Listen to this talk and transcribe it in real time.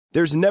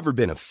There's never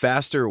been a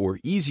faster or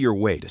easier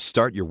way to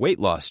start your weight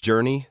loss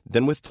journey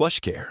than with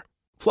PlushCare.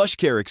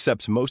 PlushCare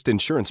accepts most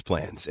insurance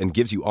plans and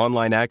gives you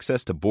online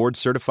access to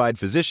board-certified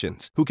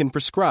physicians who can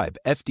prescribe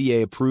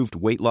FDA-approved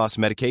weight loss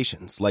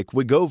medications like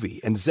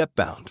Wegovy and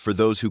Zepbound for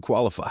those who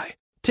qualify.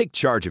 Take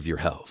charge of your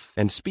health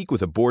and speak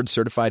with a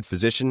board-certified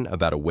physician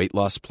about a weight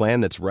loss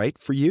plan that's right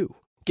for you.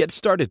 Get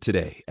started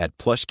today at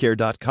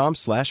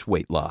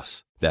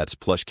plushcare.com/weight-loss. That's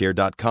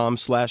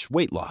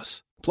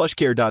plushcare.com/weight-loss.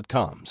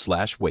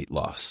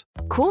 plushcare.com/weight-loss.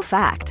 Cool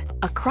fact,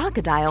 a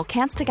crocodile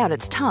can't stick out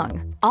its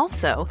tongue.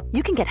 Also,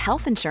 you can get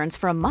health insurance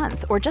for a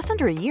month or just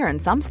under a year in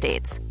some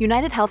states.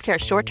 United Healthcare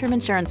short-term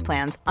insurance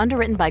plans,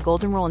 underwritten by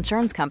Golden Rule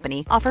Insurance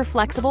Company, offer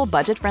flexible,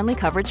 budget-friendly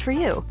coverage for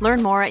you.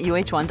 Learn more at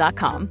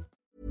uh1.com.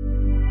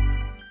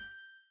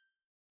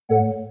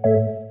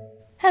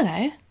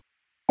 Hello.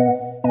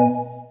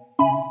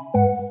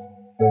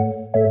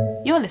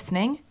 You're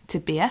listening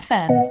to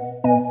BFN.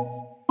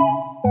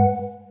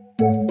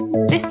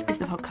 This is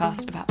the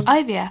podcast about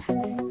IVF,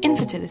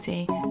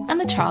 infertility, and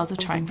the trials of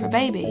trying for a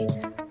baby.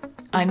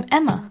 I'm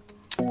Emma.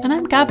 And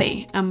I'm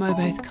Gabby, and we're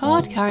both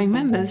card-carrying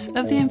members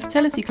of the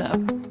Infertility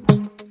Club.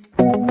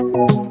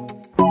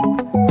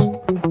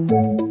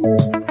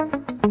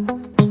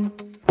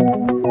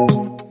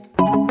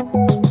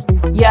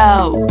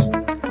 Yo!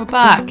 We're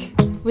back.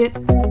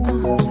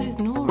 So is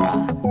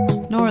Nora.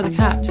 Nora the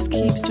cat just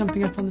keeps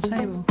jumping up on the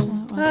table.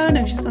 Oh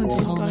no, she's gone into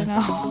a hole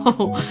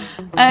now.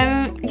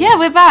 Yeah,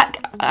 we're back.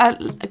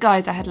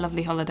 Guys, I had a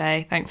lovely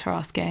holiday. Thanks for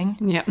asking.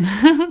 Yeah.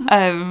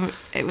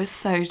 It was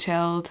so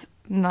chilled.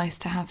 Nice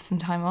to have some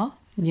time off.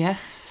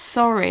 Yes.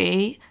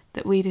 Sorry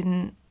that we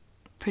didn't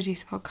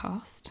produce a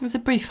podcast. It was a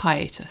brief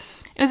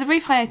hiatus. It was a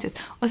brief hiatus.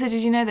 Also,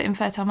 did you know that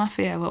Infertile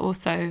Mafia were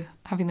also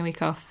having the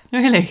week off?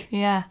 Really?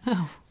 Yeah.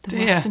 Oh, the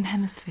dear. Western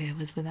Hemisphere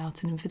was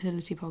without an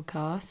infertility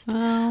podcast.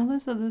 Oh,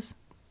 there's others.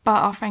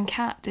 But our friend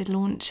Kat did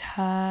launch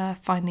her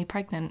Finally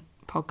Pregnant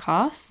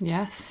podcast.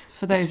 Yes,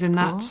 for those in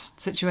that cool.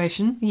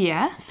 situation.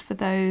 Yes, for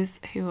those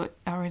who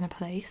are in a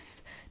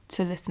place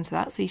to listen to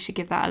that. So you should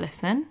give that a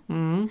listen.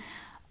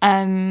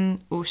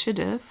 Or should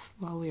have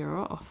while we were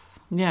off.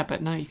 Yeah,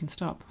 but now you can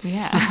stop.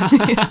 Yeah.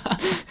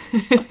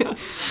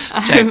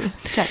 Jokes.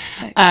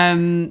 Jokes.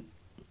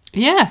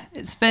 Yeah,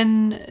 it's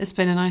been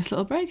a nice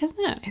little break, hasn't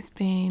it? It's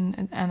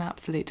been an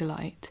absolute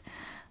delight.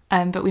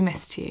 But we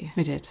missed you.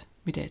 We did,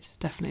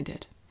 definitely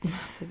did.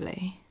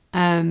 Massively.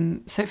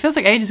 So it feels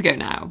like ages ago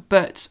now,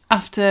 but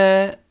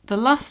after the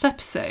last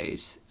episode,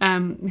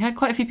 we had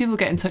quite a few people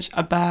get in touch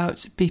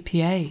about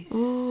BPAs.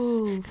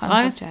 Ooh,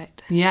 fun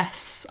subject.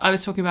 Yes, I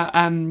was talking about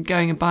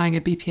going and buying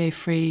a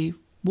BPA-free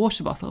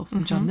water bottle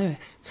from John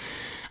Lewis.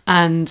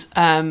 And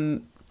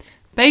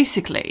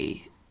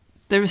basically,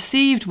 the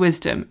received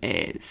wisdom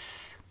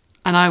is,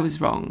 and I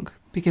was wrong,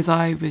 because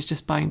I was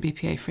just buying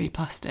BPA-free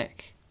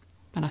plastic,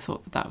 and I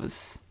thought that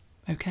was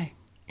okay.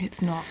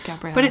 It's not,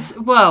 Gabrielle. But it's,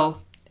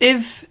 well,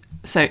 if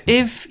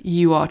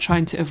you are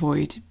trying to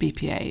avoid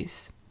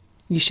BPAs,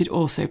 you should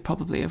also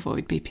probably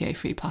avoid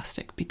BPA-free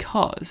plastic,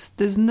 because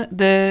there's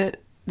no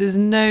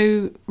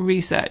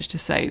research to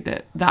say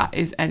that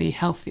is any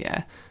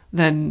healthier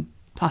than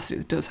plastic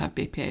that does have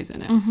BPAs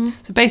in it.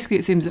 So basically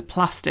it seems that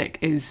plastic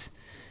is,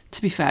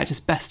 to be fair,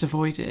 just best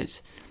avoided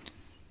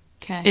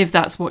if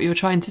that's what you're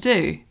trying to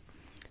do.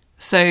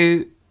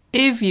 So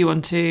if you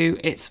want to,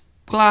 it's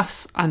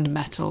glass and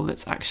metal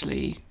that's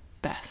actually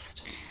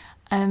best.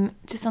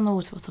 Just on the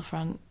water bottle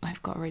front,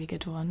 I've got a really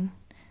good one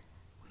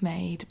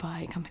made by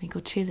a company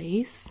called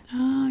Chili's.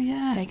 Oh,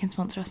 yeah. They can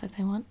sponsor us if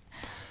they want.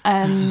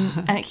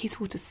 And it keeps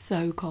water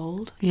so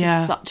cold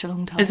for such a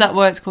long time. Is that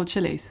why it's called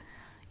Chili's?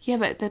 Yeah,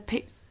 but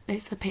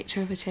it's a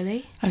picture of a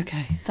chili.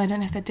 Okay. So I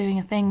don't know if they're doing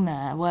a thing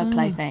there, a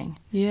wordplay thing.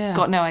 Yeah.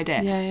 Got no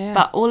idea. Yeah.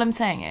 But all I'm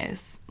saying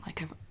is,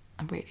 like, I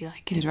really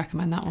like it. You'd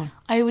recommend that one?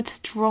 I would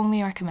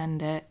strongly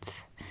recommend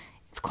it.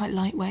 It's quite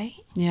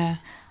lightweight. Yeah.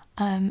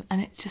 And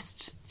it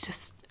just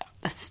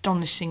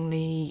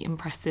astonishingly,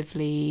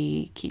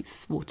 impressively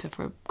keeps water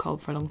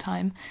cold for a long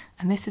time.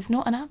 And this is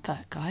not an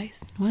advert,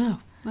 guys.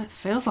 Wow. That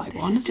feels like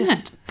This one, is doesn't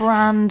just it?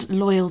 brand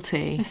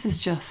loyalty. This is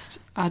just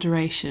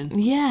adoration.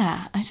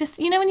 Yeah. I just,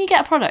 when you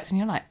get a product and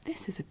you're like,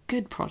 this is a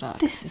good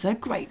product. This is a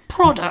great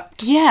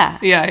product. Yeah.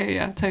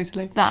 Yeah,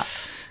 totally. That.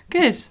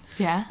 Good.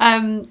 Yeah.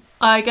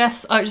 I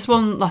guess just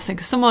one last thing,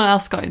 because someone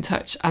else got in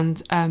touch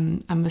and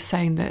was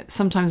saying that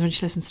sometimes when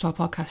she listens to our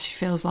podcast, she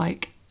feels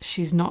like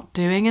she's not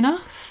doing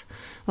enough,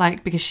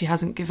 like because she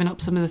hasn't given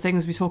up some of the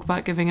things we talk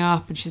about giving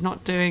up, and she's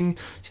not buying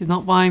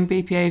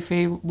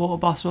BPA-free water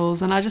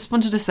bottles. And I just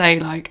wanted to say,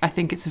 like, I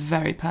think it's a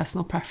very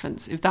personal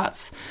preference. If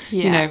that's,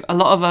 a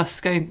lot of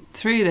us going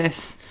through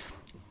this,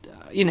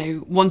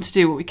 want to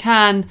do what we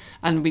can,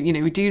 and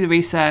we do the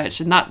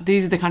research, and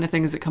these are the kind of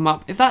things that come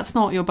up. If that's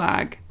not your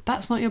bag,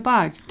 that's not your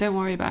bag. Don't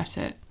worry about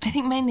it. I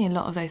think mainly a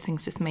lot of those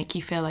things just make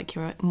you feel like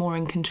you're more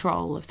in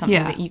control of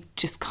something that you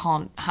just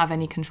can't have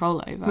any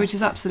control over. Which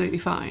is absolutely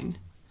fine.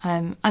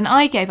 And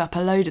I gave up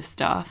a load of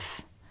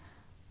stuff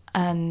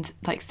and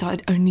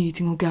started only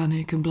eating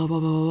organic and blah, blah,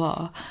 blah,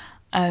 blah,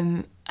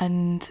 blah.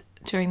 And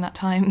during that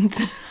time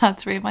had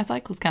 3 of my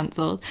cycles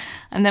cancelled.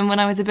 And then when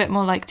I was a bit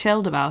more like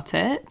chilled about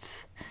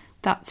it,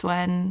 that's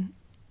when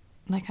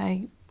like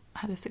I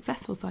had a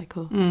successful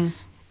cycle.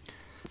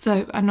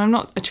 So, and I'm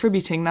not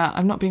attributing that.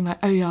 I'm not being like,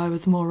 oh yeah, I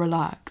was more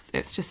relaxed.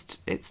 It's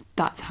just,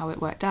 that's how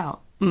it worked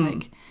out.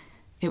 Like,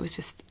 it was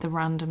just the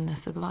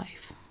randomness of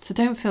life. So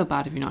don't feel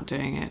bad if you're not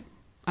doing it.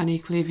 And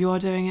equally, if you are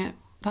doing it,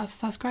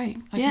 that's great.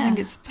 Like, Yeah. I think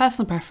it's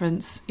personal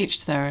preference, each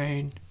to their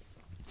own.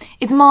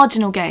 It's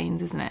marginal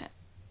gains, isn't it?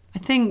 I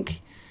think,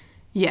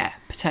 yeah,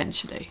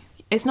 potentially.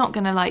 It's not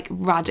going to like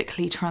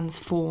radically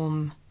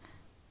transform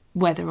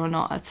whether or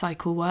not a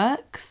cycle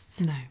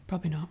works. No,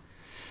 probably not.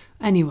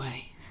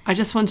 Anyway, I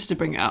just wanted to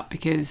bring it up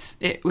because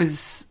it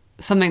was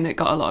something that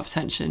got a lot of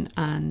attention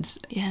and,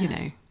 Yeah. you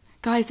know,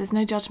 Guys, there's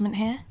no judgment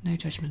here. no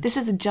judgment. This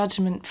is a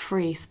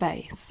judgment-free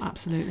space.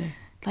 Absolutely.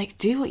 Like,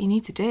 do what you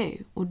need to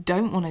do or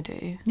don't want to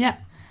do. Yeah.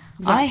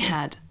 I exactly.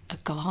 had a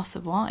glass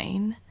of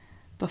wine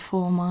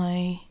before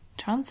my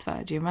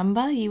transfer. Do you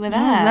remember? You were there.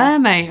 I was there,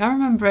 mate. I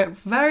remember it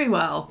very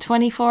well.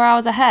 24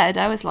 hours ahead,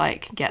 I was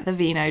like, get the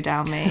vino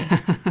down me.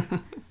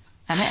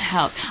 And it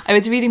helped. I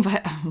was reading,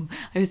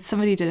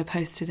 somebody did a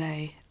post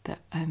today that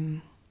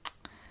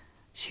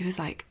she was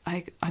like,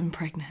 I'm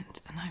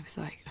pregnant. And I was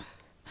like,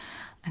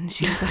 and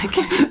she was like,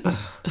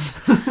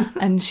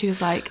 and she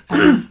was like,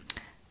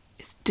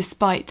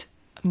 despite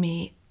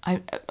me,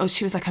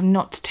 she was like, I'm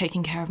not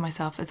taking care of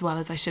myself as well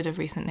as I should have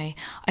recently.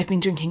 I've been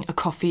drinking a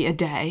coffee a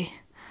day.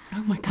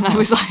 Oh my God. And I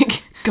was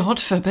like, God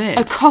forbid.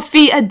 a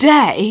coffee a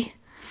day?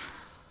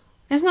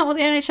 Isn't that what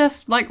the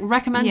NHS like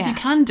recommends Yeah. you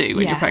can do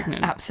when Yeah, you're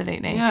pregnant?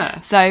 Absolutely.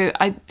 Yeah. So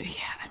I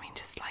mean,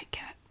 just like,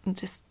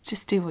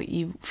 just do what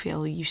you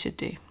feel you should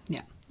do.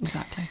 Yeah,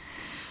 exactly.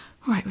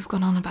 Right, we've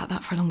gone on about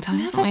that for a long time,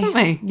 Yeah, haven't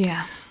definitely. we?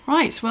 Yeah.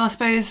 Right, well, I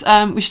suppose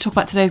we should talk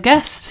about today's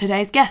guest.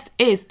 Today's guest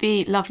is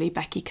the lovely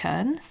Becky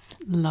Kearns.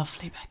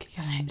 Lovely Becky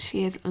Kearns.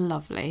 She is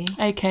lovely.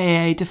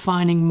 AKA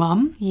Defining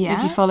Mum. Yeah.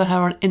 If you follow her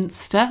on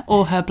Insta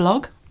or her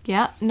blog.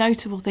 Yeah,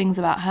 notable things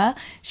about her.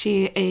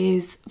 She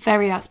is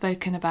very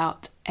outspoken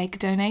about egg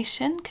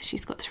donation because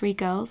she's got 3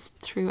 girls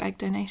through egg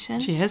donation.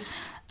 She is.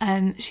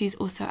 She's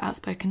also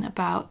outspoken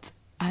about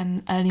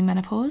early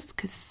menopause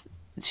because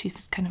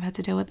she's kind of had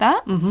to deal with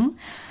that.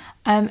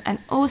 And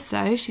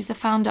also, she's the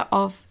founder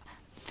of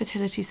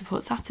Fertility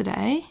Support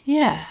Saturday,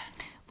 Yeah.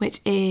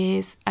 which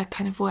is a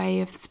kind of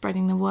way of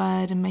spreading the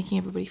word and making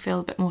everybody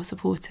feel a bit more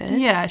supported.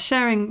 Yeah,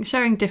 sharing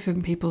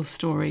different people's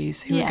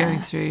stories who Yeah. are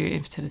going through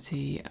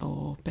infertility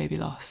or baby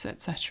loss,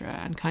 etc.,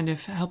 and kind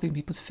of helping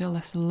people to feel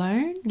less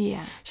alone.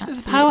 Yeah, She's a bit of a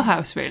absolutely.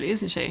 powerhouse, really,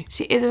 isn't she?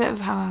 She is a bit of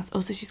a powerhouse.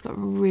 Also, she's got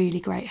really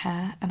great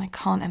hair, and I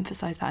can't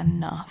emphasise that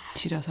enough.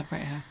 She does have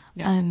great hair.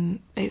 Yeah.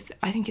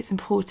 I think it's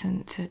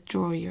important to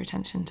draw your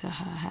attention to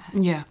her hair.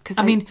 Yeah. 'Cause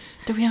I mean,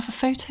 do we have a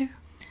photo?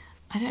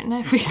 I don't know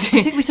if we I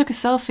do. think we took a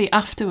selfie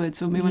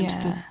afterwards when we went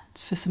Yeah.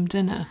 for some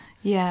dinner.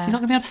 Yeah. So you're not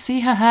going to be able to see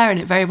her hair in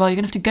it very well. You're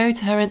going to have to go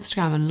to her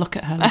Instagram and look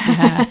at her lovely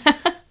hair.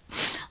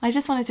 I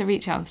just wanted to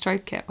reach out and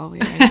stroke it while we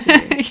were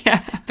interviewing.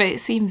 Yeah. But it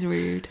seems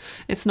rude,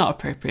 It's not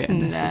appropriate in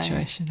this No.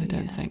 situation, I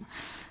don't Yeah. think.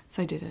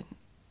 so I didn't.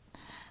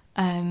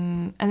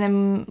 And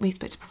then we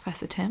spoke to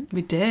Professor Tim.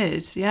 We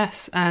did,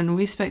 yes. And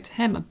we spoke to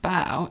him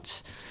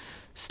about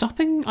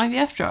stopping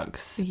IVF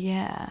drugs,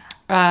 Yeah.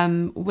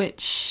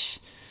 which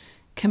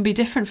can be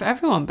different for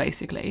everyone,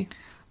 basically.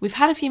 We've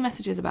had a few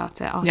messages about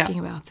it, asking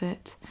about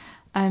it.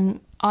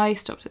 I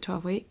stopped at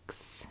 12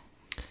 weeks.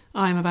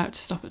 I'm about to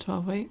stop at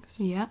 12 weeks.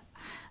 Yeah.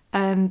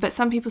 But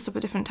some people stop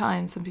at different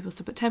times. Some people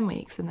stop at 10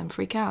 weeks and then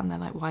freak out and they're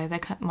like, why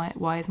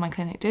is my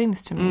clinic doing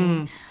this to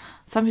me?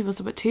 Some people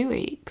stop at 2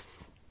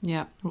 weeks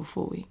Yeah. or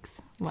 4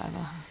 weeks,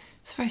 whatever.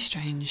 It's a very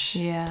strange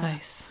Yeah.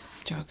 place,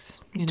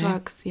 drugs. You know?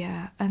 Drugs,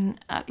 yeah. And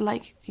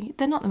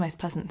they're not the most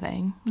pleasant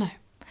thing. No.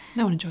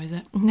 No one enjoys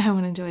it. No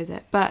one enjoys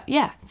it. But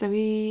yeah, so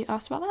we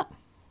asked about that.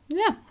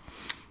 Yeah.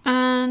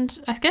 And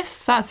I guess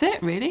that's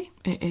it, really.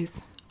 It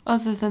is.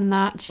 Other than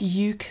that,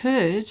 you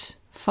could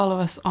follow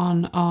us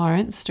on our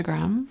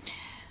Instagram,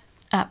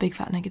 At Big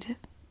Fat Negative.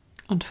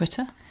 on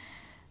Twitter,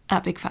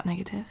 At Big Fat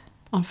Negative.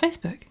 on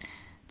Facebook,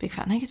 Big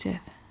Fat Negative.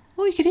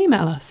 or you could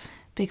email us.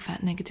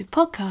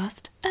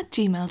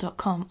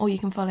 bigfatnegativepodcast@gmail.com, or you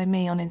can follow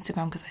me on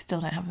Instagram because I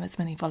still don't have as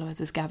many followers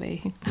as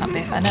Gabby. At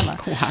Big Fat Emma.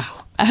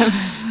 Wow.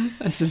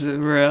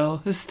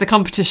 The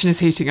competition is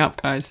heating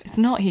up, guys. It's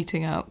not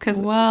heating up because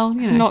Well,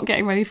 you know. I'm not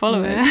getting many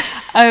followers.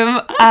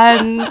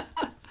 And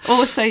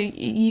also,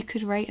 you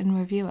could rate and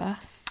review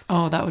us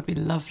Oh, that would be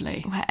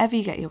lovely. wherever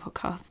you get your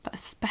podcasts, but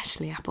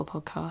especially Apple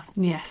Podcasts.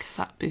 Yes. 'Cause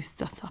that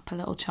boosts us up a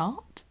little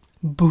chart.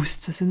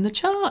 Boosts us in the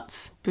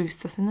charts.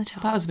 Boosts us in the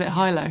chart. That was a bit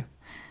high-low.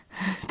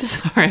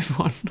 Sorry,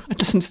 everyone. I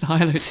listened to the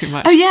high-low too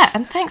much. Oh yeah,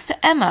 and thanks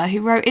to Emma who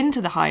wrote into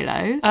the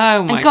high-low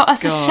Oh, my and got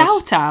us a God.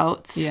 shout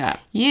out. Yeah.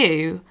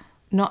 You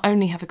not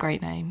only have a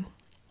great name,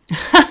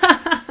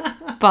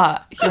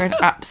 but you're an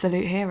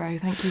absolute hero.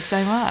 Thank you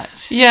so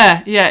much.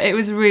 Yeah. It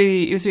was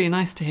really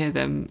nice to hear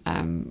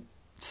them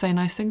say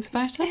nice things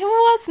about us. It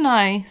was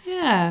nice.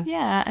 Yeah.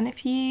 Yeah, and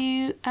if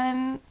you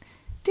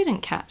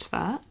didn't catch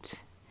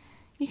that,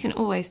 you can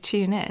always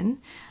tune in.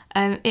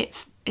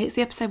 It's It's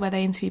the episode where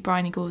they interview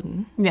Bryony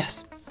Gordon.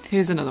 Yes.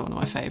 Here's another one of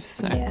my faves.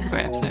 So Yeah.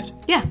 great episode.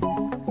 Yeah.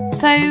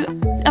 So,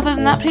 other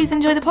than that, please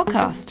enjoy the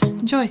podcast.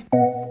 Enjoy.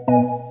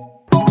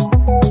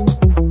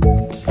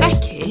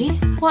 Becky,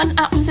 what an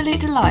absolute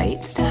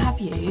delight to have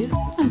you.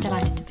 I'm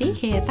delighted to be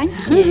here, thank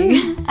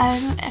you.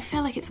 I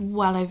feel like it's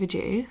well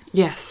overdue.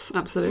 Yes,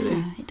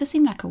 absolutely. It does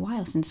seem like a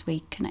while since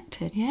we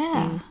connected.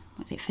 Yeah. through,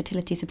 was it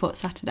Fertility Support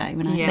Saturday,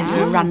 when I Yeah. sent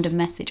you a random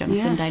message on a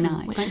Yes, Sunday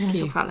night. Which we're going to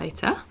you. talk about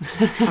later.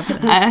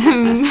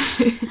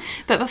 Fabulous.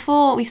 But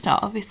before we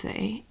start,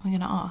 obviously, we're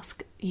going to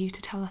ask you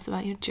to tell us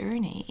about your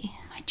journey.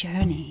 My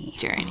journey.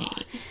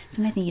 It's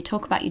amazing you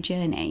talk about your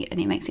journey and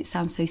it makes it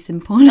sound so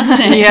simple, doesn't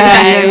it?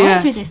 Yeah, To go, yeah.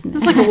 "Oh, through this and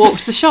It's this." like a walk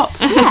to the shop.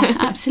 Yeah,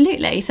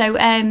 absolutely. So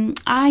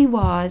I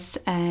was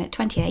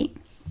 28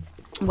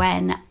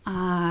 when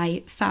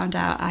I found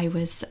out I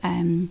was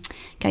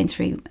going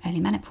through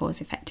early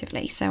menopause,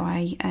 effectively. So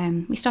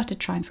we started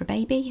trying for a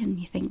baby, and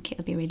you think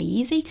it'll be really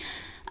easy.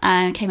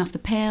 Came off the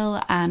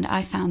pill, and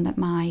I found that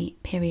my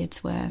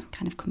periods were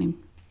kind of coming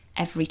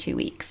every 2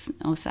 weeks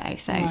or so.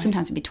 So Right.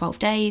 sometimes it'd be 12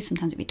 days,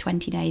 sometimes it'd be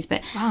 20 days,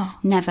 but Wow.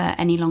 never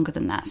any longer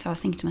than that. So I was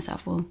thinking to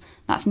myself, well,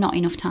 that's not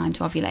enough time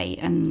to ovulate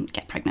and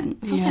get pregnant.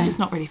 It's also Yeah. just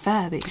not really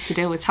fair that you have to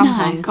deal with No,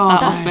 tampons.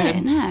 God, that's no.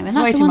 it. No, and It's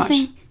that's way the too one much.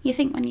 thing you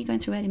think when you're going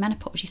through early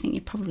menopause. You think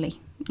you'd probably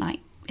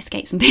like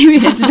escape some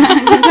periods and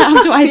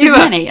have twice as You are.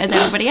 many as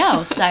everybody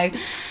else. So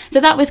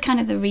that was kind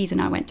of the reason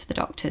I went to the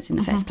doctors in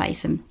the first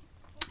place, and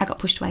I got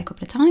pushed away a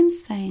couple of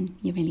times, saying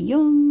you're really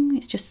young.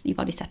 It's just your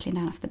body settling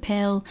down off the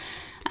pill.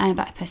 But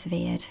I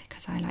persevered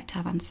because I like to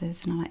have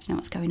answers and I like to know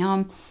what's going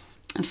on.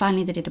 And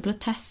finally, they did a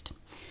blood test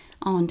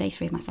on day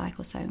 3 of my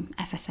cycle, so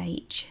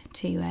FSH,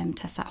 to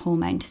test that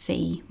hormone to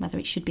see whether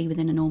it should be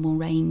within a normal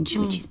range,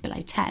 which is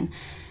below 10.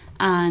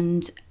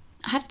 And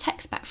I had a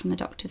text back from the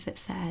doctors that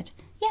said,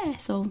 yeah,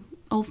 it's all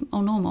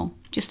normal,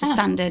 just a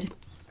standard,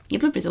 your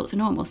blood results are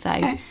normal. So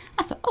I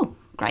thought, oh,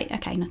 great,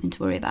 okay, nothing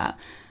to worry about.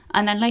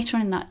 And then later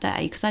on in that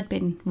day, because I'd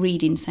been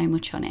reading so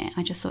much on it,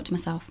 I just thought to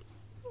myself,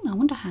 I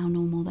wonder how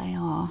normal they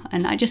are.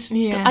 And I just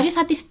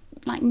had this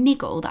like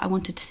niggle that I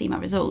wanted to see my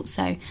results.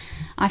 So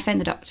I phoned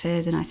the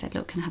doctors and I said,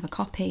 look, can I have a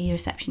copy? The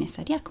receptionist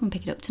said, yeah, come and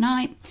pick it up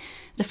tonight. It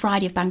was a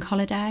Friday of bank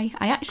holiday.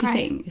 I actually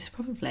think it's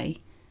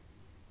probably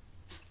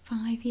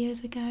 5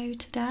 years ago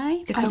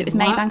today, because it was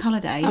May wow. bank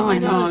holiday. Oh my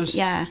God.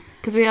 Yeah.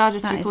 Because we are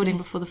just That is recording it.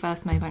 before the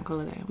first May bank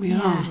holiday. aren't we? We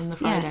are. On the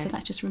Friday. Yeah, so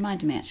that's just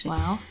reminded me actually.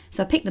 Wow.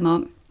 So I picked them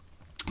up,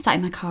 sat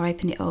in my car,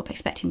 opened it up,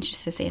 expecting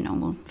just to see a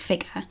normal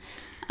figure.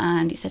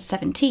 And it said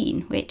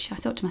 17, which I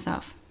thought to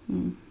myself,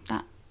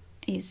 that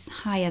is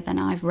higher than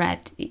I've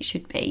read it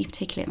should be,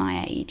 particularly at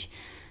my age.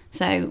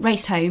 So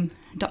raced home,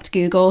 Dr.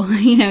 Google,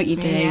 you know what you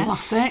do. Yeah.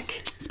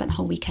 Classic. Spent the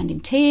whole weekend in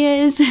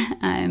tears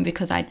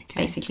because I'd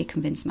basically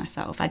convinced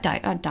myself. I'd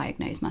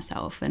diagnosed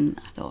myself and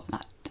I thought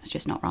that's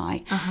just not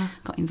right.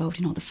 Got involved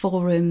in all the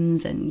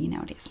forums and you know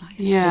what it's like.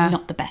 It's Yeah.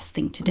 not the best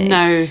thing to do.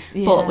 No.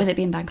 But with it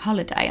being bank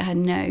holiday, I had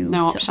no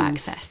sort of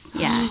options. access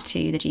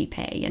to the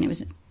GP. And it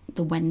was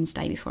the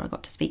Wednesday before I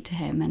got to speak to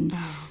him. And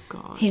Oh,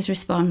 God. his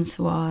response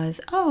was,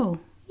 oh,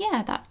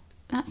 yeah,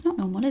 that's not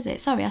normal, is it?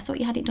 Sorry, I thought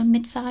you had it done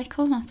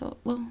mid-cycle. And I thought,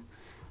 well,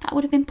 that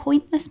would have been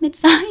pointless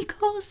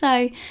mid-cycle.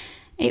 So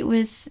it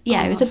was,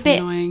 it was that's a bit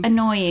annoying.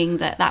 annoying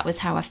that was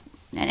how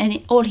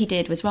all he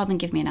did was, rather than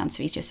give me an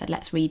answer, he's just said,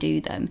 let's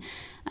redo them.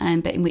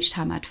 But in which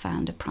time I'd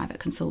found a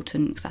private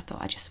consultant because I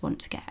thought I just want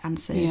to get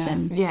answers.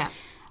 Yeah.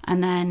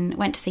 And then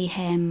went to see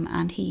him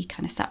and he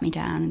kind of sat me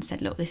down and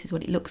said, look, this is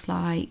what it looks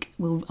like.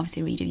 We'll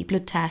obviously redo your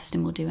blood test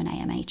and we'll do an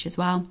AMH as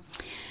well.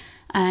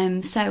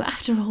 So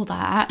after all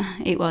that,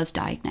 it was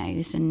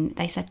diagnosed and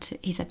he said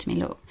to me,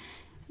 look,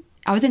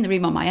 I was in the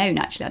room on my own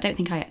actually. I don't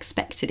think I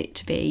expected it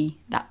to be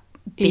that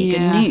big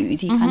Yeah.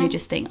 news. You kind of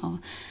just think, oh.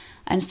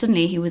 And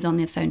suddenly he was on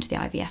the phone to the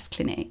IVF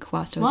clinic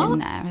whilst I was in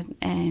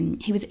there.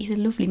 He's a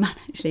lovely man,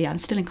 actually. I'm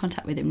still in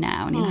contact with him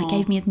now. And he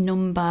gave me his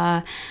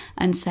number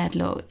and said,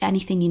 look,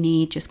 anything you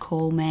need, just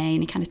call me.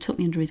 And he kind of took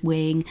me under his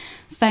wing,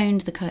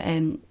 phoned the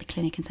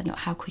clinic and said, look,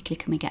 how quickly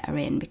can we get her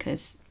in?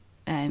 Because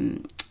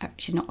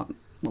she's not got,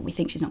 well, we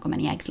think she's not got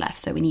many eggs left.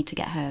 So we need to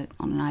get her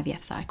on an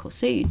IVF cycle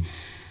soon.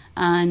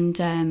 And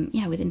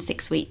within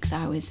 6 weeks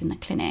I was in the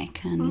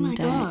clinic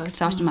and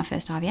started my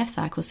first IVF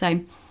cycle.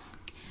 So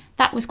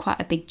that was quite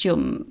a big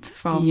jump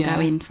from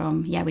going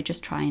from, we're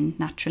just trying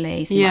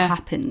naturally, see what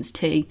happens,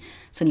 to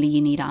suddenly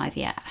you need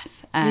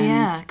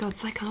IVF. God,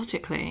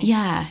 psychologically.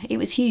 Yeah, it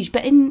was huge.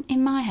 But in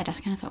my head, I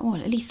kind of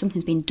thought, at least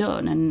something's been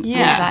done. And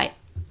I was like,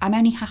 I'm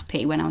only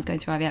happy when I was going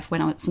through IVF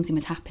when something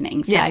was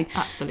happening. So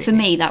absolutely. for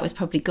me, that was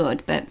probably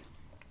good. But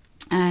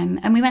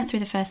and we went through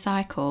the first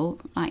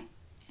cycle, like,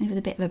 it was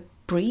a bit of a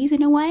breeze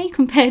in a way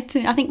compared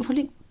to, I think,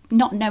 probably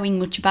not knowing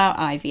much about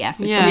IVF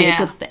was probably a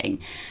good thing.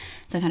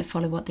 So I kind of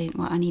followed what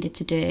I needed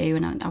to do,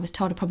 and I was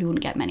told I probably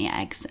wouldn't get many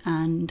eggs,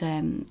 and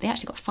they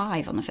actually got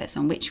 5 on the first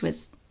one, which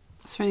was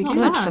That's really good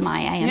good for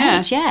my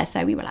AMH. Yeah,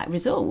 so we were like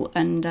result,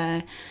 and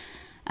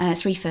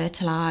 3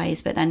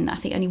 fertilised, but then I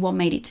think only 1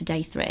 made it to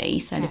day 3,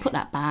 so they put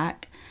that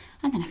back,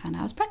 and then I found out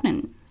I was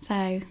pregnant.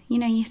 So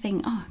you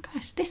think, oh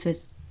gosh, this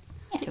was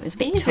it was a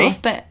bit Easy.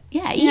 tough, but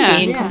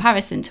easy in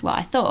comparison to what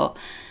I thought.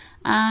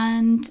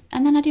 And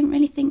then I didn't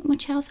really think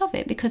much else of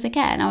it, because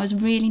again, I was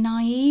really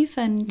naive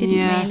and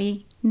didn't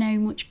really know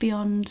much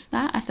beyond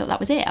that. I thought that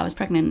was it. I was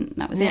pregnant.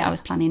 That was it. I was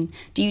planning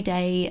due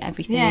date,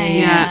 everything.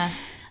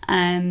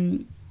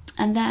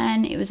 And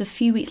then it was a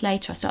few weeks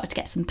later I started to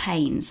get some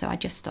pain, so I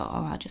just thought,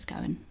 I'll just go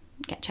and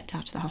get checked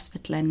out to the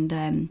hospital.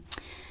 And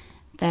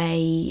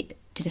they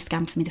did a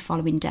scan for me the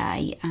following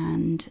day,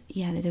 and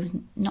there was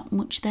not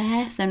much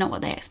there, so not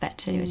what they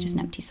expected. It was just an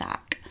empty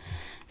sac.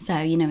 So,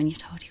 when you're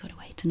told you've got to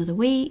wait another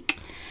week.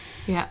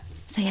 Yeah.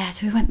 So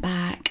we went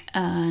back,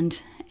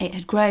 and it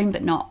had grown,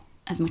 but not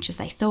as much as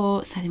they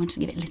thought. So they wanted to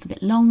give it a little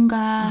bit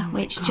longer,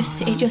 which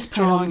just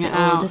prolongs it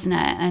all, doesn't it?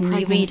 And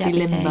Pregnancy you read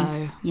everything.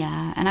 limbo.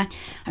 Yeah. And I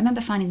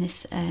remember finding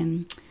this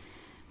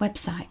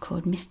website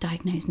called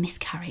Misdiagnosed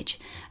Miscarriage,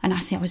 and I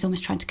was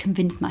almost trying to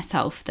convince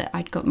myself that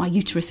I'd got my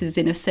uteruses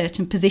in a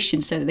certain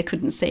position so that they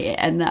couldn't see it,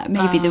 and that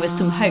maybe there was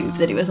some hope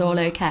that it was all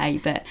okay,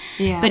 but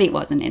it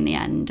wasn't in the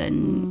end.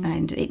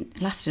 And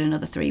it lasted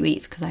another 3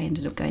 weeks, because I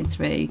ended up going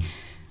through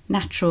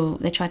natural.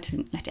 They tried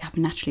to let it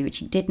happen naturally,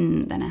 which it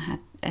didn't. Then I had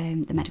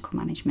the medical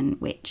management,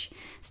 which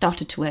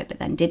started to work but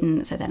then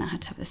didn't, so then I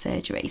had to have the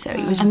surgery. So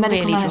it was and really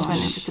medical management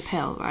drawn. is just a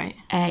pill, right?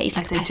 It's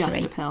like a just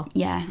pessary. a pill.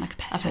 Yeah, like a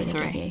pessary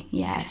they give you.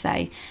 Yeah,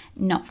 so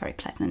not very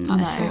pleasant.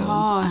 That's so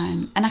hard.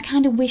 And I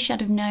kind of wish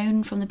I'd have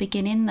known from the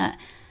beginning that,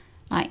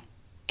 like,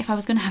 if I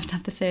was going to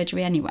have the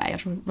surgery anyway,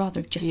 I'd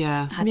rather have just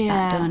had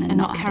that done and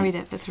not had carried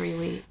it for 3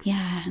 weeks.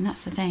 Yeah, and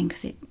that's the thing,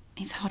 because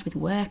it's hard with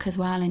work as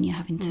well, and you're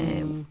having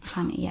to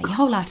plan it. Yeah, your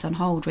whole life's on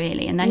hold,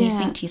 really. And then you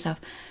think to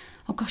yourself,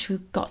 oh gosh,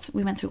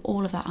 we went through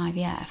all of that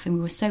IVF, and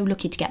we were so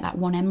lucky to get that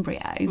one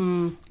embryo.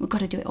 We've got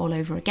to do it all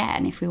over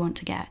again if we want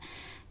to get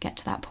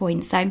to that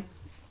point. So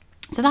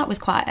that was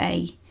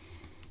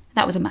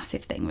that was a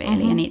massive thing,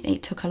 really, and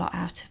it took a lot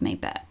out of me.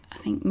 But I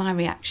think my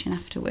reaction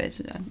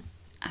afterwards,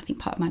 I think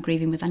part of my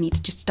grieving was I need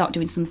to just start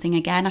doing something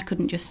again. I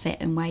couldn't just sit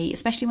and wait,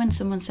 especially when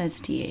someone says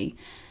to you,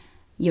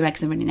 your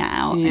eggs are running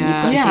out and you've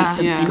got to do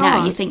something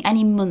now. You think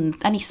any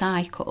month, any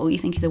cycle, you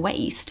think is a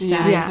waste. So,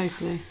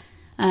 totally.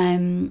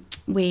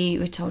 We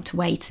were told to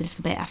wait a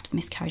little bit after the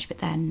miscarriage, but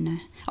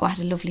then I had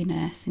a lovely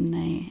nurse in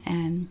the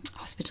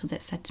hospital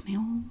that said to me,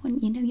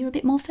 you're a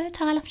bit more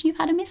fertile after you've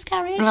had a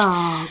miscarriage.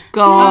 Oh,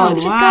 God.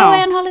 Just go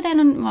away on holiday.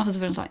 And my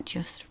husband was like,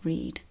 just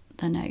read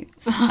the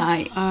notes.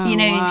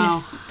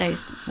 Just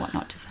those what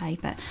not to say.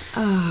 But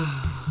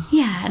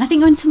and I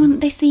think when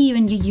they see you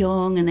and you're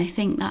young and they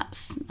think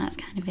that's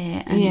kind of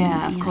it.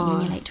 And, of course.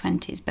 You're in your late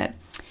 20s. But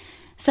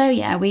so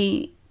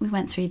we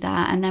went through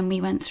that, and then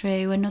we went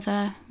through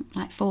another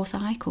 4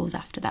 cycles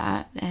after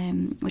that.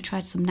 We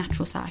tried some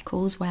natural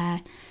cycles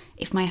where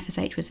if my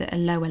FSH was at a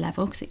lower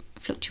level, because it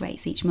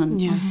fluctuates each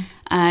month,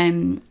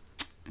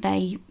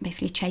 they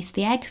basically chased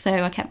the egg. So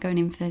I kept going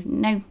in for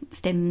no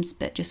stims,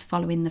 but just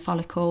following the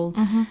follicle.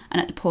 And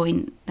at the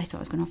point they thought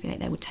I was going to ovulate,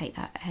 they would take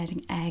that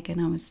egg,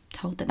 and I was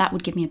told that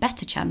would give me a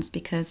better chance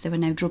because there were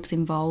no drugs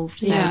involved,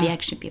 so the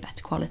egg should be a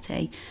better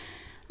quality.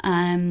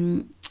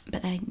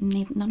 But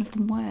none of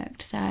them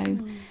worked. So,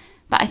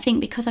 but I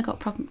think because I got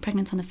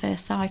pregnant on the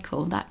first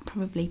cycle, that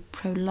probably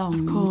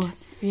prolonged. Of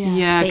course,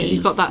 because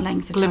you've got that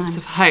glimpse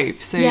of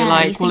hope. So you're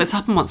like, well, it's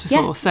happened once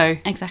before. So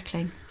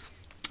exactly.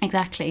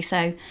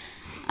 So,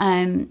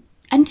 and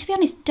to be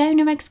honest,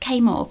 donor eggs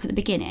came up at the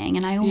beginning,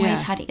 and I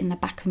always had it in the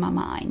back of my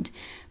mind,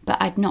 but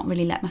I'd not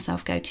really let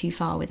myself go too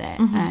far with it.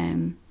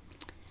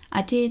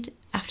 I did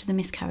after the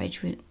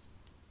miscarriage.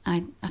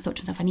 I thought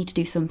to myself, I need to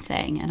do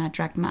something, and I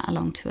dragged Matt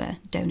along to a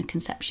donor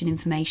conception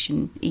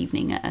information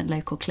evening at a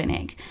local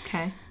clinic.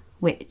 Okay.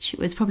 Which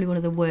was probably one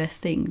of the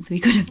worst things we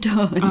could have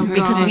done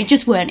because we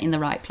just weren't in the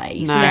right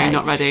place. No,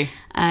 not ready.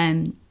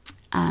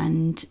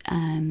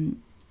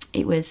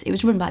 It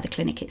was run by the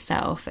clinic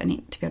itself,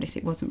 and to be honest,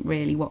 it wasn't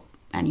really what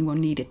anyone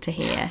needed to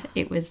hear.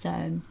 It was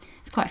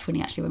it's quite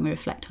funny actually when we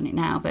reflect on it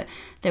now, but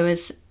there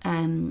was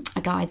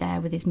a guy there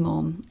with his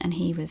mum, and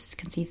he was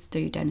conceived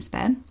through donor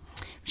sperm,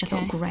 which I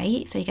thought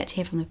great. So you get to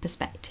hear from the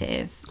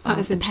perspective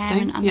of the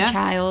parent and the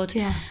child.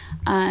 Yeah.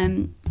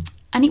 And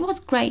it was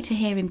great to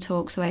hear him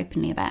talk so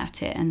openly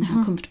about it and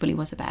how comfortable he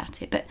was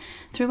about it. But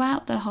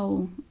throughout the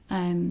whole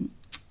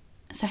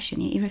session,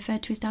 he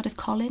referred to his dad as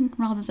Colin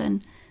rather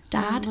than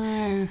Dad. Oh,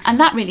 no. And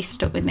that really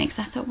stuck with me because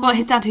I thought, well,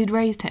 his dad who'd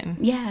raised him?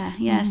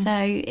 Yeah. So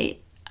I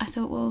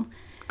thought, well,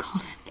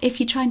 Colin. If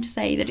you're trying to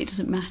say that it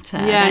doesn't matter,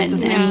 it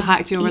doesn't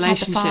impact your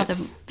relationships. Had the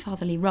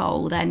fatherly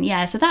role, then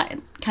so that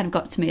kind of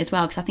got to me as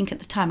well, because I think at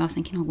the time I was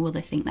thinking, will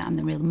they think that I'm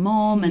the real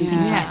mom and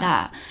things like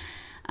that.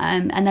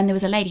 And then there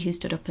was a lady who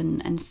stood up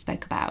and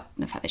spoke about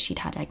the fact that she'd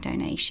had egg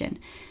donation,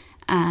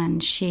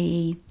 and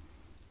she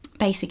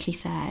basically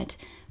said,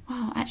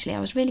 well, actually I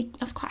was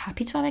quite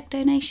happy to have egg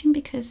donation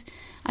because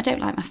I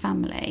don't like my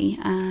family,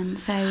 and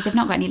so they've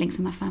not got any links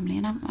with my family,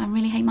 and I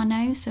really hate my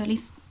nose, so at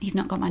least he's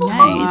not got my nose.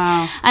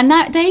 Wow. And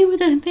that they were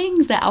the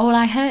things that all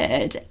I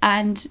heard,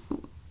 and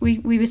we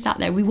were sat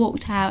there, we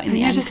walked out in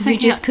the end because we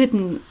just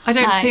couldn't. I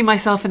don't see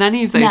myself in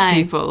any of those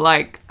people.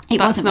 Like, it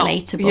wasn't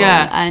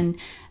relatable,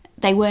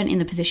 they weren't in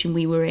the position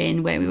we were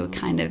in, where we were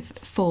kind of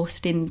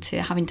forced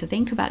into having to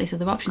think about this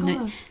other option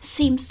that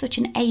seemed such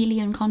an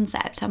alien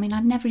concept. I mean,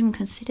 I'd never even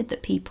considered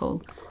that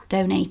people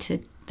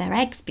donated their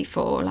eggs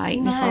before, before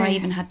I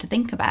even had to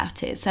think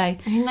about it. So I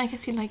mean, I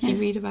guess you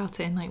read about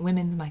it in like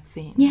women's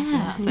magazines.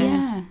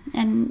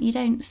 And you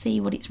don't see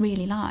what it's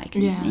really like.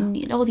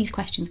 And all these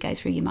questions go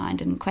through your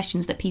mind, and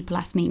questions that people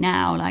ask me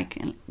now,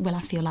 like, will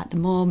I feel like the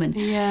mum?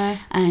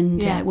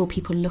 And will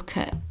people look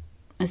at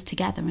us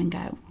together and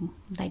go,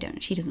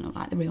 she doesn't look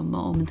like the real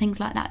mum, and things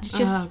like that. It's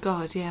just, oh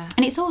God, yeah.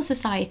 And it's all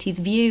society's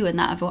view and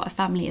that of what a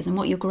family is and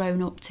what you're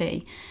grown up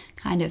to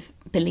kind of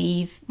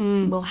believe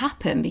will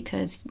happen,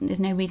 because there's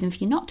no reason for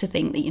you not to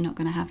think that you're not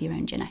going to have your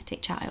own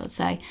genetic child.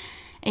 So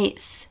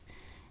it's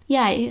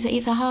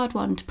a hard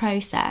one to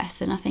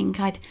process, and I think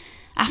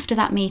after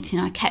that meeting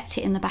I kept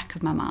it in the back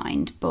of my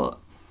mind, but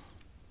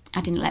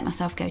I didn't let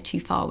myself go too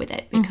far with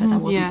it, because I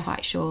wasn't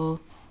quite sure.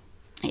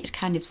 It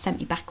kind of sent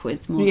me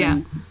backwards more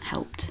than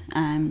helped.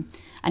 And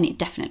it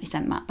definitely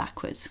sent Matt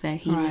backwards. So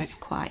he was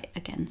quite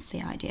against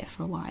the idea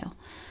for a while.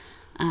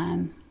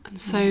 And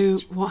so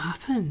what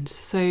happened?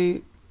 So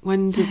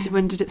when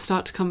did it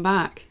start to come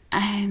back?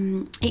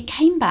 It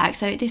came back.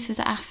 So this was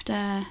after,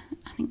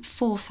 I think,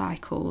 4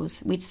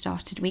 cycles.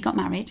 We got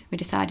married. We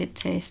decided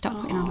to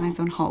stop putting our lives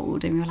on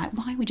hold. And we were like,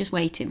 why are we just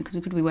waiting? Because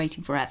we could be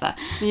waiting forever.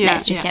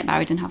 Let's just get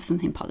married and have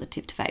something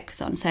positive to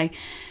focus on. So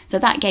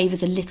that gave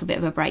us a little bit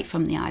of a break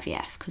from the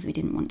IVF, because we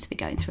didn't want to be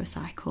going through a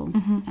cycle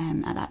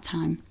at that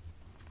time.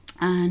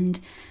 And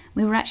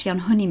we were actually on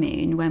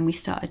honeymoon when we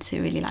started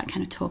to really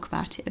kind of talk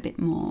about it a bit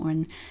more.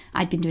 And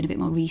I'd been doing a bit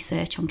more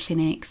research on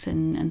clinics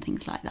and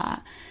things like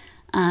that.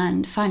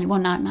 And finally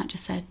one night Matt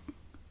just said,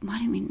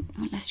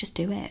 let's just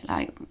do it.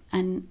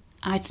 And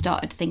I'd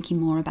started thinking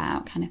more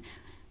about kind of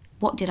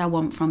what did I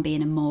want from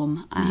being a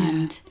mum,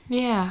 and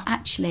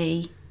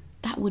actually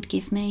that would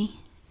give me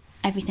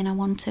everything I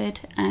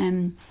wanted.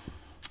 And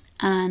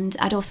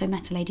I'd also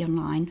met a lady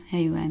online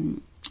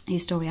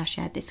whose story I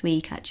shared this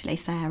week, actually,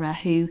 Sarah,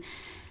 who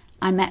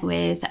I met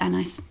with, and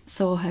I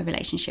saw her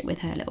relationship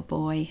with her little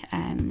boy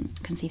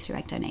conceived through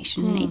egg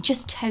donation. And it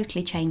just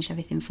totally changed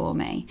everything for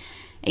me.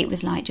 It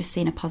was like just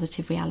seeing a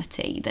positive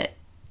reality that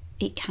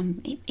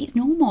it's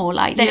normal.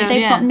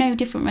 They've got no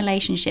different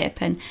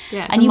relationship, and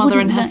it's a mother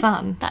and her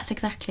son. That's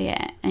exactly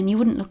it. And you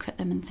wouldn't look at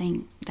them and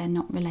think they're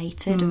not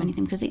related or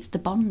anything, because it's the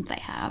bond they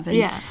have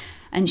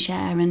and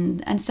share.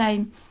 And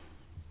so,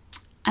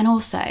 and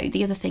also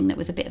the other thing that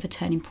was a bit of a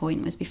turning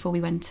point was before we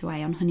went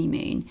away on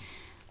honeymoon.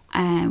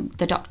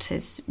 The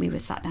doctors, we were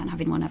sat down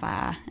having one of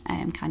our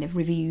kind of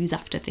reviews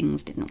after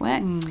things didn't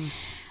work,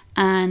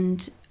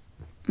 and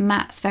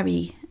Matt's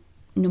very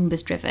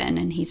numbers driven,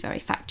 and he's very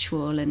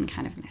factual and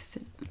kind of,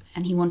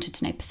 and he wanted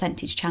to know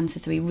percentage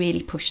chances, so he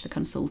really pushed the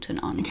consultant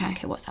on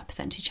okay, what's our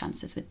percentage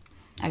chances with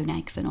own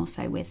eggs and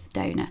also with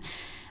donor.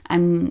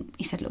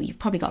 He said, look, you've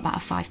probably got about a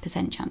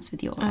 5% chance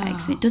with your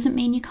eggs. It doesn't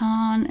mean you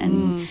can't,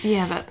 and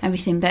but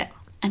everything, but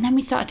and then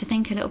we started to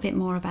think a little bit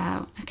more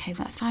about, okay,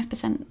 well, that's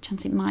 5%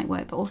 chance it might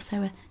work, but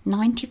also a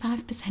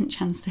 95%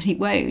 chance that it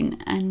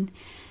won't. And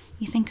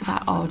you think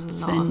about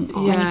odds, and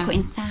when you're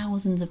putting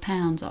thousands of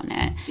pounds on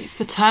it. It's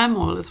the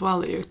turmoil as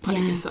well that you're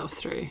putting yourself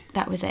through.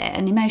 That was it.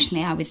 And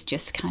emotionally, I was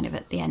just kind of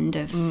at the end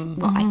of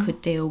what I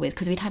could deal with,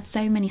 because we'd had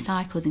so many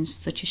cycles in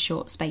such a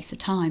short space of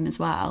time as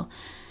well.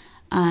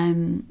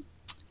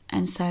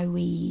 And so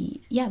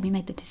we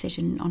made the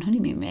decision on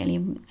honeymoon, really.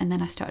 And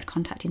then I started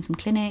contacting some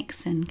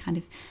clinics and kind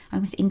of, I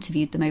almost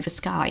interviewed them over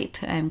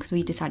Skype, because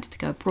we decided to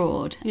go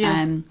abroad.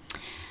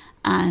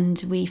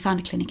 And we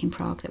found a clinic in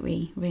Prague that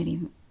we really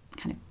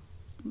kind of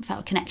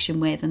felt a connection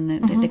with, and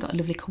they got a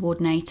lovely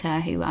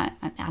coordinator who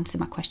answered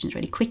my questions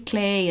really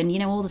quickly, and, you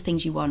know, all the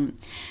things you want.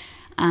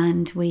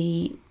 And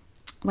we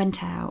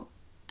went out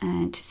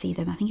to see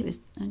them. I think it was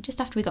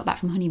just after we got back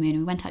from honeymoon.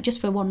 We went out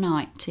just for one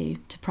night to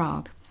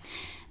Prague,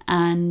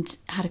 and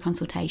had a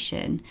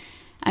consultation,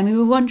 and we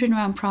were wandering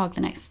around Prague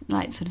the next,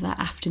 like, sort of that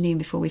afternoon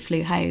before we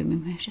flew home,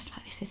 and we were just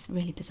like, this is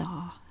really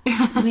bizarre.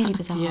 Really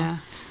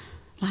bizarre.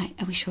 Like,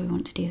 are we sure we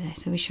want to do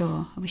this? Are we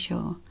sure?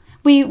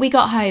 We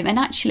got home, and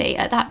actually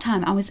at that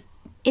time I was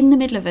in the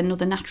middle of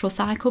another natural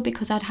cycle,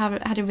 because I'd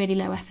had a really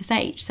low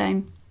FSH,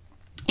 so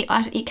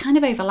it kind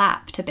of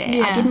overlapped a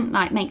bit. I didn't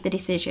like make the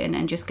decision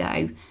and just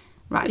go,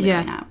 right,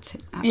 we're going out to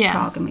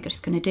Prague and we're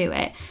just going to do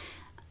it.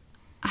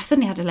 I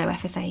suddenly had a low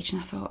FSH,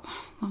 and I thought,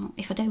 well,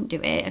 if I don't do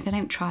it, if I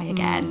don't try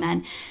again,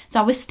 then... So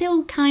I was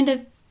still kind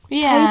of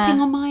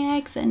hoping on my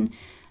eggs. And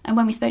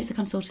when we spoke to the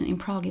consultant in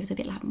Prague, he was a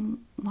bit like,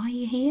 why are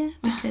you here?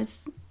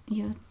 Because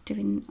you're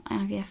doing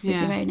IVF with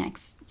your own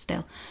eggs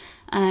still.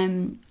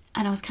 And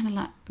I was kind of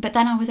like... But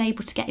then I was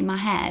able to get in my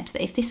head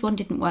that if this one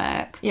didn't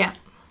work...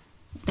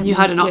 then you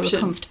had an option. We were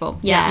comfortable.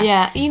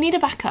 Yeah. You need a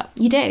backup.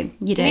 You do.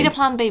 You need a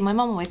plan B. My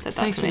mum always said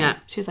that to me.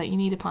 She was like, you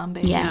need a plan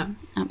B. Yeah,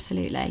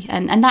 absolutely.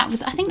 And that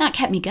was, I think that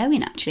kept me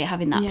going, actually,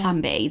 having that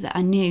plan B, that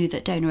I knew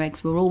that donor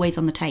eggs were always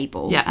on the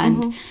table. Yeah.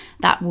 And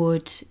that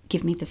would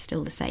give me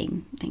still the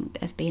same thing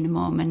of being a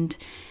mum. And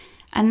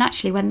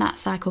actually, when that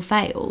cycle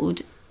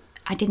failed,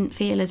 I didn't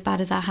feel as bad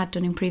as I had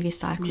done in previous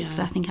cycles because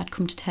I think I'd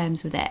come to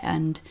terms with it,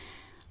 and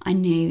I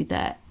knew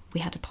that we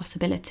had a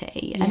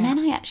possibility. And then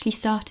I actually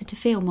started to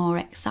feel more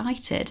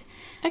excited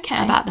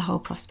about the whole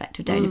prospect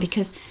of donor,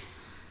 because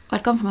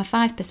I'd gone from a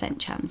 5%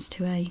 chance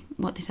to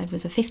what they said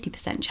was a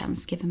 50%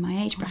 chance given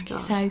my age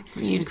bracket. So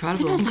it's incredible.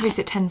 So you increase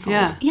it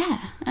tenfold. Yeah,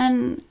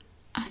 and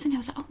I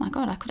was like, oh my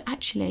God, I could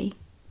actually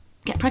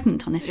get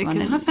pregnant on this one.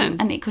 It could happen.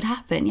 And it could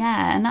happen,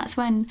 yeah. And that's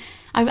when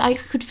I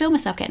could feel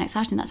myself getting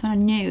excited, and that's when I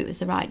knew it was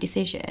the right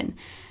decision.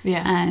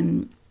 Yeah.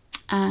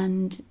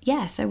 And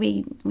yeah, so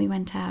we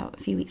went out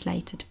a few weeks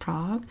later to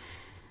Prague.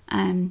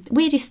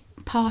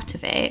 Weirdest part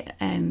of it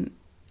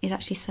is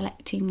actually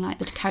selecting like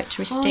the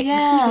characteristics. Oh,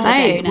 yeah. for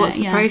the donor. What's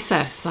the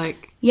process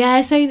like?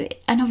 Yeah, so,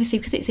 and obviously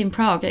because it's in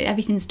Prague,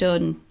 everything's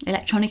done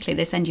electronically.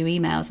 They send you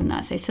emails and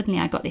that. So suddenly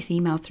I got this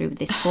email through with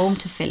this form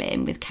to fill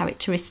in with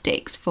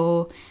characteristics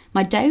for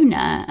my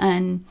donor.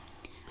 And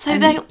so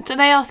they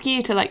ask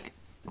you to like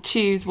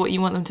choose what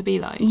you want them to be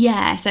like.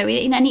 yeah, so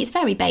and it's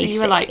very basic. So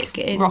you were like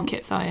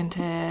rocket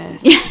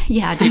scientist.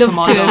 Yeah, I'd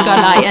love to have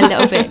gone like a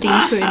little bit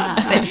deeper in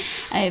that.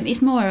 But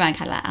it's more around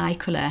kind of like eye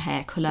colour,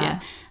 hair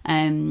colour,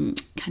 kind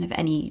of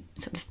any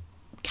sort of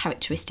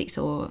characteristics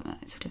or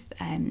sort of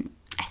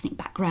ethnic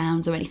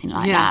backgrounds or anything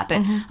like that.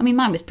 But I mean,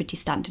 mine was pretty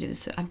standard. It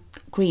was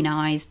green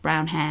eyes,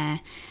 brown hair.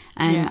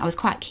 And I was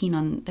quite keen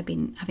on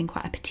having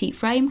quite a petite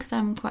frame because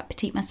I'm quite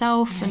petite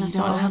myself. Yeah, and I you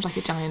don't thought want to have like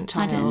a giant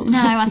child.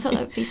 I thought that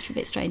would be a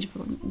bit strange for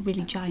a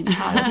really giant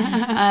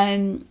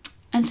child.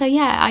 And so,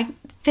 yeah, I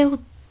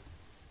filled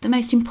the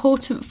most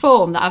important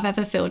form that I've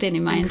ever filled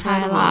in my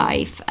entire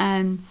life.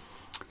 And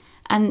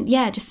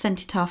yeah, just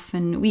sent it off.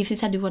 And we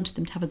said we wanted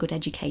them to have a good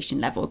education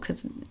level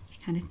because you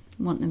kind of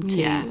want them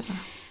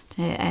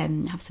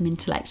to have some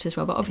intellect as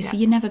well. But obviously,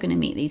 you're never going to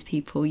meet these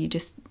people. You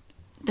just...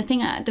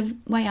 The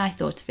way I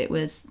thought of it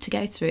was to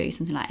go through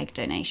something like egg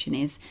donation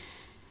is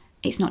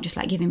it's not just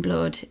like giving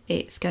blood,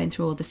 it's going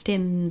through all the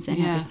stims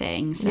and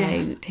everything. So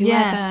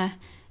whoever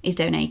is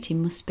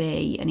donating must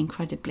be an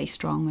incredibly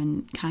strong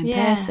and kind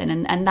person.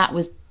 And that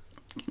was,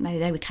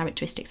 they were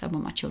characteristics I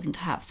want my children to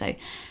have. So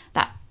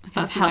that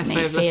helped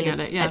me feel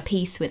at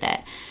peace with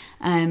it,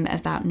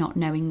 about not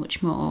knowing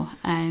much more.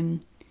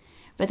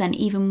 But then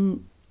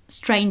even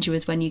stranger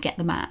was when you get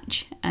the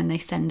match and they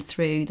send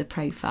through the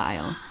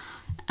profile.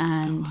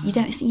 And you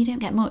don't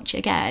get much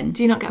again.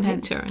 Do you not get a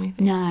picture or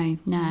anything?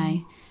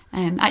 No.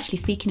 Actually,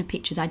 speaking of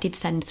pictures, I did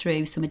send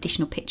through some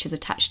additional pictures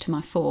attached to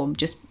my form,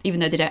 just even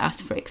though they don't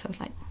ask for it, because I was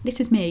like,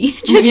 this is me.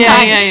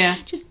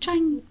 Just try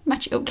and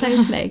match it up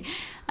closely.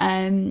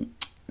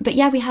 But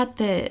yeah, we had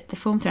the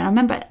form through. And I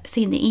remember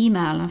seeing the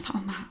email and I was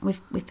like, oh,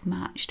 we've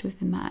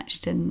been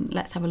matched, and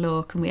let's have a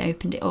look. And we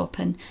opened it up,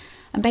 and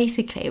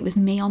basically it was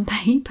me on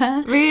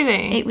paper.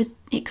 Really?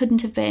 It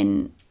couldn't have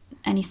been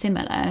any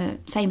similar,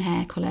 same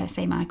hair colour,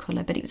 same eye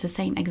colour, but it was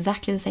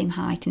exactly the same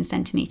height in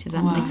centimetres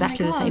and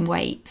exactly the same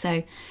weight. So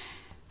I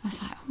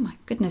was like, oh my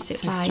goodness,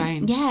 it's so like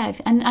strange. Yeah,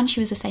 and she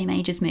was the same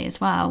age as me as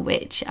well,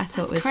 which I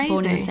thought was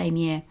born in the same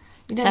year.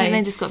 You don't think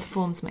they just got the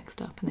forms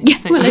mixed up and they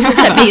just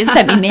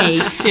sent me.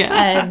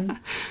 Yeah.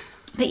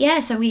 But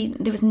yeah, so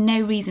there was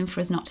no reason for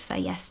us not to say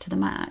yes to the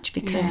match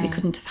because we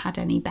couldn't have had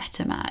any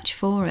better match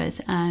for us.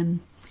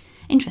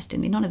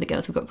 Interestingly, none of the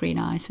girls have got green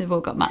eyes. They've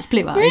all got Matt's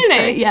blue eyes.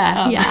 Really? But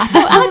yeah. I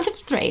thought out of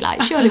 3,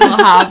 like surely we'll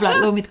have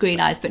like one with green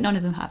eyes, but none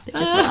of them have. They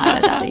just look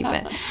like their daddy.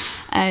 But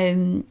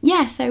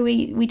so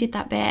we did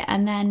that bit,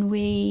 and then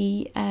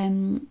we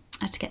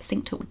had to get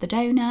synced up with the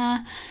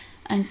donor,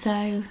 and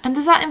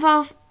does that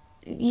involve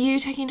you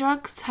taking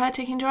drugs, her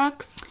taking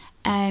drugs?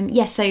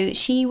 So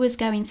she was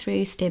going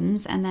through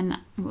stims, and then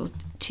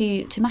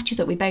to match us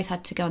up, we both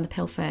had to go on the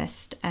pill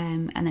first,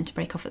 and then to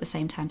break off at the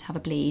same time to have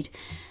a bleed.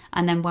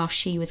 And then while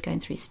she was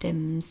going through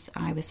stims,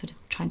 I was sort of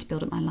trying to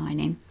build up my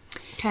lining.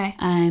 Okay.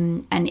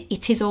 And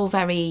it is all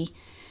very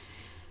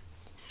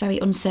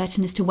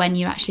uncertain as to when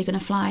you're actually going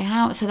to fly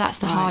out. So that's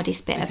the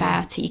hardest bit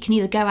about it. You can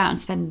either go out and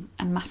spend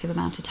a massive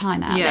amount of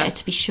time out there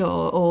to be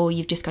sure, or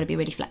you've just got to be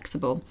really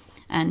flexible.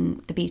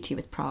 And the beauty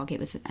with Prague, it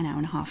was an hour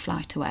and a half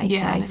flight away. Yeah,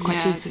 so and it's quite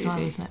cheap as well,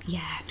 isn't it?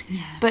 Yeah.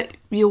 But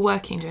you're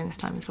working during this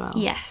time as well?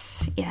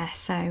 Yes, yeah.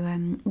 So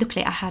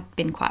luckily I had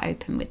been quite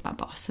open with my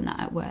boss and that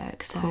at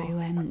work. So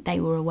they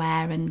were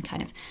aware, and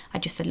kind of, I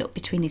just said, look,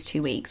 between these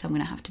 2 weeks, I'm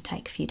going to have to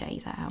take a few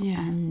days out. Yeah.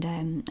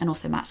 And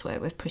also Matt's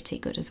work was pretty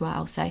good as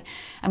well. So,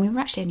 and we were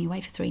actually only away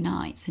for 3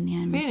 nights in the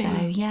end. Really?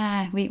 So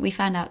yeah, we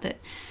found out that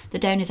the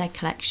donor's egg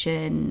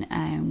collection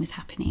was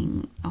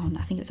happening on,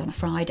 I think it was on a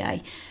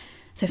Friday.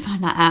 So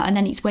find that out, and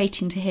then it's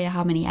waiting to hear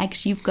how many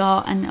eggs you've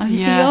got, and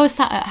obviously you're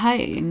sat at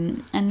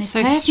home, and this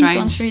person's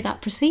gone through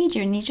that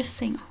procedure, and you just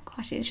think, oh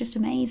gosh, it's just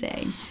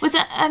amazing. Was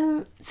it?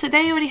 So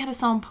they already had a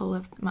sample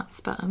of Matt's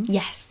sperm.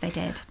 Yes, they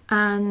did.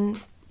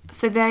 And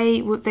so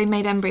they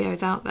made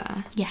embryos out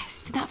there.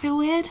 Yes. Did that feel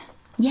weird?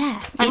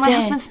 Yeah, like my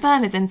husband's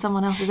sperm is in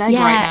someone else's egg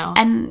right now.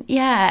 And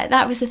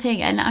that was the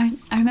thing. And I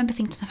remember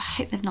thinking to myself, I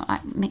hope they've not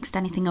like mixed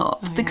anything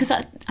up, because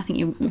that's, I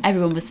think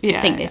everyone must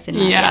think this in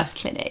the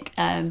clinic.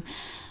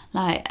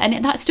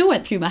 And that still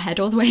went through my head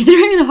all the way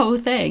through the whole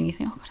thing. You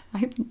think, oh God, I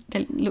hope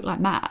they look like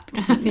Matt.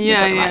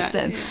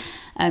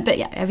 But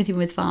yeah, everything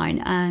was fine.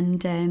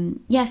 And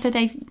so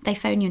they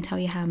phone you and tell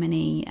you how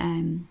many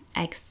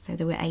eggs. So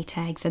there were 8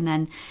 eggs, and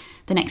then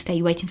the next day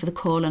you're waiting for the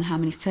call on how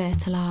many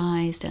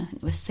fertilised. And I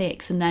think there were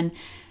 6. And then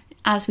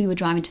as we were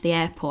driving to the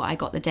airport, I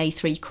got the day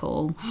 3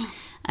 call.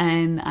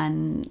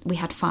 And we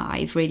had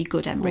 5 really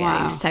good embryos.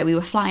 Wow. So we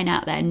were flying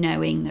out there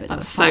knowing that there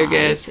were 5. So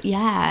good.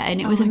 Yeah,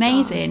 and it was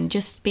amazing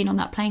just being on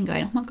that plane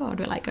going, oh my God,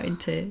 we're like going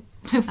to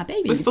have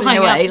babies. We're flying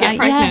out to get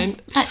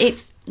pregnant. Yeah,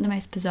 it's the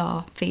most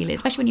bizarre feeling,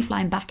 especially when you're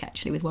flying back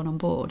actually with one on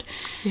board.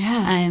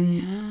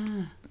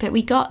 But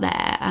we got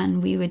there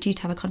and we were due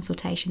to have a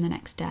consultation the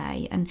next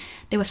day, and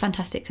they were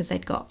fantastic because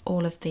they'd got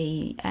all of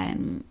the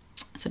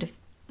sort of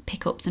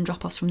pickups and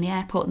drop-offs from the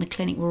airport and the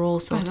clinic were all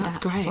sorted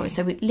out for us.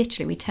 So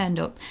we turned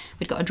up,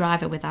 we'd got a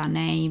driver with our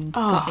name,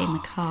 got in the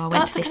car,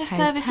 went to this hotel. That's the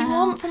kind of service you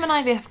want from an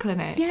IVF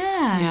clinic.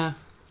 Yeah.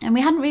 And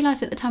we hadn't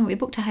realised at the time, we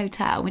booked a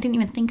hotel. We didn't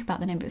even think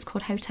about the name, but it was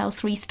called Hotel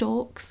 3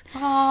 Storks. Oh.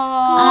 And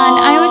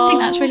I always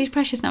think that's really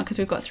precious now because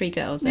we've got 3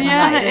 girls. And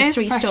yeah, like, that is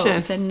 3 precious.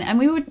 storks. And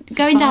we were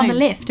going down the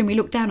lift and we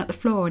looked down at the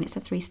floor and it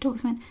said 3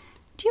 storks. I went,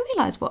 do you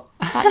realise what?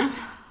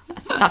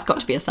 That's got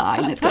to be a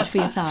sign. It's got to be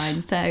a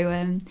sign.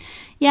 So,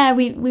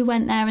 we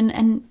went there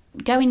and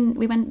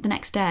we went the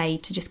next day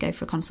to just go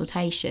for a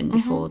consultation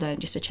before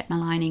just to check my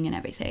lining and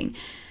everything.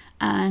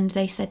 And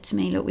they said to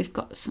me, look, we've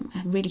got a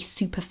really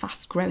super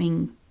fast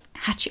growing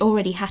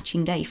already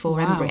hatching day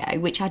 4 embryo,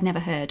 which I'd never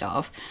heard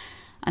of.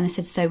 And they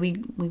said, so we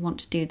want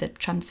to do the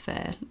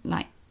transfer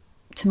like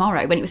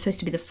tomorrow, when it was supposed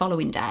to be the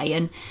following day.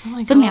 And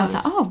suddenly I was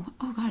like, oh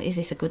God, is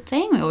this a good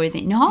thing or is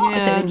it not?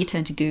 So then you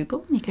turn to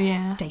Google and you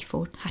go, day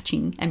 4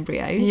 hatching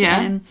embryos.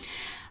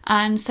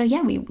 And so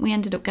we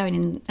ended up going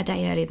in a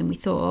day earlier than we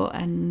thought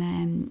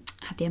and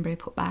had the embryo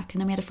put back,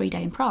 and then we had a free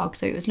day in Prague,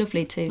 so it was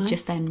lovely to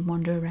just then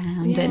wander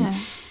around and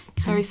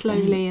very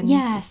slowly and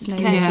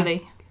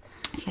carefully.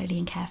 Slowly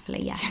and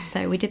carefully,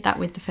 So we did that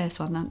with the first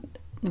one.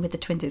 With the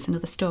twins, it's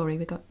another story.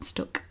 We got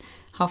stuck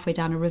halfway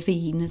down a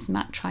ravine as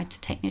Matt tried to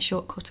take me a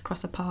shortcut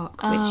across a park.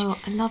 I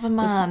love a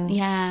man.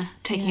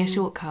 Taking a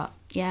shortcut.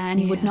 Yeah, and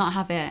he would not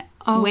have it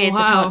with a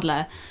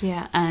toddler.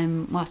 Yeah.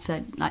 Whilst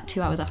like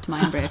 2 hours after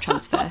my embryo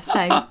transfer.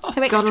 So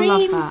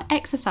extreme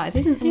exercise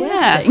isn't the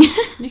worst thing.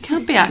 You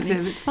can't be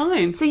active, it's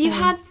fine. So you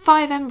had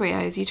 5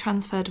 embryos, you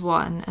transferred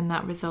 1, and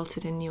that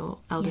resulted in your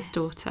eldest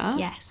daughter.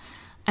 Yes.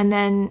 And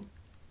then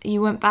you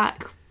went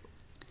back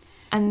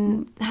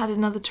and had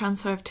another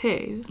transfer of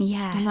 2.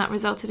 Yes. And that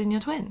resulted in your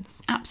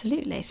twins.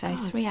 Absolutely. So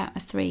 3 out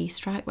of 3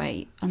 strike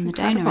rate on the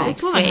incredible. donor eggs.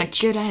 This woman had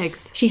good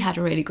eggs. She had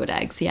really good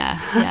eggs,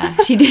 yeah,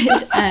 she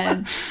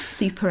did.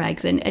 Super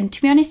eggs. And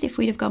to be honest, if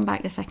we'd have gone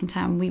back the second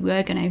time, we were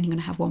only going to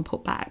have 1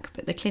 put back,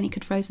 but the clinic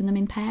had frozen them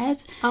in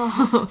pairs.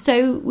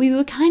 So we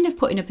were kind of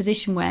put in a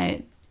position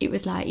where it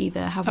was like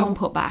either have 1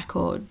 put back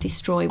or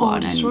destroy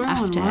one.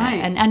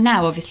 And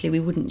now obviously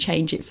we wouldn't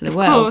change it for the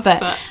world.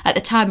 But at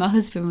the time my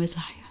husband was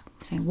like,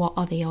 saying, what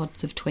are the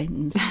odds of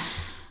twins?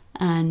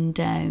 And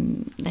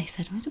they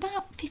said it was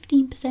about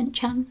 15%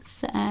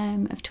 chance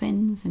of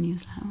twins, and he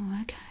was like,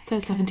 oh, okay. So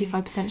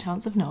 75%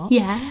 chance of not?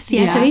 Yes.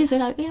 So he was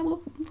like,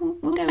 we'll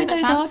go with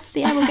those odds.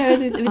 Yeah, we'll go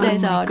with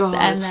those odds. God.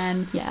 And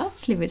then,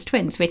 obviously it was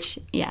twins, which,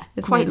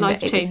 is quite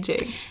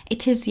life-changing.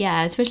 It is,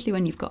 especially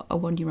when you've got a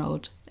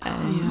 1-year-old.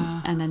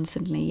 And then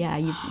suddenly,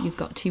 you've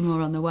got 2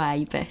 more on the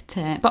way. But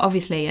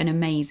obviously an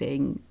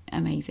amazing,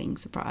 amazing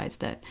surprise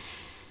that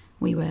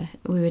we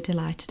were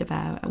delighted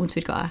about once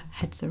we'd got our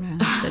heads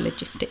around the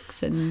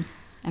logistics and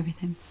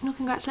everything. Well,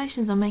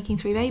 congratulations on making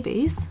 3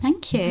 babies.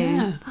 Thank you.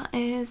 Yeah, that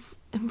is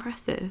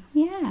impressive.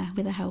 Yeah,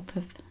 with the help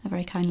of a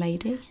very kind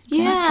lady.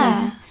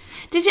 Yeah.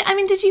 Did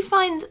you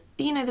find,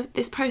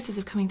 this process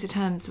of coming to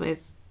terms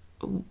with,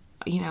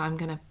 I'm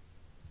going to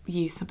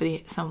use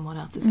someone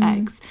else's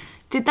eggs,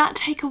 did that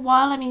take a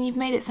while? I mean, you've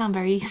made it sound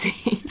very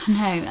easy.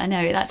 I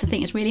know. That's the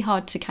thing. It's really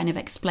hard to kind of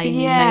explain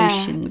the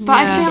emotions. But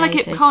I feel like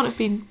it can't have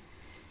been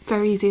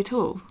very easy at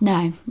all.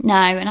 No.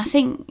 And I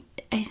think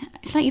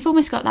it's like you've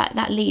almost got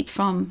that leap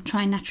from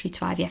trying naturally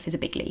to IVF is a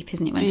big leap,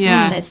 isn't it? When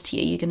someone says to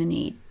you, you're going to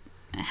need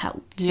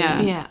help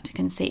to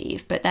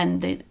conceive. But then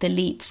the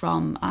leap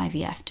from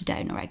IVF to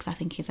donor eggs, I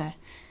think, is a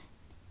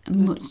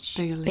much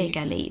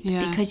bigger leap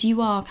because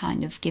you are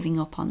kind of giving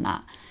up on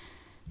that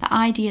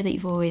idea that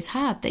you've always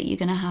had, that you're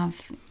going to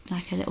have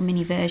like a little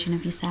mini version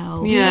of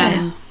yourself.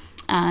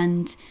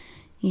 And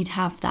you'd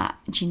have that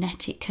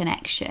genetic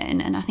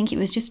connection, and I think it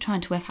was just trying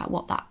to work out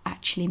what that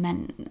actually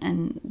meant.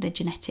 And the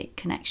genetic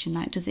connection,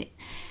 like, does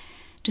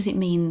it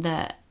mean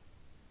that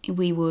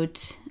we would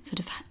sort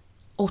of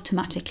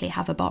automatically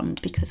have a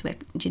bond because we're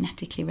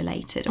genetically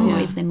related, or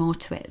is there more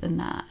to it than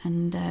that?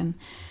 And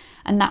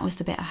that was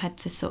the bit I had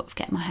to sort of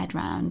get my head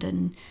round.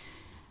 And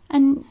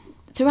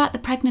throughout the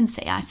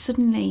pregnancy, I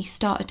suddenly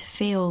started to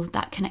feel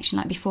that connection,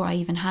 like before I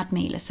even had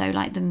Mila. So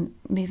like them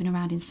moving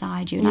around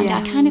inside you, and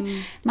I kind of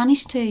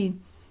managed to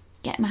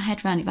get my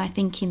head around it by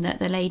thinking that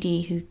the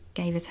lady who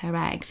gave us her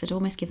eggs had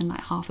almost given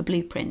like half a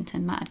blueprint,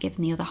 and Matt had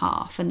given the other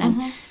half, and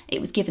then it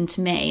was given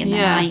to me, and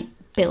then I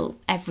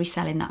built every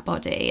cell in that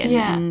body, and,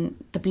 Yeah. and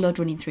the blood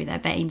running through their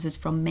veins was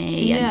from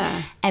me,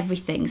 and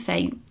everything.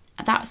 So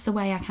that's the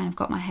way I kind of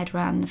got my head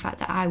around the fact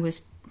that I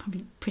was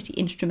probably pretty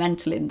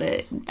instrumental in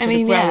the sort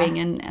of growing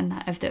and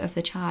that of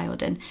the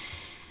child. And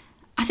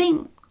I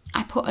think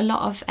I put a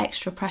lot of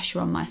extra pressure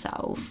on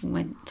myself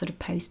when sort of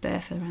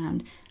post-birth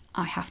around,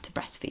 I have to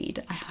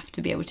breastfeed, I have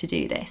to be able to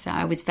do this.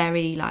 I was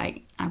very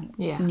like, I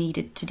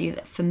needed to do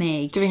that for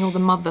me. Doing all the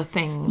mother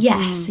things.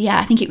 Yes,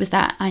 I think it was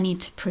that I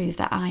need to prove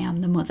that I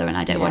am the mother, and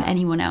I don't want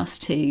anyone else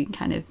to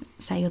kind of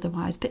say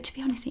otherwise. But to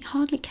be honest, it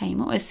hardly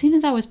came up. As soon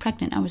as I was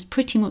pregnant, I was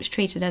pretty much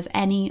treated as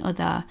any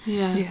other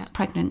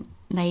pregnant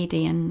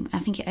lady, and I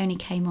think it only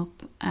came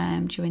up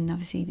during,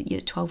 obviously, your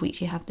 12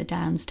 weeks you have the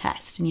Downs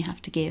test and you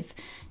have to give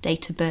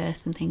date of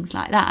birth and things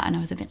like that, and I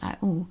was a bit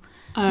like, do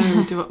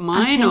you want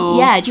mine do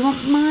you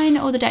want mine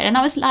or the date? And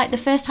that was like the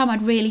first time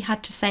I'd really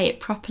had to say it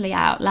properly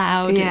out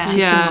loud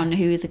to someone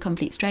who is a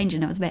complete stranger,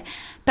 and I was a bit,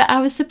 but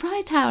I was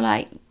surprised how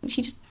like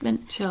she just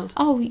went chilled.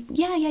 Oh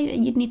yeah,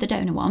 you'd need the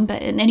donor one,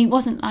 but and then it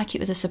wasn't like it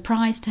was a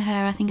surprise to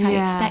her. I think I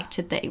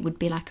expected that it would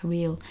be like a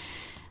real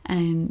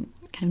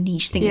kind of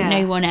niche thing that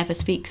no one ever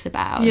speaks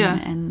about.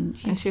 And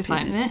she was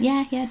like,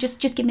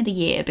 just give me the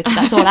year, because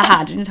that's all I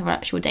had. I didn't have an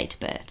actual date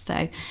of birth.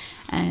 So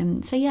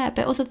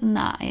but other than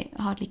that, it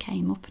hardly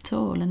came up at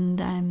all. And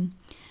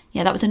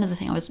that was another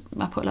thing.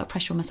 I put a lot of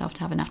pressure on myself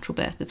to have a natural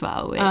birth as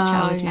well, which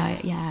I was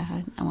like,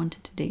 I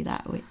wanted to do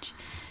that, which...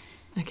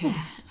 Okay.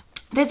 Yeah.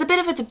 There's a bit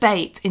of a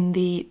debate in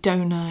the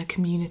donor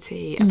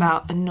community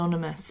about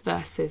anonymous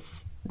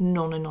versus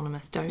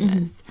non-anonymous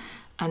donors.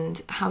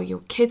 And how your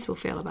kids will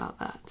feel about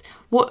that.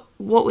 What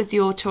was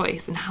your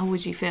choice, and how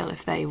would you feel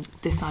if they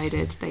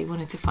decided they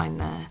wanted to find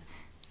their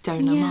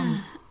donor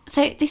mum?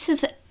 So this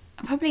is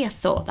probably a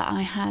thought that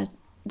I had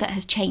that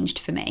has changed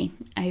for me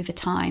over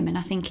time, and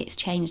I think it's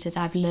changed as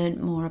I've learned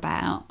more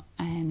about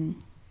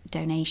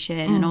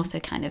donation, and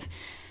also kind of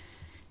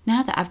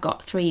now that I've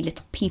got 3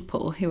 little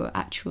people who are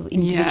actual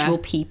individual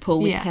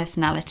people with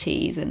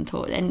personalities and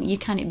thought, and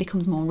it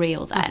becomes more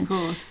real then. Of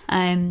course.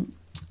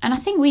 And I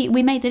think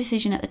we made the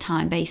decision at the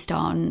time based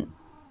on,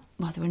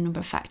 well, there were a number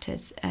of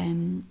factors.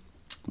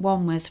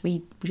 One was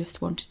we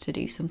just wanted to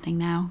do something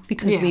now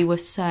because we were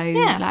so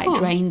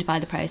drained by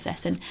the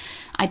process. And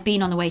I'd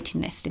been on the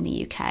waiting list in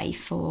the UK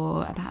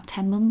for about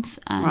 10 months.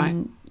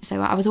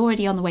 So I was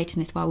already on the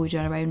waiting list while we were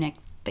doing our own egg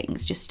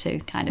things, just to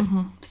kind of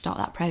start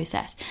that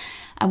process.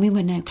 And we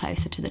were no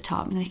closer to the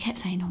top. And they kept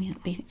saying,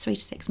 it'll be 3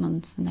 to 6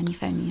 months. And then you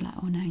phone me, you're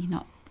like, oh, no, you're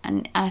not.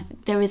 And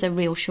there is a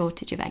real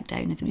shortage of egg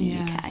donors in the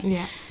UK.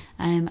 Yeah.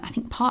 I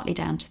think partly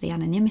down to the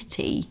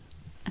anonymity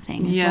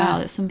thing as well,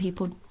 that some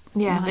people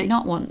might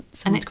not want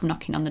someone to come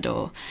knocking on the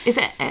door. Is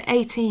it at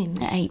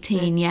 18? At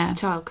 18, the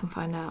child can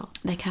find out.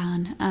 They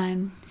can.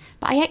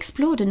 But I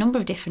explored a number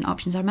of different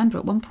options. I remember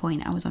at one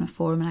point I was on a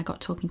forum and I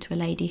got talking to a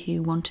lady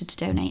who wanted to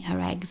donate her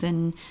eggs,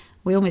 and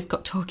we almost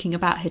got talking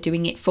about her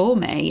doing it for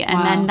me.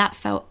 And then that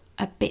felt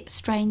a bit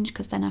strange,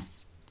 because then I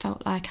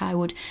felt like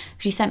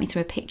she sent me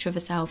through a picture of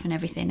herself and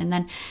everything, and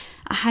then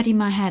I had in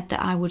my head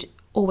that I would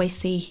always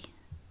see,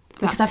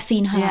 because I've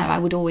seen her, I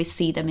would always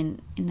see them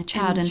in the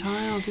child.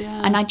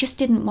 And I just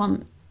didn't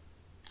want,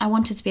 I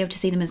wanted to be able to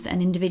see them as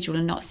an individual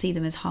and not see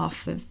them as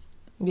half of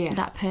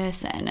that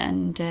person.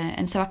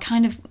 And so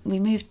we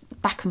moved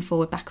back and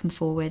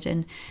forward,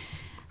 and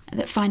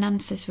that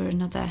finances were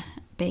another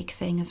big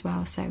thing as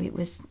well. So it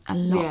was a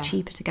lot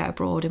cheaper to go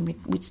abroad, and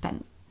we'd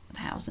spent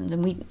thousands,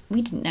 and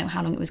we didn't know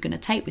how long it was going to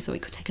take. We thought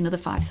it could take another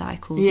 5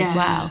 cycles as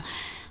well.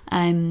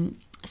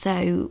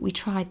 So we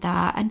tried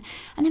that, and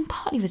then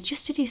partly was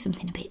just to do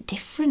something a bit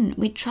different.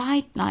 We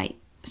tried like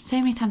so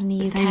many times in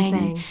the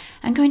UK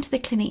and going to the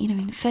clinic,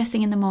 the first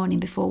thing in the morning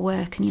before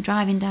work, and you're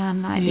driving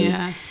down like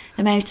the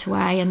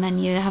motorway, and then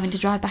you're having to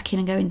drive back in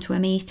and go into a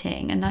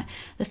meeting, and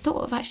the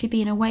thought of actually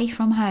being away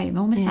from home,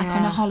 almost like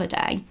on a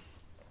holiday,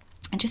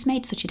 it just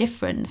made such a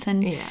difference.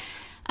 And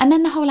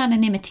then the whole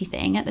anonymity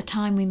thing, at the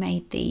time we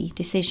made the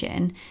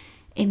decision,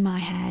 in my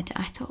head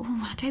I thought,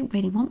 I don't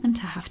really want them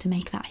to have to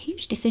make that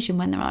huge decision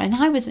when they're on.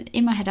 And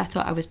in my head I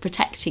thought I was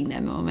protecting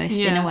them almost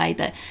in a way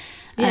that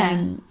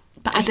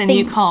but as I think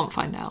you can't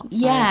find out. So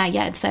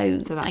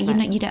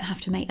you don't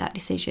have to make that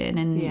decision,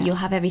 and you'll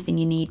have everything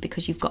you need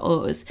because you've got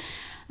us.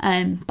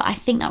 But I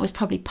think that was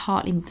probably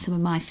partly some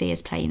of my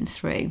fears playing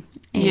through.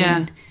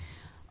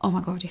 Oh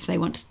my God, if they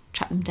want to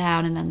track them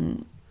down, and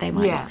then they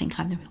might not think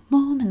I'm the real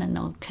mum, and then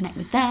they'll connect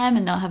with them,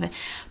 and they'll have a...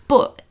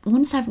 But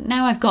once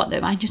I've got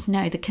them, I just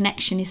know the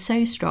connection is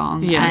so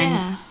strong,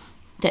 and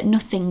that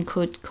nothing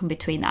could come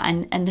between that.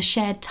 And the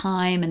shared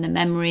time and the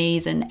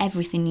memories and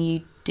everything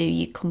you do,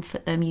 you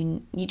comfort them.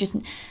 You just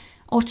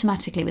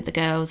automatically, with the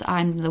girls,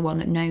 I'm the one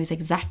that knows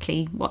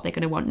exactly what they're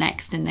going to want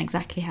next and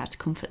exactly how to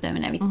comfort them,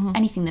 and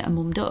anything that a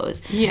mum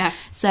does.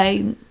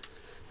 So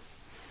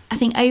I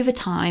think over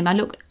time, I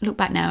look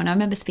back now, and I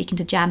remember speaking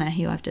to Jana,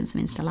 who I've done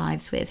some Insta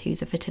Lives with,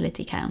 who's a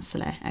fertility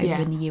counsellor over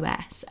in the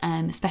US,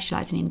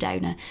 specialising in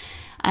donor.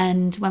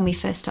 And when we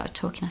first started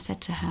talking, I said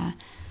to her,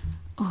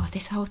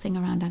 this whole thing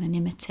around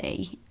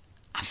anonymity,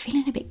 I'm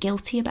feeling a bit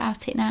guilty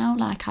about it now.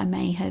 Like I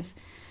may have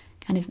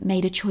kind of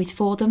made a choice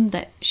for them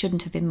that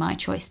shouldn't have been my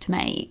choice to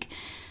make.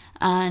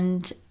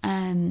 And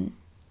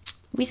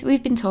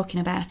we've been talking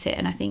about it,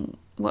 and I think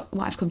what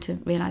I've come to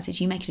realise is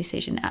you make a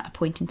decision at a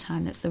point in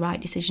time that's the right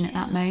decision at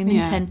that moment.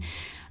 Yeah.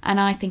 And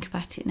I think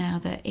about it now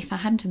that if I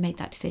hadn't have made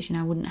that decision,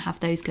 I wouldn't have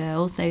those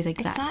girls, those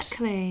exact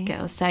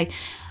girls. So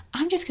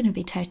I'm just going to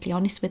be totally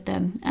honest with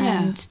them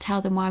and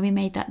tell them why we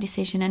made that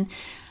decision. And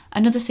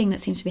another thing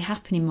that seems to be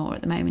happening more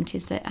at the moment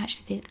is that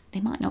actually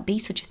there might not be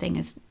such a thing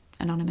as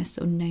anonymous,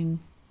 unknown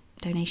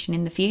donation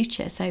in the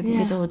future. So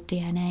with all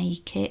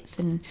DNA kits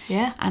and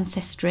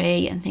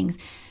ancestry and things,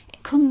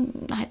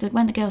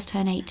 when the girls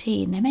turn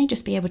 18, they may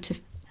just be able to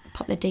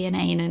pop their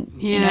DNA in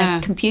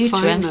a computer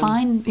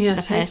find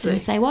the person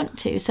if they want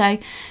to. So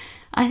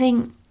I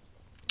think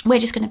we're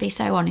just going to be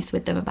so honest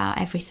with them about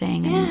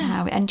everything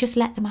and just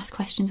let them ask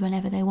questions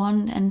whenever they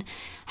want, and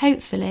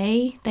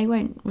hopefully they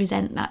won't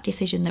resent that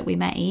decision that we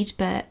made.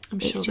 But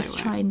it's just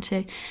trying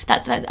to.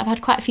 I've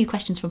had quite a few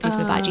questions from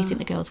people about, do you think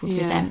the girls would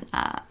resent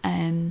that?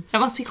 It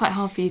must be quite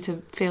hard for you to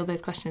feel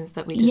those questions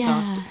that we just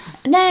asked.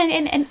 No,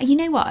 and you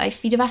know what?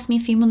 If you'd have asked me a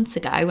few months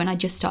ago when I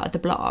just started the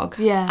blog,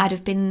 I'd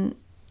have been.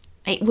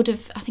 I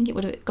think it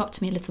would have got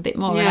to me a little bit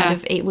more,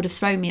 and it would have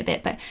thrown me a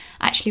bit. But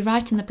actually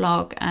writing the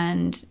blog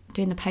and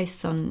doing the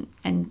posts and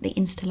the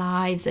Insta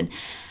Lives, and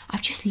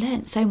I've just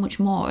learnt so much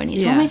more, and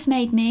it's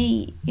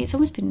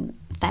almost been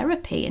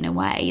therapy in a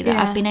way that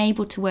I've been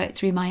able to work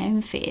through my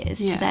own fears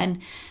to then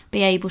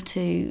be able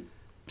to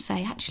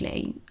say,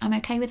 actually, I'm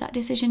okay with that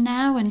decision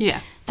now, and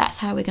that's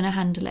how we're going to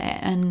handle it.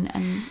 And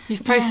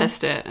you've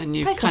processed it, and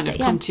you've kind of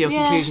come to your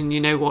conclusion. You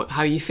know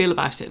how you feel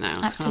about it now.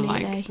 It's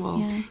absolutely. Kind of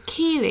like,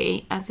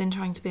 Keely, as in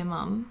trying to be a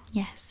mum,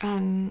 yes,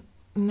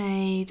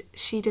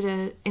 she did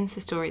a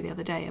Insta story the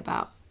other day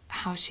about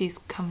how she's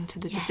come to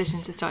the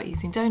decision to start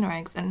using donor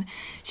eggs, and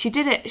she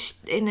did it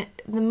in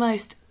the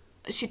most.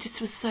 She just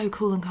was so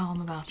cool and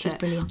calm about it. She's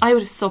brilliant. I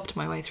would have sobbed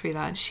my way through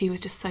that, and she was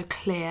just so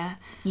clear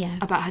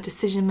about her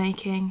decision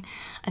making.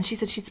 And she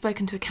said she'd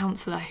spoken to a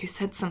counsellor who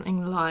said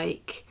something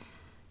like,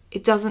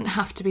 it doesn't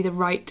have to be the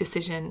right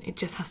decision, it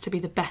just has to be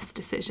the best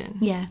decision.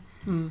 Yeah.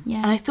 And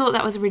I thought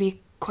that was really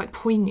quite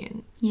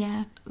poignant.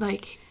 Yeah.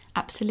 Like,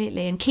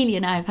 absolutely. And Keely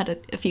and I have had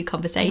a few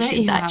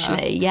conversations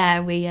actually. Yeah,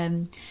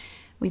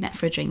 we met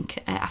for a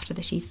drink after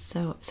the She's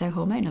So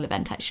Hormonal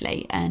event,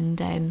 actually,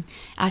 and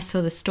I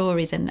saw the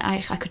stories, and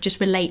I could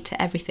just relate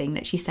to everything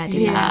that she said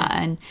in that.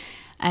 And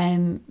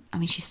I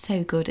mean, she's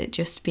so good at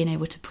just being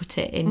able to put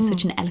it in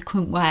such an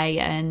eloquent way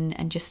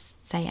and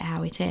just say it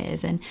how it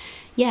is. And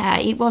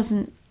it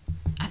wasn't.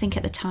 I think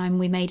at the time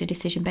we made a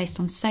decision based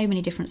on so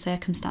many different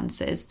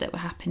circumstances that were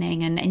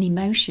happening, and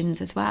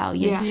emotions as well.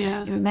 Your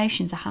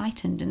emotions are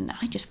heightened, and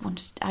I just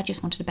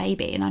wanted a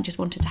baby, and I just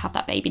wanted to have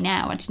that baby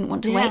now. I didn't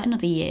want to wait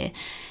another year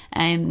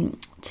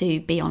to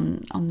be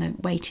on the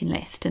waiting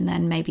list and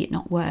then maybe it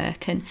not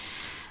work. And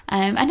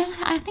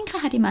I think I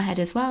had in my head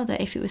as well that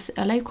if it was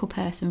a local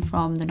person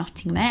from the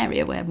Nottingham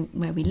area where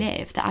we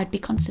live, that I'd be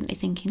constantly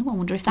thinking, I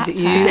wonder if that's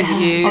her.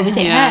 Or is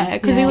it her?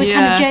 Because we were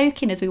kind of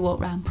joking as we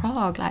walked around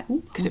Prague, like, I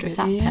wonder if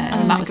that's her.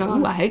 And Matt was like,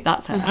 I hope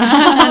that's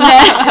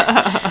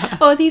her.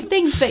 All these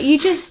things. But you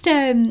just,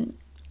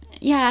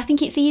 I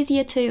think it's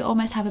easier to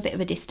almost have a bit of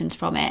a distance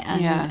from it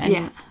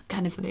and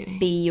kind of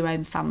be your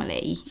own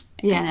family.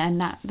 And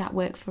that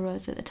worked for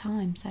us at the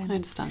time. So I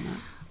understand that.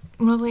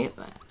 Well, we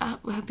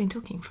have been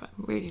talking for a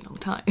really long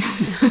time.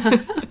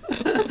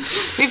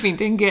 We've been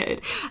doing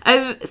good.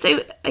 So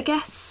I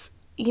guess,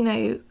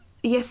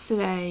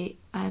 yesterday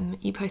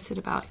you posted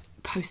about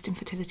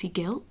post-infertility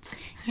guilt.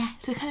 Yes.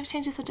 So kind of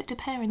change the subject to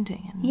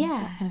parenting and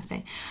that kind of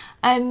thing.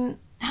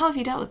 How have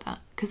you dealt with that?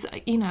 Because,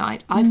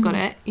 I've got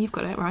it. You've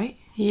got it, right?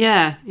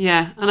 Yeah.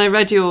 And I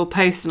read your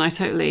post, and I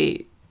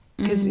totally...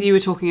 Because you were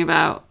talking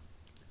about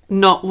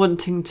not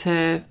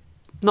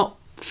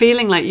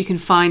feeling like you can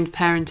find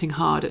parenting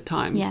hard at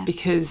times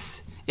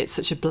because it's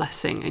such a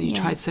blessing and you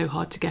tried so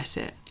hard to get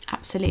it.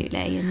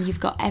 Absolutely, and you've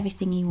got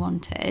everything you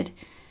wanted.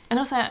 And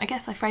also, I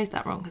guess I phrased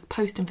that wrong, because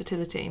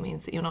post-infertility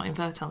means that you're not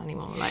infertile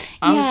anymore. Like,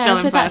 I'm still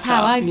infertile. That's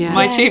how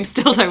my tubes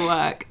still don't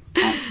work.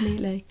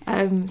 Absolutely.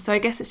 So I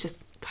guess it's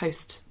just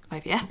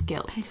post-IVF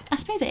guilt. I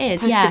suppose it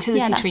is, that's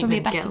probably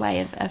a better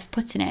way of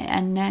putting it.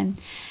 And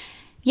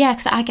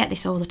because I get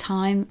this all the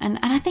time, and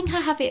I think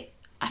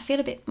I feel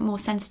a bit more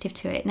sensitive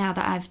to it now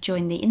that I've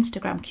joined the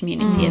Instagram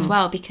community as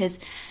well, because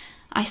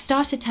I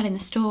started telling the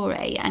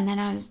story, and then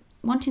I was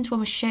wanting to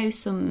almost show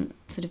some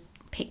sort of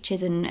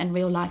pictures and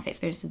real life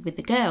experiences with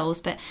the girls,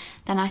 but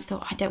then I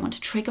thought I don't want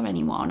to trigger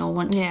anyone or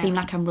want to seem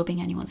like I'm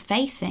rubbing anyone's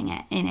face in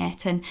it,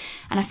 and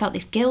I felt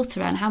this guilt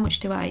around how much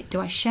do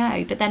I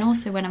show. But then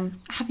also when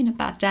I'm having a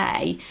bad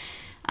day,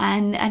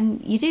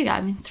 and you do,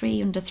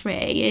 3 under 3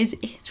 is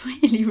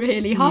really,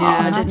 really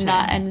hard,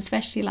 and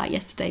especially like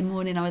yesterday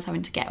morning I was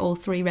having to get all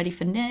 3 ready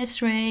for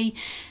nursery.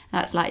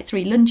 That's like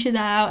 3 lunches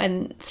out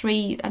and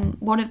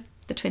one of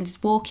the twins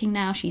is walking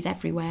now, she's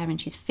everywhere and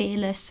she's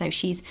fearless. So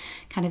she's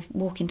kind of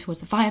walking towards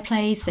the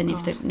fireplace and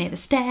if they're near the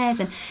stairs,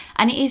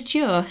 and it is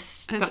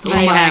just That's all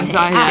my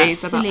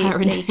anxieties about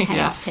absolutely parenting.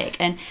 chaotic.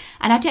 And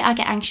I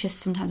get anxious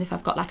sometimes if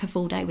I've got like a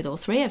full day with all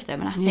three of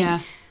them, and I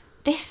think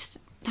this,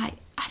 like,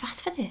 I've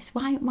asked for this.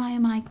 Why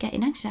am I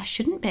getting anxious? I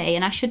shouldn't be,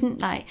 and I shouldn't,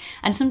 like.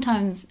 And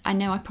sometimes I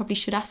know I probably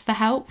should ask for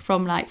help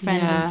from like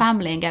friends and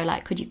family and go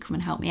like, could you come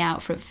and help me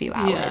out for a few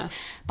hours? Yeah.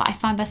 But I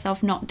find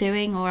myself not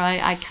doing, or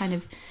I kind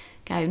of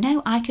go,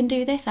 no, I can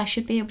do this. I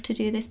should be able to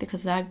do this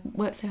because I've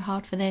worked so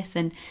hard for this,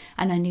 and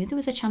I knew there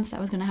was a chance that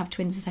I was going to have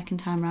twins the second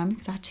time around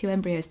because I had 2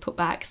 embryos put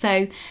back.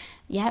 So.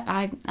 Yeah,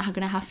 I'm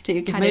going to have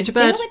to kind of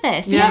deal with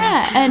this.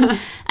 Yeah.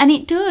 And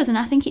it does, and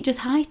I think it just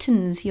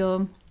heightens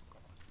your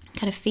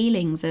kind of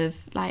feelings of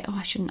like,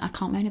 I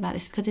can't moan about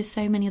this because there's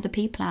so many other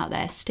people out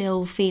there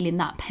still feeling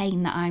that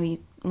pain that I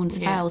once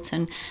felt,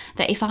 and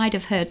that if I'd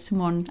have heard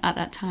someone at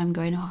that time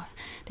going,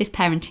 this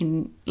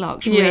parenting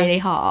lock's really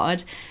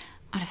hard,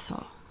 I'd have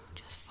thought,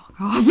 just fuck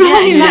off.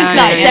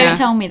 Don't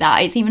tell me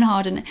that. It's even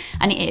hard, and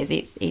it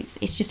is.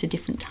 It's just a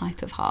different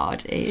type of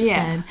hard.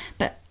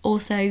 But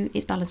also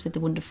it's balanced with the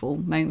wonderful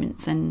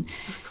moments, and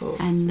of course.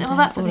 And well,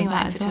 that's the thing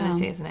about about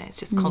infertility, isn't it? It's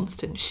just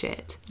constant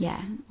shit.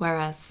 Yeah.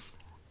 Whereas,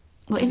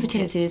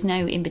 infertility, there's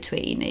no in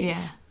between.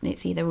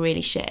 It's either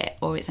really shit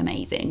or it's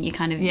amazing. You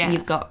kind of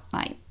you've got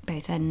like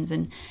both ends,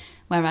 and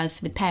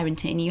whereas with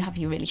parenting, you have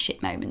your really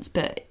shit moments,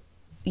 but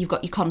you've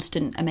got your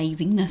constant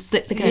amazingness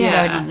that's going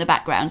on in the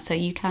background. So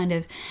you kind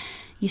of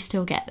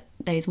still get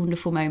those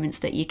wonderful moments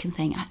that you can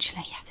think,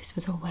 actually, this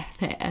was all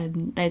worth it.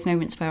 And those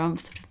moments where I'm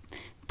sort of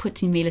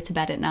putting Mila to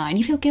bed at night and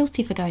you feel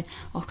guilty for going,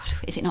 oh God,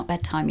 is it not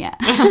bedtime yet?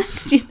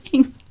 Do you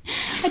think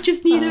I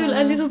just need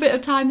a little bit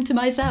of time to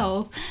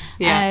myself?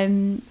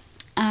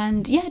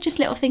 And just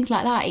little things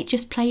like that. It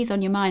just plays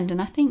on your mind, and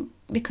I think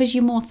because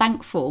you're more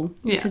thankful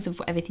because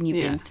of everything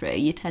you've been through,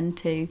 you tend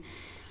to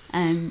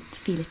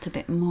feel it a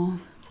bit more.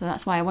 So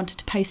that's why I wanted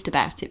to post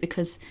about it,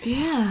 because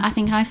I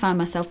think I found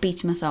myself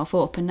beating myself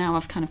up, and now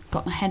I've kind of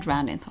got my head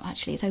around it and thought,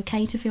 actually, it's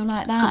okay to feel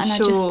like that. I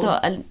just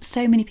thought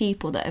so many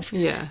people that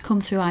have come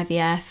through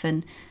IVF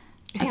and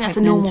I think that's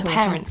a normal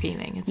parent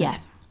feeling, isn't it?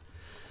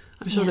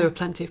 I'm sure there were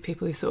plenty of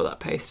people who saw that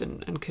post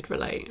and could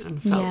relate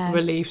and felt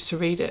relieved to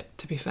read it,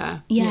 to be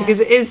fair. Because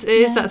it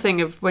is that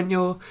thing of when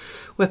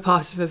we're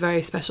part of a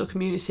very special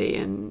community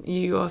and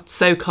you are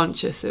so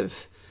conscious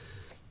of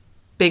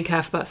being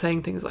careful about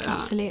saying things like that.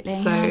 Absolutely.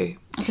 So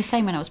it's the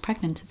same when I was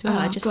pregnant as well.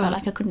 I just felt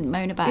like I couldn't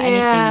moan about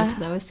anything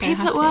because I was so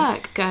people happy. At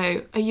work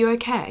go, are you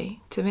okay,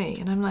 to me?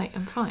 And I'm like,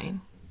 I'm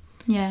fine.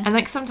 Yeah. And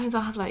like sometimes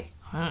I'll have like,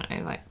 I don't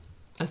know, like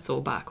a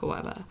sore back or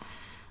whatever.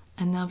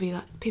 And they'll be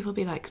like, people will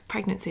be like,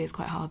 pregnancy is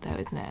quite hard though,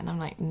 isn't it? And I'm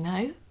like,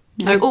 no.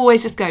 I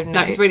always just go,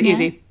 no. It's really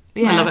easy.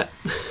 I love it.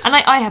 And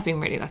I have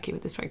been really lucky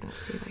with this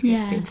pregnancy. Like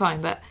it's been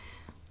fine. But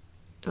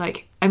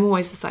like, I'm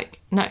always just like,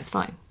 no, it's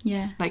fine.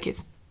 Yeah. Like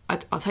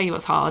I'll tell you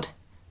what's hard.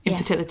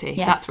 Infertility.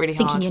 That's really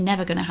hard. Thinking you're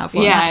never going to have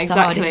one. Yeah, that's exactly.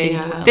 The hardest thing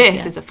in the world.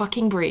 This is a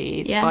fucking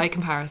breeze by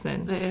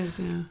comparison. It is,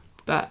 yeah.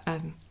 But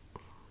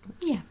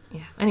yeah.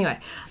 Anyway,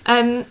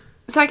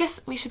 so I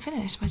guess we should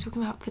finish by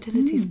talking about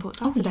Fertility Support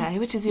Saturday,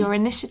 which is your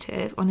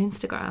initiative on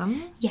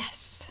Instagram.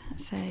 Yes.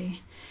 So,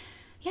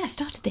 I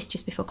started this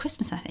just before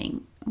Christmas, I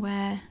think,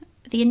 where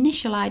the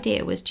initial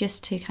idea was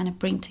just to kind of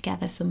bring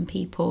together some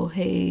people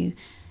who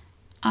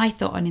I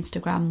thought on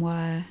Instagram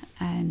were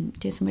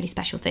doing some really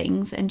special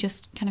things and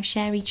just kind of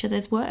share each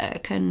other's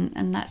work,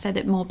 and that so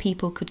that more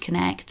people could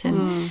connect,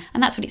 and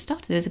that's what it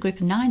started. There was a group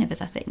of 9 of us,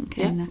 I think,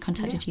 and I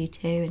contacted you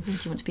too, and do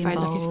you want to be involved?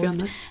 Very lucky to be on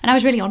there. And I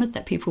was really honoured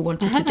that people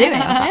wanted to do it.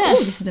 I was like,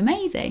 oh, this is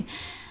amazing.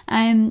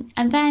 And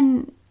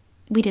then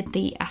we did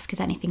the Ask Us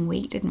Anything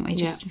week, didn't we,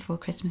 just before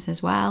Christmas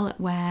as well,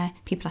 where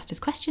people asked us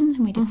questions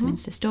and we did some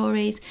Insta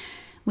stories,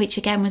 which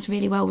again was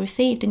really well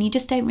received, and you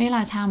just don't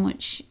realise how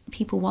much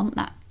people want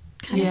that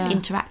kind of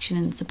interaction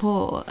and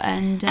support,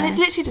 and it's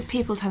literally just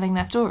people telling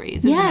their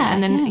stories, isn't it?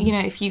 And then you know,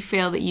 if you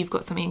feel that you've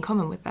got something in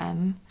common with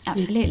them,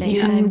 absolutely,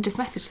 you just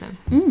message them.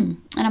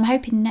 And I'm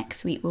hoping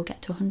next week we'll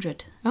get to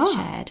 100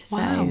 shared.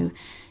 Wow. So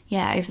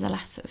over the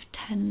last sort of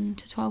 10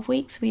 to 12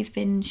 weeks we've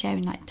been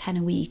sharing like 10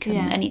 a week,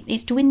 and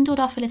it's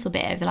dwindled off a little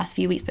bit over the last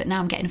few weeks, but now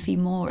I'm getting a few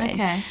more in.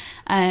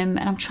 And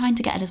I'm trying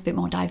to get a little bit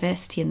more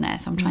diversity in there,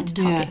 so I'm trying to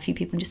target a few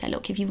people and just say,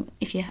 look, if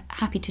you're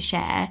happy to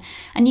share,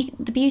 and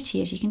the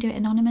beauty is you can do it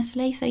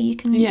anonymously, so you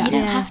can you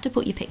don't have to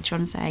put your picture on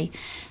and say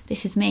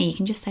this is me. You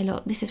can just say,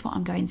 look, this is what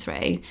I'm going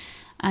through,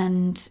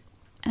 and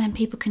then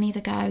people can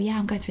either go,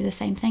 I'm going through the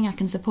same thing, I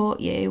can support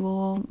you,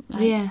 or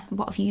like,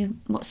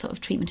 what sort of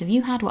treatment have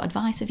you had, what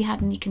advice have you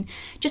had, and you can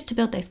just to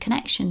build those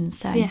connections.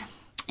 So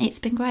it's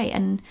been great,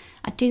 and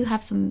I do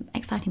have some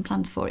exciting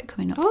plans for it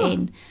coming up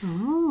in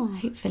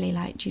hopefully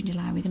like June,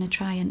 July. We're going to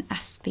try and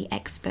Ask the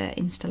Expert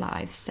Insta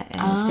Live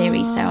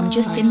series, so I'm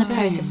just in the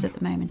process at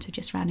the moment of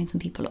just rounding some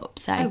people up,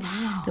 so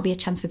there'll be a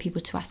chance for people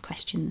to ask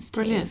questions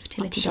to a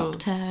fertility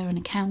doctor and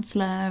a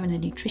counsellor and a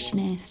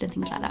nutritionist and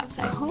things like that,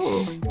 so it's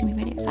going to be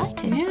really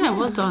exciting. Yeah,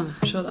 well done.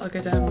 I'm sure that'll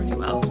go down really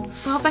well.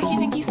 Well, Becky,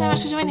 thank you so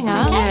much for joining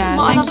us. Okay.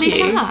 What a lovely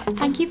chat.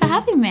 Thank you for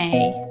having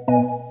me.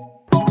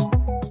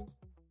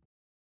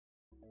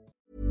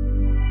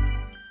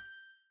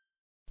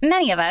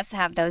 Many of us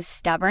have those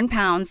stubborn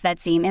pounds that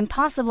seem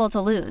impossible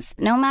to lose,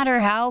 no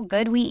matter how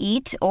good we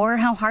eat or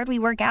how hard we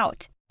work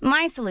out.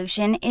 My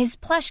solution is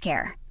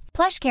PlushCare.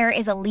 PlushCare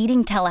is a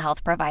leading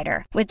telehealth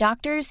provider with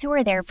doctors who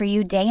are there for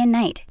you day and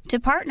night to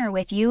partner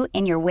with you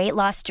in your weight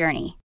loss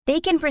journey. They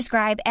can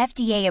prescribe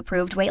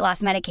FDA-approved weight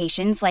loss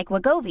medications like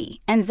Wegovy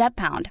and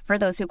Zepbound for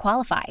those who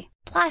qualify.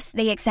 Plus,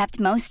 they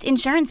accept most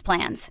insurance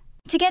plans.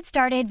 To get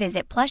started,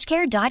 visit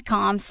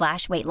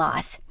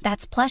plushcare.com/weightloss.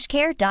 That's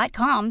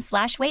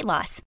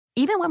plushcare.com/weightloss.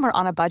 Even when we're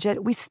on a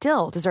budget, we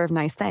still deserve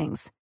nice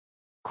things.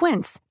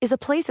 Quince is a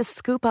place to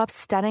scoop up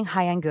stunning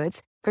high-end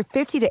goods for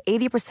 50 to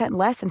 80%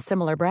 less than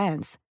similar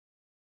brands.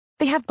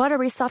 They have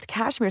buttery soft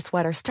cashmere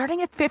sweaters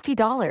starting at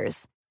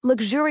 $50,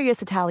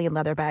 luxurious Italian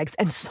leather bags,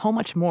 and so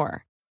much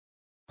more.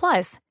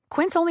 Plus,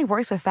 Quince only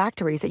works with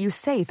factories that use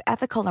safe,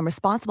 ethical, and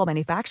responsible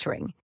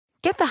manufacturing.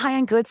 Get the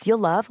high-end goods you'll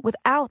love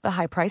without the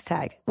high price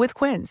tag with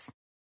Quince.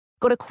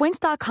 Go to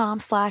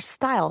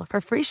quince.com/style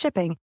for free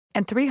shipping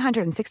and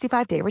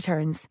 365-day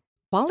returns.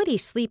 Quality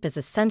sleep is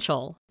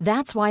essential.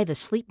 That's why the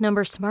Sleep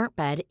Number Smart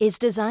Bed is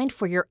designed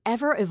for your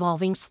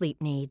ever-evolving sleep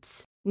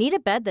needs. Need a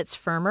bed that's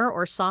firmer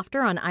or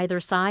softer on either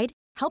side?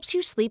 Helps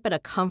you sleep at a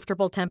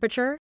comfortable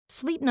temperature?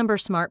 Sleep Number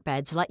Smart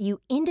Beds let you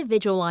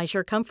individualize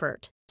your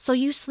comfort, so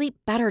you sleep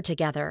better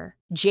together.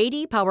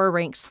 J.D. Power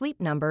ranks Sleep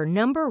Number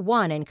number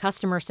 1 in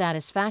customer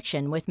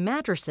satisfaction with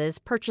mattresses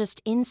purchased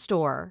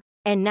in-store.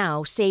 And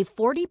now, save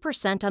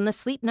 40% on the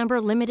Sleep Number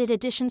Limited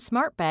Edition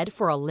Smart Bed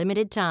for a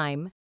limited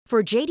time.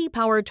 For J.D.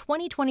 Power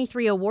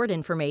 2023 award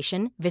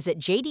information, visit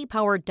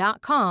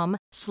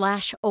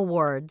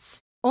jdpower.com/awards.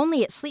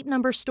 Only at Sleep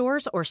Number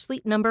stores or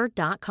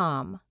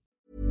sleepnumber.com.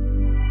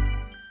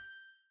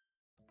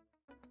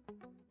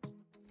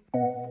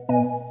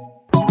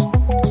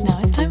 Now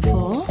it's time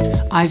for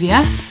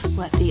IVF.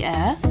 What the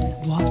F.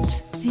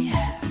 What the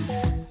F?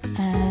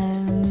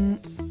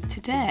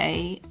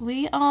 Today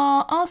we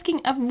are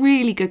asking a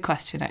really good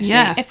question, actually.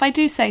 Yeah. If I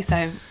do say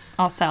so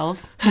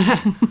ourselves.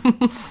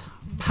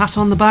 Pat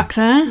on the back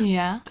there.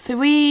 Yeah. So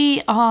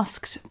we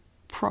asked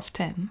Prof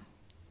Tim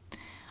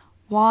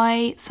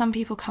why some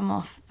people come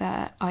off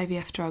their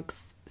IVF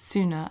drugs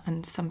sooner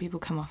and some people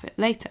come off it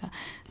later.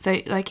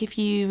 So, like, if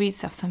you read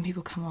stuff, some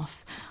people come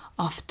off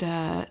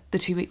after the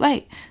 2-week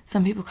wait.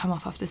 Some people come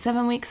off after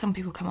 7 weeks. Some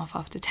people come off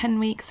after 10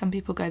 weeks. Some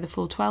people go the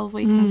full 12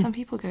 weeks. And some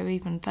people go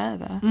even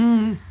further.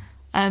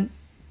 And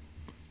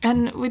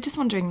we're just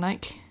wondering,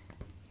 like,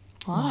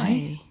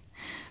 why?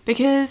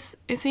 Because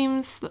it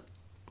seems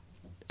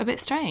a bit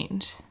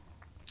strange.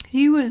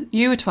 You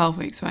were 12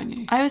 weeks, weren't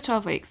you? I was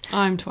 12 weeks.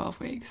 I'm 12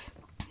 weeks.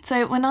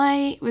 So when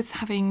I was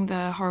having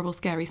the horrible,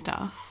 scary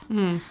stuff,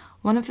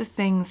 one of the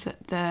things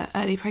that the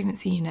early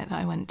pregnancy unit that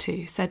I went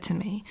to said to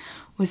me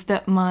was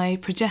that my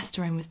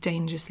progesterone was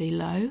dangerously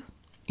low,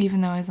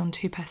 even though I was on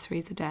 2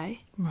 pessaries a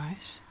day.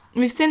 Right.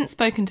 We've since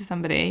spoken to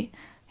somebody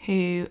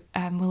who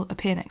will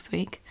appear next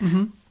week,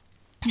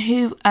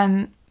 who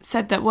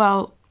said that,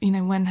 well, you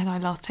know, when had I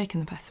last taken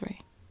the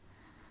pessary?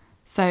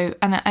 So,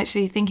 and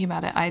actually thinking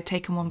about it, I had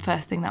taken one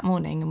first thing that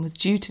morning and was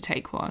due to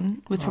take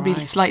one, was probably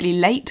slightly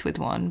late with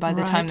one by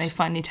the time they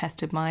finally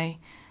tested my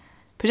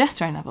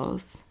progesterone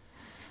levels.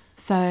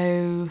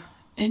 So...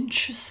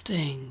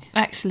 Interesting.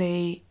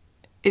 Actually,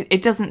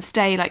 it doesn't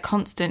stay, like,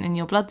 constant in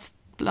your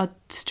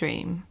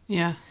bloodstream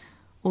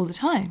all the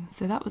time.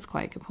 So that was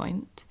quite a good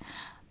point.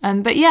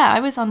 But yeah,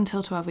 I was on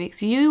until 12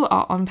 weeks. You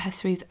are on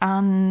pessaries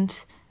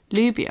and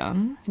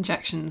Lubion.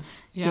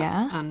 Injections,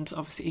 Yeah. And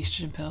obviously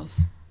estrogen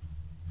pills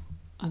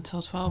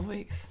until 12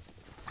 weeks.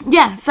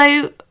 Yeah,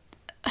 so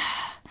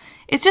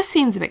it just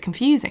seems a bit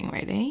confusing,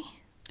 really.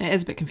 It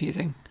is a bit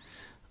confusing.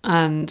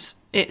 And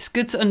it's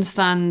good to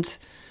understand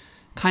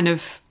kind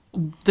of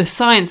the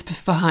science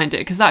behind it,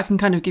 because that can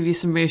kind of give you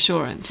some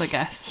reassurance, I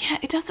guess. Yeah,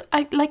 it does.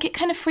 It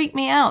kind of freaked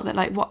me out that,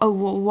 like,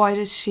 why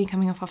is she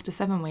coming off after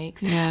 7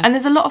 weeks? Yeah. And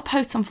there's a lot of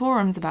posts on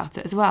forums about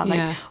it as well.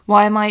 Like,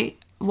 why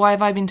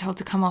have I been told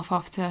to come off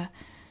after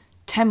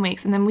 10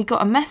 weeks? And then we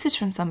got a message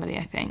from somebody,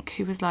 I think,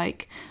 who was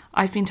like,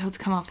 I've been told to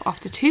come off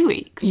after 2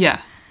 weeks. Yeah.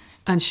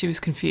 And she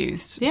was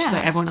confused. Yeah. She's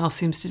like, everyone else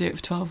seems to do it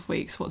for 12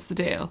 weeks. What's the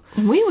deal?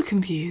 And we were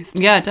confused.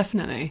 Yeah,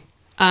 definitely.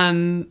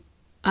 And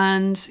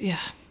yeah,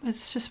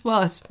 it's just,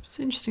 well, it's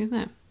interesting, isn't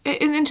it?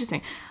 It is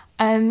interesting.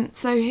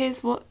 So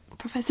here's what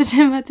Professor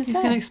Tim had to say.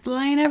 He's going to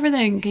explain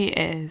everything. He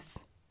is.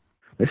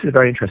 This is a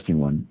very interesting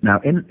one.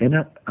 Now, in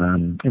a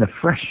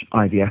fresh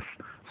IVF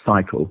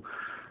cycle,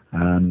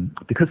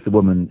 because the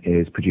woman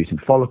is producing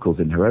follicles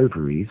in her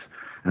ovaries,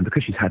 and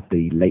because she's had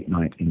the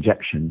late-night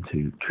injection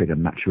to trigger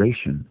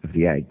maturation of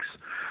the eggs,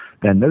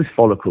 then those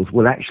follicles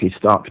will actually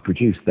start to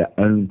produce their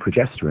own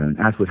progesterone,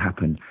 as would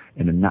happen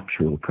in a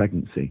natural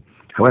pregnancy.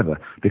 However,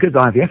 because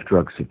IVF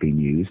drugs have been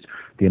used,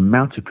 the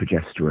amount of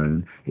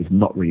progesterone is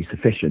not really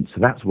sufficient.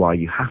 So that's why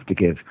you have to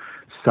give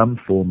some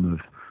form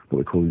of what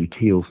we call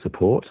luteal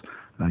support,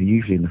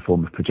 usually in the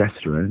form of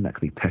progesterone. That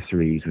could be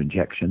pessaries or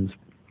injections,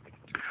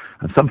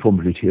 and some form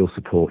of luteal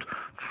support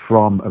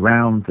from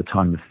around the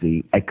time of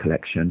the egg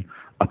collection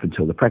up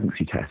until the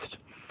pregnancy test.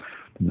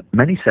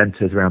 Many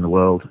centres around the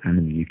world and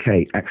in the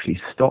UK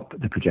actually stop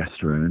the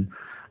progesterone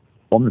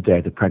on the day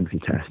of the pregnancy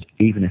test,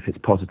 even if it's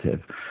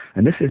positive.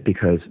 And this is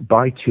because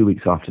by 2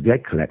 weeks after the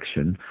egg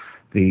collection,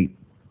 the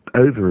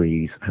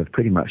ovaries have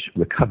pretty much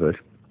recovered,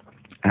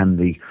 and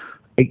the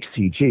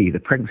HCG, the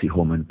pregnancy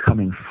hormone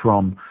coming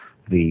from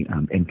the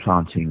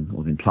implanting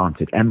or the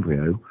implanted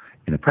embryo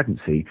in a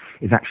pregnancy,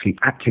 is actually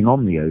acting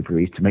on the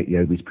ovaries to make the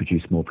ovaries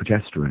produce more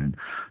progesterone.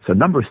 So a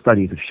number of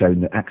studies have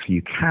shown that actually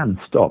you can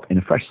stop, in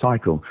a fresh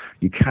cycle,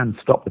 you can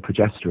stop the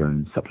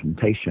progesterone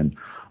supplementation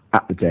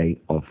at the day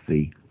of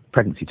the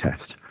pregnancy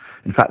test.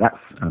 In fact, that's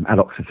at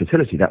Oxford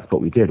Fertility, that's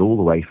what we did all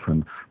the way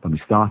from when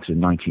we started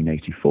in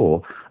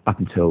 1984 up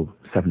until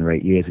 7 or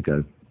 8 years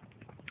ago.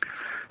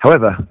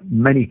 However,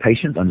 many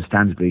patients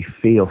understandably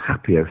feel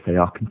happier if they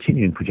are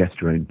continuing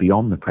progesterone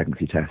beyond the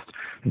pregnancy test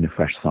in a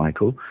fresh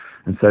cycle,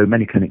 and so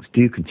many clinics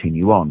do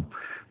continue on,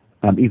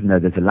 even though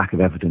there's a lack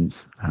of evidence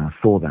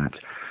for that.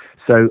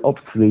 So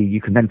obviously you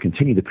can then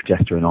continue the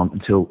progesterone on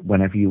until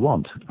whenever you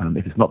want.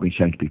 If it's not been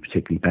shown to be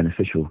particularly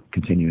beneficial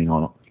continuing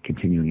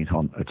it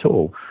on at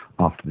all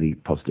after the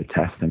positive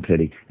test, then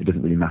clearly it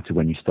doesn't really matter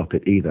when you stop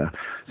it either.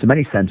 So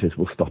many centres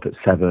will stop at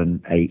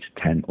 7, 8,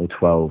 10 or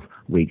 12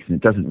 weeks, and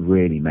it doesn't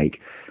really make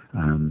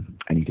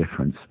any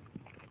difference.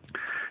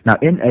 Now,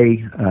 in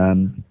a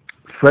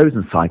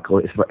frozen cycle,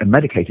 it's a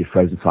medicated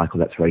frozen cycle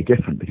that's very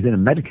different, because in a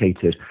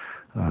medicated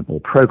or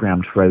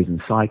programmed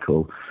frozen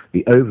cycle,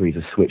 the ovaries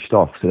are switched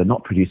off, so they're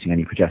not producing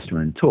any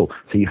progesterone at all.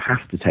 So you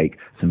have to take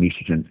some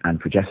estrogen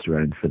and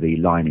progesterone for the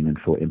lining and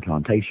for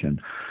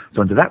implantation.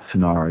 So under that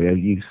scenario,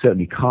 you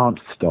certainly can't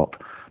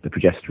stop the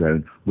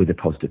progesterone with a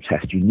positive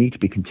test. You need to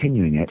be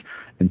continuing it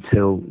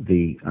until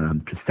the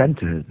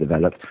placenta has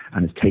developed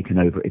and has taken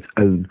over its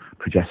own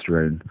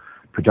progesterone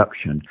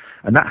production.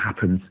 And that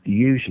happens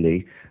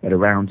usually at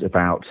around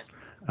about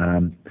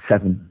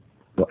 7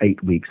 or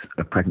 8 weeks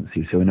of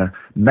pregnancy. So in a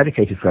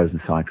medicated frozen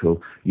cycle,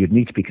 you'd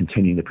need to be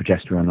continuing the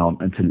progesterone on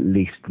until at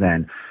least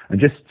then. And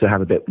just to have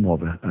a bit more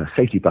of a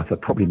safety buffer,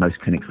 probably most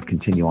clinics would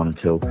continue on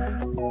until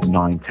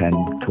 9, 10,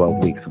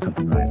 12 weeks or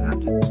something like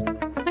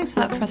that. Thanks for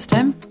that for us,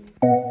 Tim.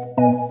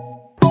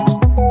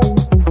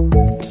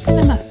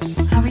 Emma,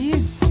 how are you?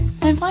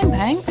 I'm fine,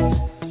 thanks.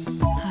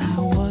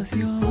 How was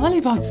your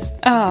lollipops?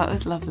 Oh, it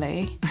was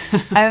lovely.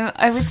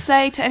 I would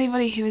say to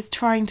anybody who is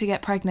trying to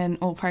get pregnant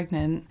or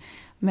pregnant,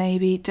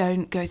 maybe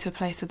don't go to a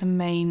place where the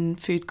main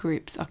food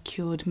groups are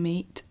cured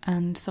meat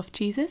and soft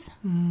cheeses.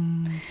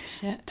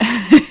 Shit.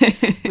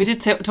 We did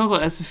talk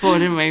about this before,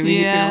 didn't we?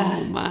 Yeah.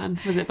 Oh, man.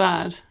 Was it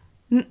bad?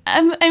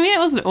 I mean, it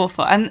wasn't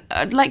awful. And,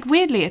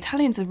 weirdly,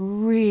 Italians are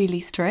really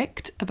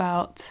strict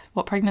about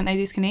what pregnant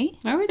ladies can eat.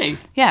 Oh, really?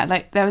 Yeah,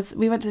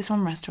 we went to this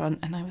one restaurant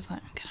and I was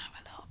like, I'm going to have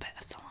a little bit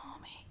of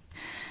salami.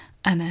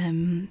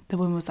 And the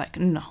woman was like,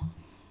 no,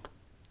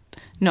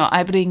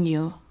 I bring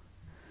you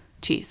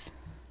cheese.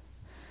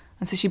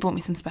 And so she bought me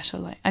some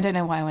special, I don't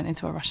know why I went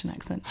into a Russian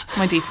accent. It's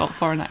my default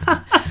foreign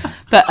accent.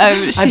 But I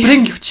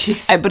bring you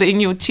cheese. I bring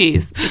you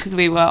cheese, because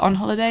we were on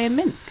holiday in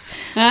Minsk.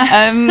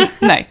 No.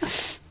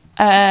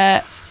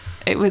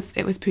 It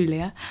was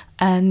Puglia,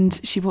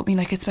 and she bought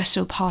me a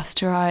special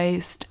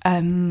pasteurised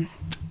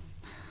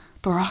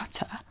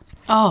burrata.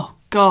 Oh,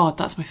 God,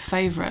 that's my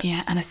favourite.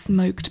 Yeah, and a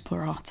smoked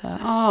burrata.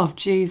 Oh,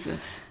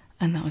 Jesus.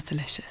 And that was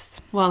delicious.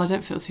 Well, I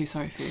don't feel too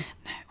sorry for you.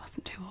 No, it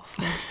wasn't too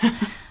awful.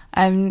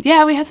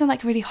 Yeah, we had some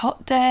really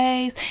hot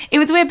days. It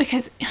was weird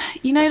because,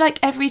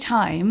 every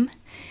time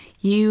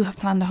you have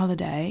planned a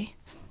holiday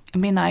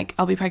and been like,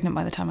 I'll be pregnant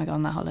by the time I go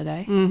on that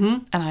holiday.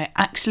 Mm-hmm. And I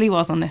actually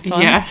was on this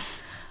one.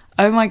 Yes.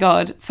 Oh my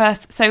God.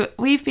 So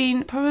we've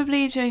been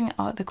probably during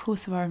the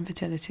course of our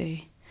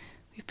infertility,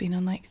 we've been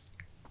on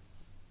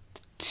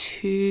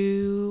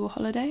 2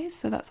 holidays.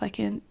 So that's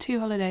in 2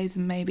 holidays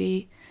and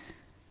maybe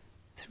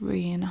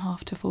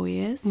 3.5 to 4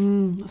 years.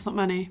 That's not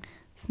many.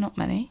 It's not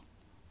many.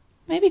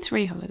 Maybe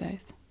 3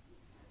 holidays.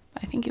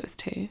 I think it was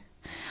 2.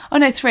 Oh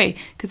no, 3,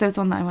 because there was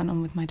one that I went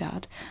on with my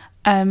dad.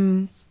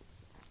 And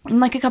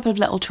a couple of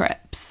little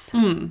trips.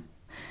 And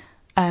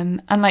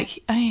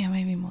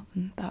maybe more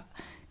than that,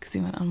 because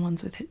we went on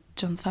ones with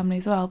John's family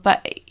as well.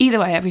 But either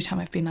way, every time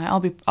I've been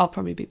I'll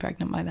probably be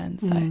pregnant by then.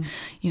 So, I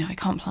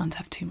can't plan to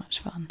have too much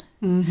fun.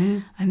 Mm-hmm.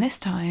 And this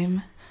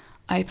time,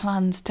 I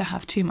planned to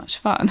have too much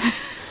fun.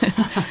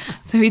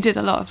 So we did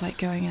a lot of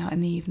going out in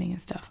the evening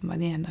and stuff. And by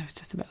the end, I was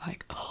just a bit I'm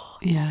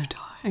so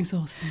tired.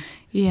 Exhausting.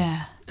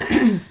 Yeah.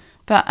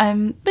 But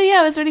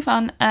yeah, it was really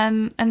fun.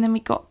 And then we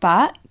got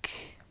back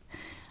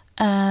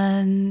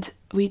and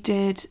we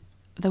did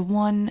the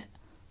one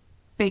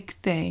big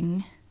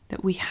thing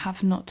that we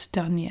have not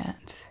done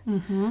yet,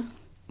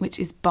 which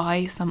is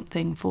buy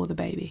something for the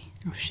baby.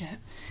 Oh, shit.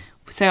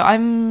 So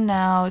I'm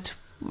now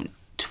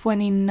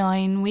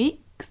 29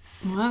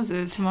 weeks.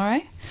 Wowzers.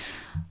 Tomorrow.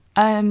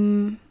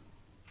 And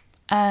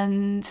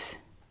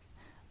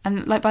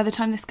by the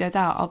time this goes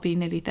out, I'll be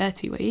nearly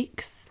 30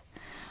 weeks.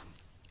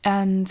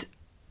 And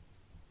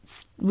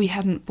we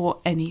hadn't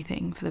bought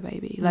anything for the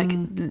baby,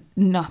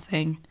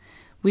 nothing.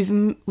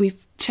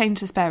 we've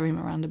changed the spare room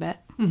around a bit,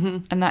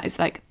 and that is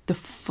like the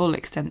full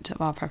extent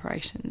of our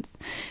preparations,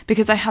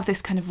 because I have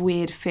this kind of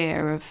weird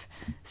fear of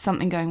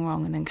something going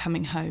wrong and then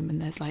coming home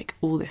and there's like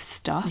all this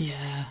stuff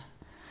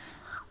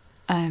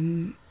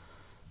lying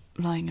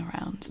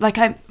around. Like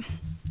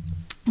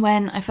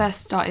when I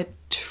first started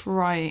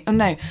trying,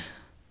 when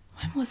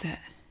was it?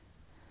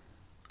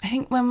 I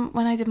think when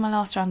I did my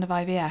last round of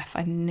IVF,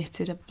 I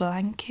knitted a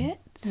blanket.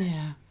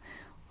 Yeah.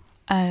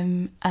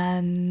 And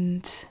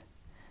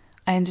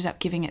I ended up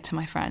giving it to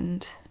my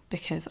friend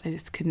because I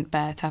just couldn't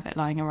bear to have it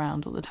lying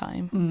around all the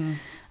time.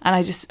 And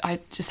I just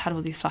had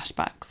all these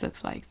flashbacks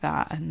of like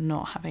that and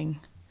not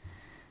having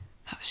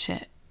that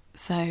shit.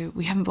 So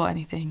we haven't bought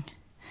anything.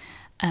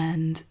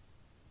 And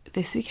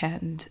this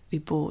weekend we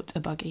bought a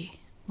buggy.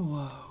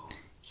 Whoa.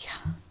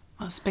 Yeah.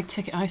 That's a big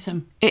ticket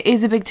item. It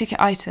is a big ticket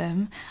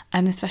item,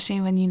 and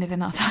especially when you live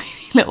in our tiny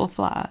little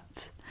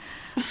flat,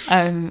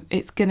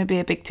 it's going to be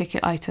a big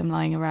ticket item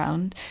lying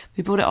around.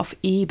 We bought it off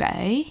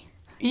eBay.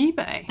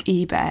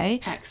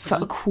 eBay Excellent.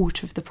 For a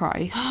quarter of the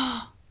price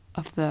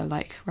of the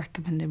like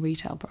recommended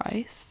retail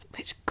price,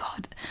 which,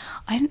 God,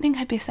 I didn't think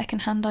I'd be a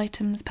second-hand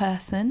items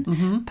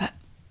person, but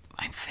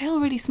I feel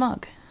really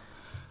smug.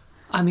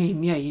 I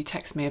mean, yeah, you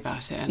text me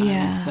about it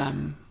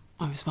and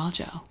I was well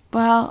gel.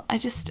 Well,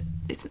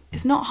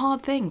 it's not a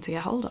hard thing to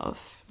get hold of.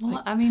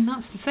 Well, I mean,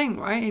 that's the thing,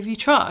 right? If you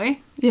try,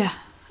 yeah,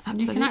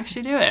 absolutely, you can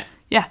actually do it.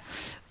 Yeah,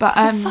 but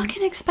they're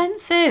fucking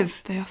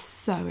expensive. They are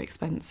so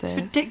expensive.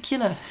 It's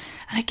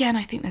ridiculous. And again,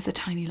 I think there's a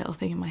tiny little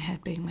thing in my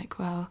head being like,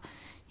 well,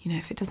 you know,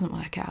 if it doesn't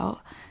work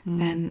out,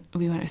 then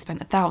we won't have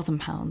spent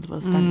 £1,000.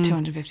 We'll spend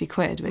 250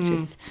 quid, which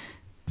is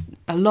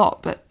a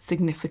lot, but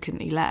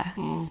significantly less.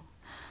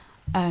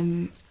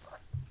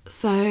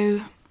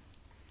 So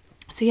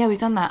yeah, we've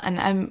done that.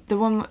 And the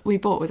one we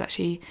bought was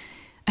actually,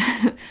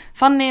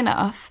 funnily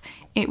enough,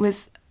 it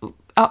was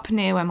up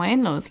near where my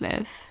in-laws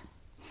live.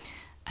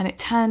 And it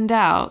turned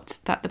out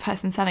that the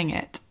person selling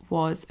it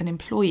was an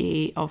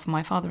employee of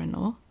my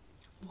father-in-law.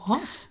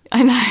 What?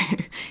 I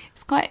know.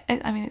 It's quite,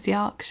 I mean, it's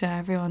Yorkshire.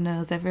 Everyone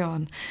knows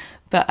everyone.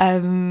 But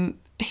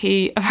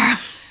he,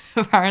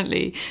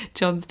 apparently,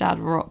 John's dad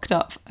rocked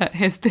up at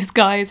this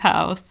guy's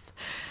house.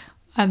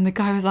 And the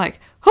guy was like,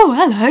 oh,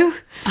 hello.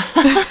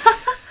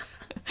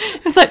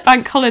 It was like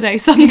bank holiday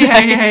Sunday.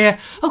 Yeah.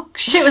 Oh,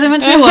 shit, was I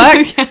meant to be at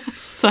work? Yeah,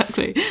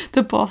 exactly.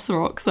 The boss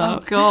rocks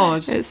up. Oh,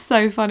 God. It's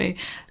so funny.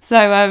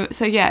 So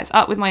yeah, it's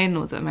up with my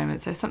in-laws at the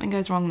moment. So if something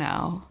goes wrong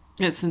now...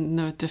 It's in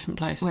a different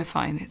place. We're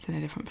fine. It's in a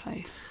different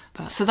place.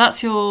 But so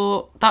that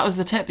was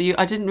the tip.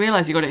 I didn't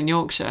realise you got it in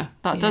Yorkshire.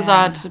 That does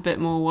add a bit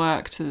more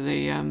work to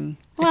the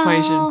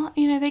equation. Well,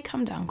 you know, they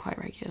come down quite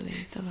regularly,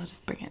 so they'll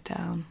just bring it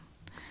down.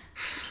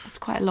 It's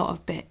quite a lot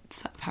of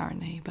bits,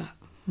 apparently, but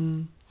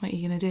what are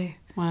you going to do?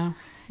 Wow.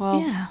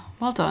 Well,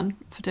 well done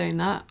for doing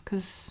that,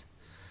 because,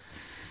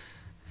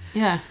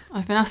 yeah,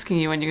 I've been asking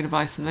you when you're going to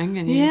buy something,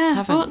 and you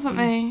haven't. Bought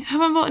something.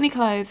 Haven't bought any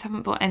clothes,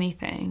 haven't bought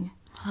anything.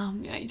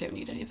 Yeah, you don't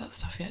need any of that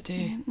stuff yet, do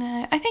you?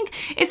 No, I think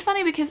it's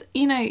funny because,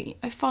 you know,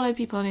 I follow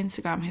people on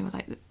Instagram who are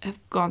like have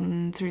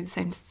gone through the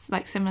same,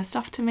 like, similar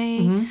stuff to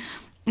me.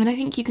 And I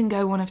think you can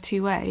go one of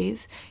two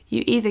ways.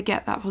 You either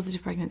get that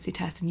positive pregnancy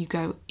test and you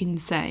go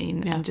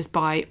insane and just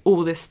buy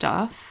all this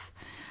stuff.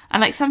 And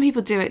like some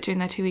people do it during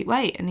their 2-week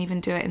wait and even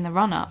do it in the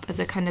run up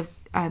as a kind of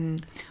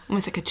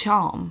almost like a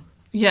charm.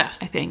 Yeah.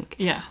 I think.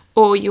 Yeah.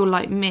 Or you're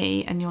like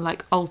me and you're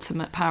like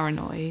ultimate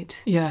paranoid.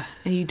 Yeah.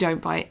 And you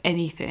don't buy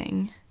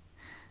anything.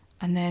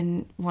 And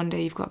then one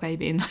day you've got a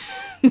baby and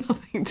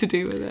nothing to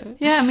do with it.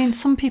 Yeah, I mean,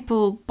 some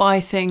people buy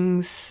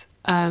things,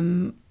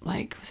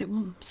 like,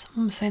 someone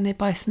was saying they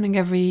buy something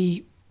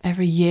every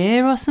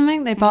year or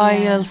something. They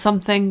buy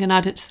something and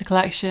add it to the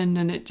collection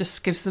and it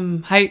just gives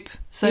them hope.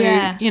 So,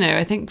 you know,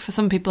 I think for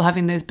some people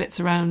having those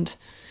bits around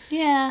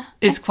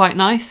is quite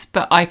nice,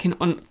 but I can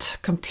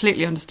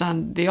completely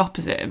understand the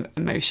opposite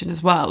emotion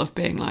as well of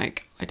being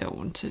like, I don't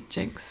want to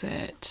jinx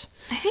it.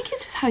 I think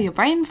it's just how your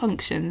brain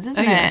functions,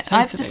 isn't yeah, it?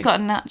 Totally. I've just got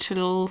a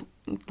natural,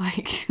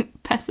 like,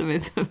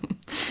 pessimism,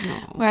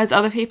 whereas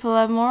other people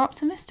are more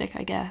optimistic,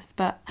 I guess.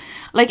 But,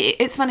 like,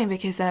 it's funny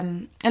because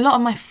a lot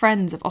of my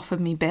friends have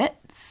offered me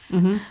bits,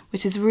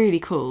 which is really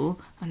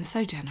cool and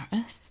so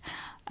generous.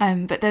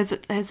 But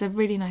there's a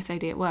really nice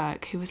lady at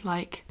work who was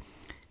like,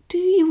 do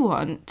you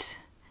want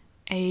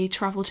a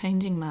travel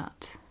changing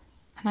mat?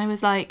 And I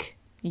was like,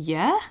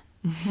 yeah,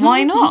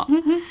 why not?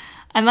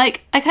 And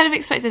like I kind of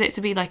expected it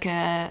to be like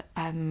a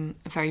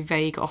very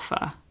vague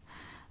offer.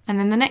 And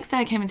then the next day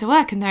I came into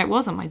work and there it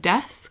was on my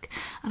desk.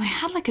 And I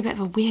had like a bit of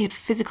a weird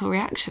physical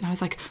reaction. I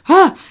was like,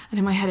 ah! And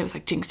in my head it was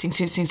like, jinx, jinx,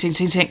 jinx, jinx, jinx,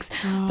 jinx, jinx.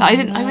 But I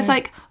didn't, I was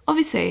like,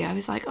 obviously, I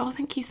was like, oh,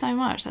 thank you so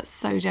much. That's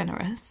so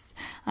generous.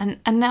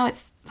 And now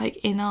it's like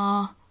in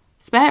our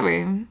spare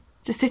room,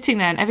 just sitting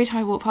there. And every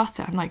time I walk past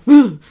it, I'm like,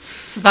 ugh.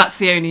 So that's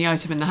the only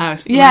item in the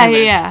house.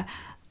 Yeah.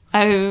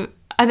 And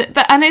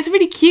it's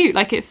really cute.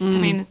 Like it's, I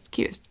mean, it's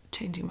cute as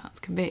changing mats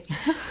can be.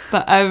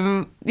 But,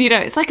 you know,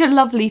 it's like a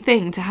lovely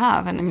thing to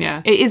have. And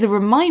it is a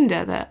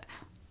reminder that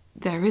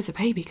there is a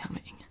baby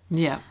coming.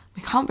 Yeah.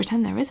 we can't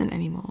pretend there isn't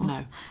anymore.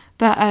 No.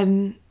 But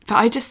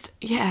I just,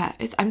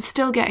 I'm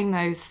still getting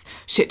those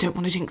shit, don't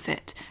want to jinx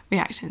it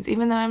reactions,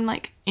 even though I'm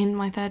like in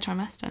my 3rd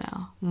trimester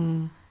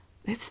now.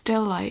 It's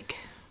still like,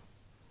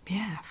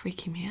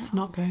 freaking me out. It's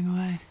not going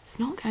away. It's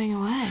not going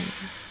away.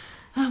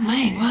 Oh,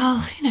 mate.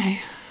 Well,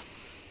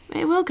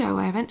 it will go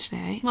away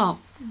eventually. Eh?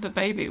 Well, the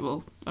baby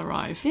will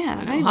arrive. Yeah, the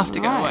and baby it'll have will to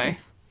go arrive. away.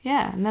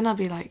 Yeah, and then I'll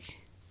be like,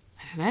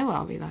 I don't know what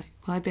I'll be like.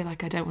 Well, I'd be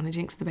like, I don't want to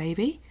jinx the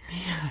baby.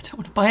 Yeah, I don't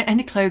want to buy it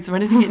any clothes or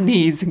anything it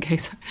needs in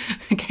case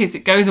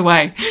it goes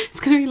away. It's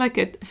going to be like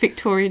a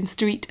Victorian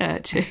street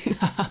urchin.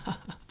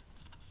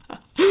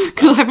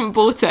 Because I haven't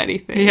bought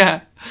anything.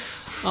 Yeah.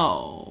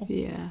 Oh.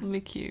 Yeah. It'll be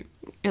cute.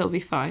 It'll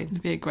be fine. It'll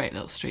be a great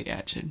little street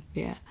urchin.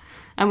 Yeah.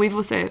 And we've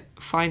also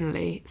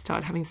finally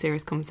started having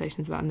serious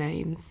conversations about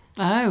names.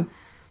 Oh.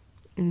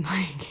 And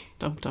like,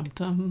 Dum dum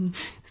dum.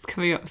 just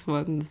coming up with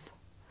ones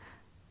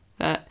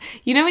that,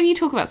 when you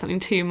talk about something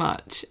too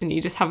much and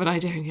you just have an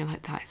idea and you're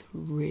like, that is a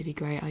really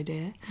great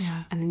idea.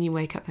 Yeah. And then you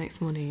wake up the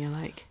next morning and you're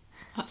like,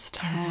 that's a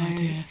terrible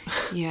idea.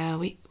 Yeah,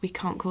 we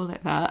can't call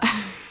it that.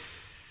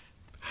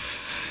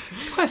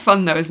 It's quite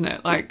fun though, isn't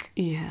it? Like,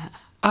 yeah.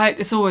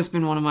 It's always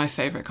been one of my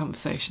favourite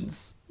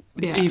conversations.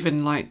 Yeah.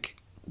 Even like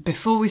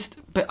before we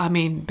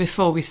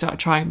started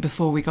trying,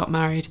 before we got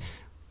married,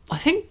 I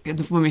think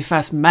when we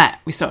first met,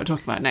 we started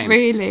talking about names.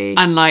 Really?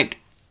 And like,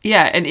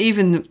 yeah, and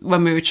even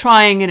when we were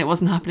trying and it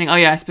wasn't happening,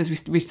 I suppose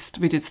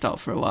we did stop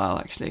for a while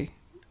actually.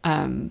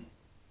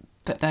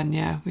 But then,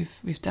 yeah,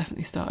 we've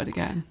definitely started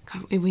again.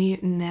 God, we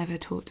never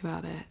talked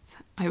about it.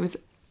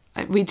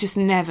 We just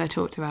never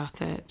talked about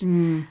it.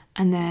 And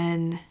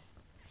then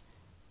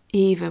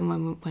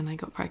even when I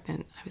got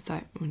pregnant, I was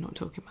like, we're not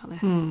talking about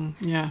this.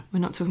 Yeah. We're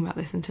not talking about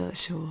this until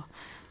it's sure.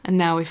 And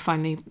now we've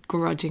finally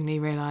grudgingly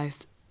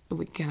realised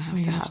we're going to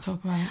have to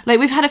talk about it. Like,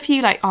 we've had a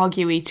few, like,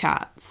 arguey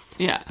chats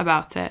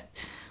about it,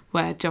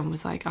 where John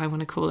was like, I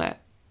want to call it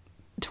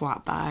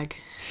Twat Bag.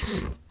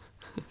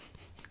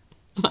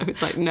 And I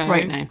was like, no.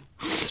 Great name.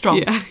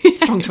 Strong. Yeah.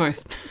 Strong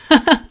choice.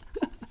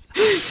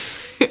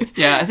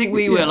 Yeah, I think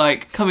we were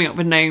like coming up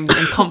with names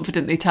and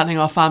confidently telling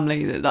our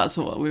family that that's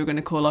what we were going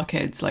to call our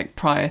kids, like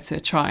prior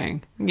to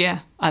trying. Yeah.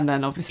 And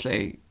then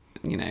obviously,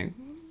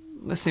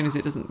 as soon as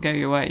it doesn't go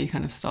your way, you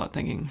kind of start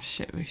thinking,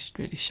 shit, we should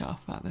really shut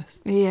up about this.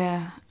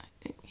 Yeah.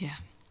 Yeah.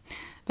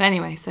 But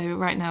anyway, so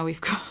right now we've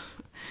got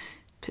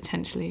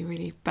potentially a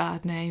really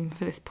bad name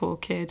for this poor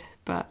kid,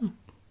 but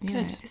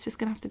it's just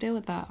going to have to deal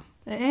with that.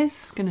 It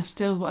is going to have to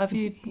deal whatever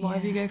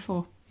you go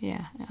for.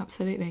 Yeah,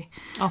 absolutely.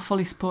 I'll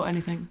fully support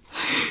anything.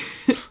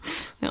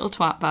 Little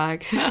twat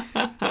bag.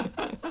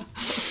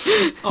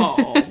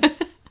 Oh,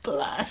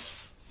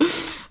 bless.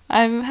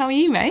 How are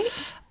you,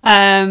 mate?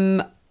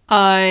 I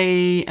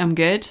am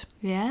good.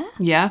 Yeah?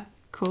 Yeah.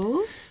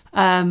 Cool.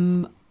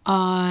 I'm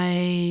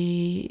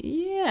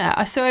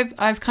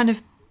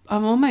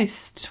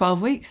almost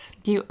 12 weeks.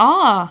 You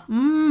are?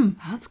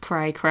 That's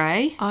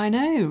cray. I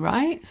know,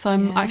 right? So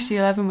I'm actually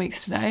 11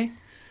 weeks today.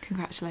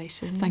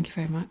 Congratulations. Thank you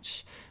very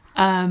much.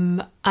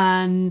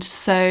 And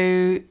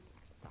so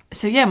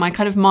yeah, my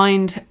kind of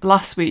mind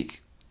last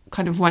week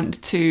kind of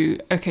went to,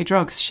 okay,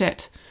 drugs,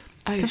 shit.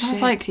 Oh, because shit, I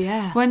was like,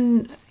 yeah.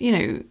 when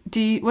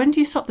do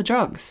you stop the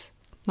drugs?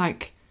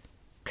 Like,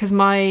 because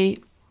my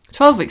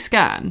 12-week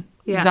scan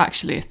is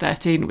actually a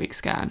 13-week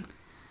scan.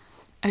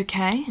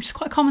 Okay. Which is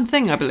quite a common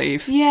thing, I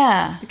believe.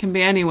 Yeah. It can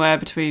be anywhere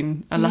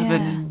between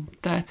 11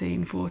 and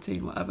 13,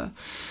 14, whatever.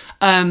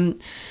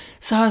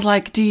 So I was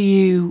like, do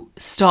you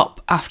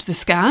stop after the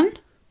scan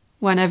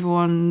when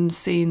everyone's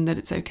seen that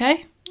it's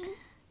okay?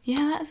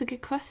 Yeah, that is a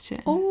good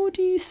question. Or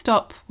do you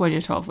stop when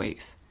you're 12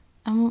 weeks?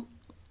 And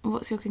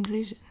what's your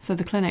conclusion? So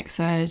the clinic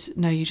said,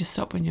 no, you just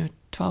stop when you're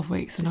 12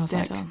 weeks. And Just I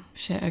was dead like, on.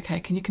 shit, okay,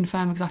 can you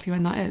confirm exactly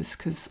when that is?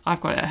 Because I've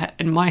got it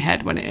in my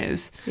head when it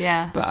is.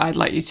 Yeah. But I'd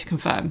like you to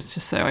confirm,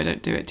 just so I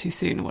don't do it too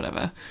soon or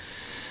whatever.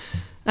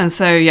 And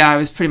so, yeah, I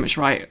was pretty much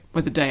right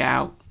with the day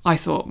out. I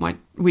thought my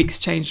weeks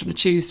changed on a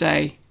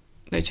Tuesday.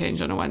 They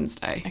changed on a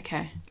Wednesday.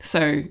 Okay.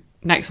 So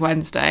next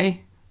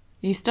Wednesday,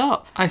 You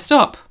stop. I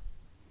stop.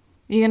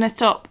 You're going to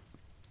stop,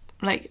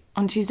 like,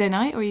 on Tuesday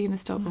night, or are you going to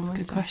stop on That's a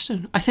Wednesday? good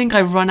question. I think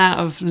I run out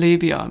of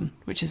Lubion,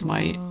 which is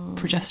my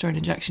progesterone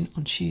injection,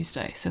 on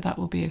Tuesday. So that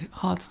will be a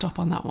hard stop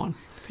on that one.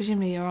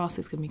 Presumably your arse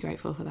is going to be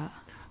grateful for that.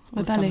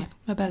 My Or belly. stomach.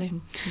 My belly.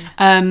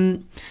 Yeah.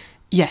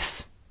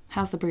 Yes.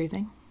 How's the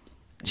bruising?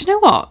 Do you know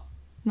what?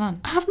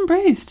 None. I haven't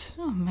bruised.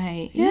 Oh,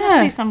 mate. You Yeah.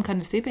 must be some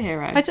kind of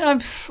superhero.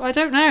 I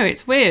don't know.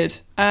 It's weird.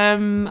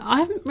 I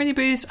haven't really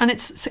bruised, and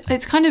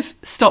it's kind of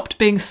stopped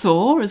being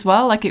sore as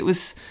well. Like, it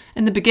was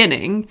in the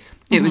beginning,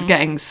 it was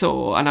getting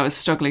sore, and I was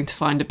struggling to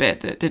find a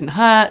bit that didn't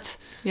hurt.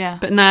 Yeah.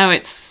 But now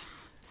it's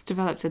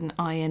developed an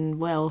iron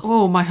will.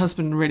 Oh, my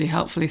husband really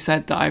helpfully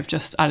said that I've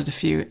just added a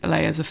few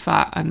layers of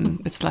fat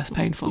and it's less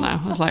painful now.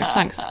 I was like,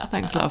 thanks,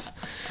 love.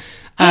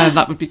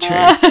 That would be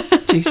true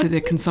due to the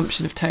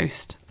consumption of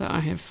toast that I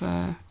have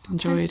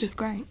enjoyed. Toast is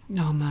great.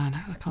 Oh man,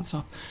 I can't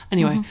stop.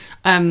 Anyway,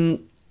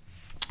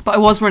 but I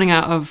was running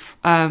out of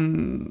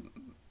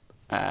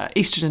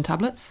estrogen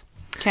tablets.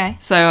 Okay.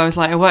 So I was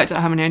like, I worked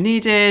out how many I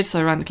needed.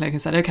 So I ran the clinic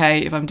and said, okay,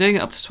 if I'm doing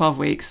it up to 12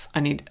 weeks, I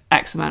need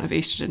X amount of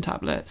estrogen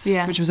tablets,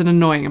 which was an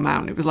annoying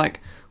amount. It was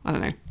like, I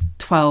don't know,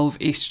 12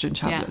 estrogen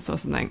tablets or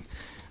something.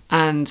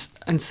 And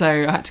so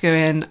I had to go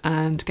in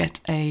and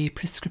get a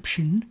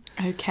prescription.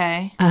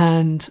 Okay.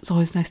 And it's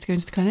always nice to go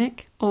into the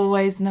clinic.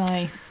 Always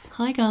nice.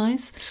 Hi,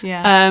 guys.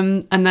 Yeah.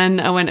 And then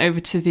I went over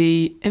to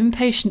the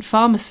inpatient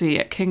pharmacy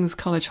at King's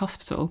College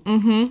Hospital,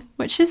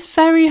 which is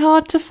very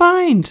hard to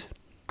find.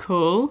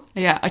 Cool.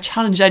 Yeah, I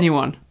challenge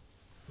anyone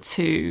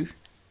to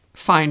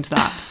find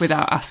that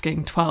without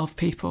asking 12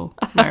 people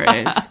where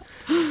it is.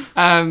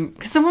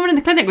 Because the woman in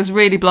the clinic was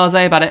really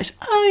blasé about it.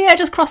 Oh yeah,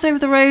 just cross over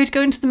the road,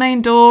 go into the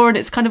main door, and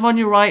it's kind of on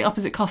your right,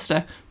 opposite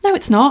Costa. No,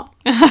 it's not.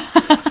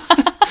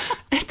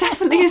 It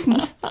definitely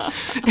isn't.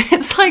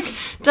 It's like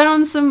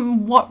down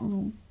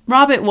some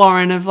rabbit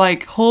warren of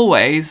like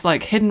hallways,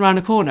 like hidden around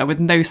a corner with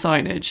no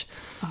signage.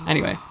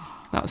 Anyway,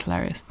 that was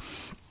hilarious.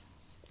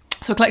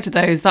 So I collected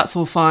those. That's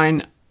all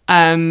fine.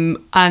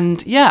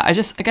 And yeah, I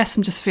guess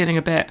I'm just feeling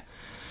a bit.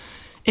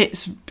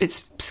 It's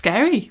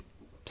scary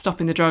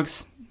stopping the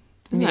drugs.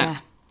 Isn't it?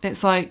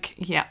 It's like,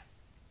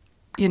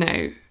 you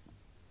know,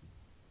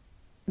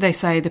 they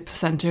say the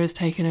placenta has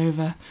taken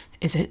over.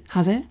 Is it?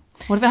 Has it?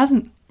 What if it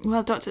hasn't?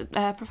 Well,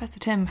 Professor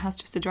Tim has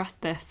just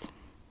addressed this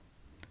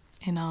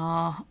in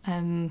our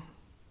IVF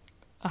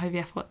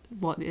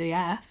what the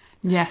F.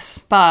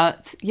 Yes.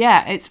 But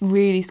yeah, it's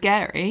really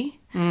scary.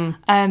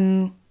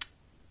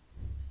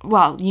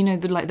 Well, you know,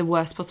 the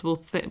worst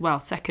possible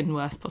second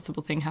worst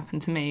possible thing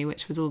happened to me,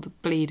 which was all the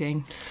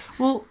bleeding.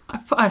 Well,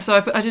 I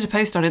did a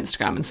post on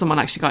Instagram, and someone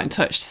actually got in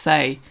touch to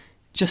say,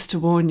 just to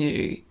warn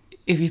you,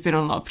 if you've been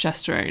on a lot of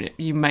progesterone,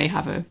 you may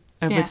have a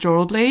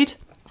withdrawal bleed.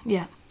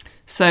 Yeah.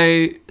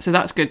 So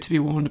that's good to be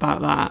warned about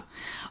that.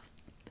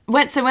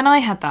 So when I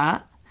had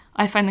that,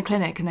 I phoned the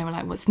clinic and they were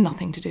like, well, it's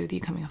nothing to do with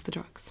you coming off the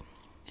drugs.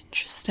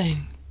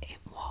 Interesting. It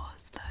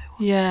was, though.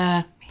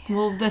 Yeah.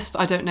 Well,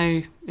 I don't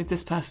know if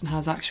this person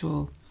has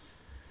actual...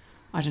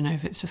 I don't know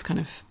if it's just kind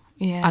of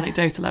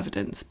anecdotal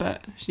evidence,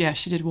 but yeah,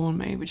 she did warn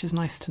me, which is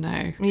nice to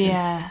know.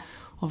 Yeah.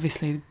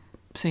 Obviously,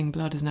 seeing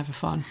blood is never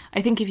fun.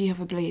 I think if you have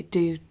a bleed,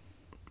 do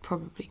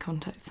probably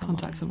contact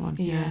someone.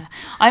 Yeah.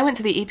 I went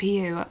to the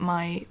EPU at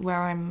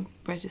where I'm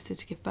registered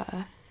to give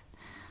birth,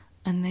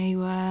 and they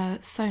were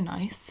so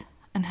nice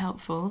and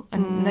helpful,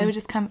 and they would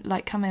just come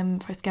in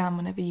for a scan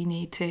whenever you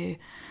need to,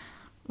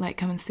 like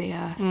come and see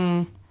us.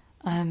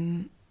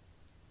 And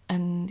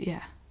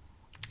yeah.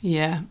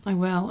 Yeah, I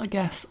will, I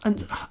guess.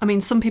 And I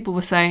mean, some people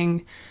were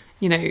saying,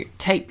 you know,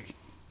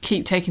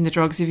 keep taking the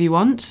drugs if you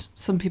want.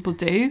 Some people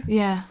do.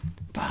 Yeah.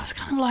 But I was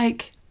kind of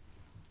like...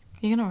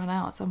 You're going to run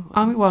out at some point.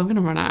 I'm going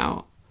to run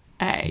out,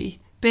 A.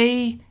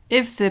 B,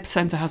 if the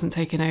placenta hasn't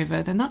taken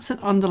over, then that's an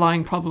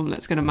underlying problem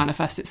that's going to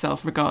manifest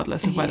itself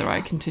regardless of whether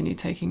I continue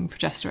taking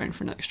progesterone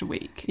for an extra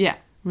week. Yeah.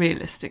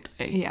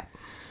 Realistically. Yeah.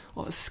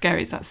 Well, as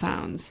scary as that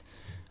sounds.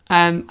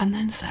 And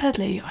then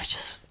thirdly, I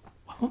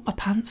want my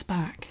pants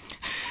back.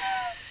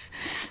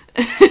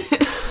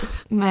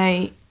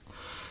 Mate,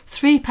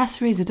 3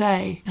 pessaries a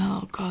day.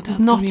 Oh god, does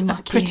not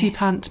a pretty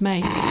pant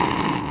make.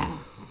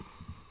 Are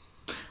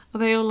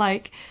they all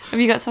like? Have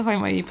you got to the point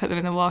where you put them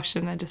in the wash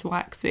and they're just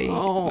waxy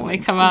when they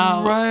come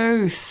out?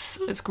 Gross.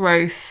 It's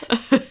gross.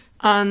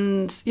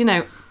 And you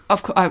know,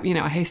 of course, I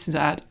hasten to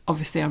add.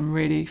 Obviously, I'm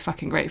really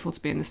fucking grateful to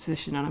be in this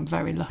position, and I'm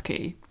very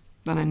lucky,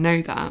 and I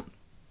know that.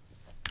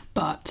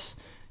 But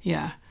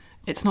yeah.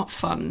 It's not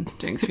fun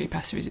doing 3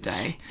 pessaries a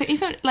day. But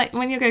even like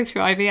when you're going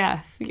through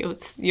IVF,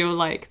 you're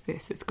like,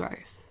 this is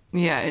gross.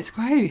 Yeah, it's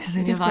gross.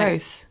 It is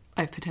gross.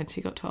 I've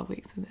potentially got 12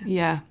 weeks of this.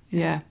 Yeah.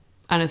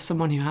 And as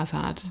someone who has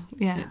had,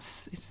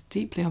 it's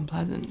deeply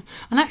unpleasant.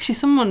 And actually,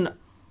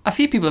 a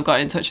few people have got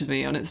in touch with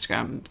me on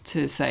Instagram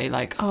to say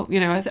like, oh, you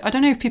know, I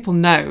don't know if people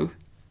know.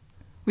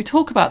 We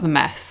talk about the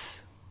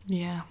mess,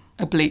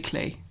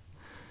 obliquely,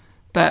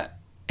 but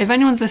if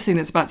anyone's listening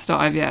that's about to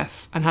start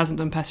IVF and hasn't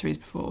done pessaries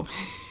before.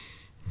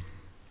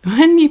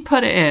 When you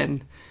put it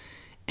in,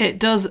 it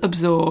does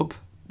absorb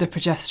the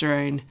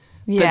progesterone,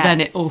 but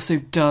then it also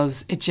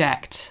does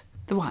eject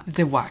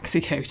the waxy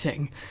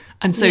coating.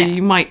 And so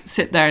you might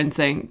sit there and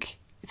think...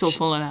 It's all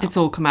fallen out. It's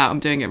all come out,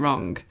 I'm doing it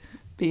wrong.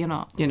 But you're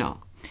not. You're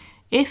not.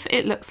 If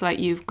it looks like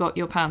you've got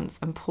your pants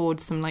and poured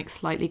some like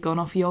slightly gone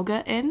off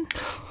yogurt in,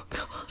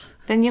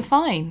 then you're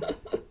fine.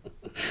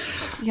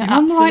 You're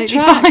on the right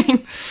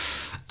absolutely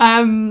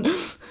fine.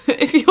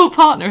 If your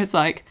partner is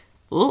like,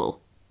 oh,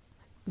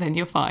 then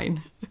you're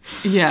fine.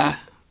 Yeah.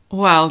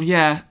 Well,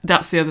 yeah,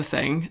 that's the other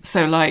thing.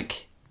 So,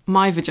 like,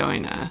 my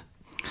vagina,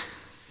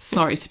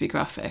 sorry to be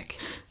graphic,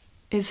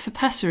 is for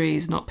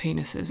pessaries, not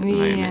penises at the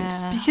moment.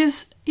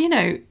 Because, you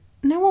know,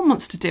 no one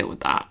wants to deal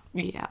with that.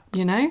 Yeah.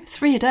 You know?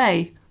 3 a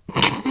day.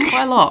 It's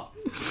quite a lot.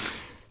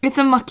 It's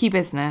a mucky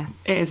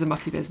business. It is a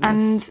mucky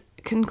business.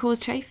 And can cause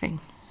chafing.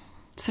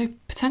 So,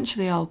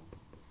 potentially I'll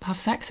have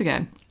sex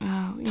again.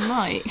 Oh, you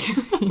might.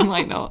 You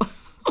might not.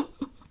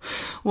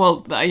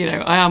 Well, you know,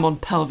 I am on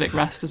pelvic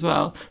rest as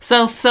well.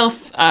 Self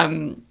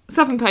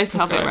Self-imposed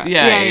pelvic Prescribed. rest.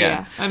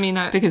 Yeah. I mean,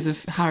 Because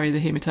of Harry the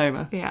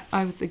hematoma. yeah,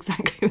 I was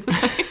exactly the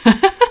same.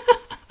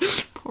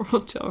 Poor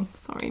old John.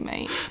 Sorry,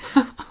 mate.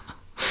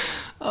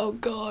 Oh,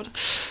 God.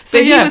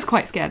 So he was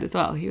quite scared as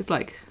well. He was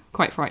like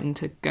quite frightened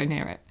to go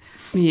near it.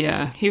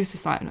 Yeah. He was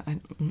just like,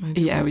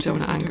 We don't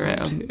want to anger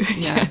it.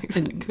 Yeah,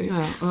 exactly.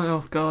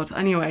 Oh, God.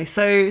 Anyway,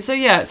 so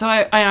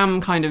I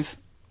am kind of,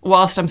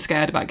 whilst I'm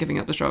scared about giving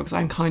up the drugs,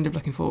 I'm kind of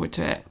looking forward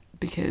to it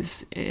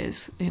because it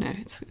is,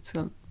 it's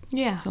a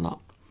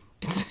lot.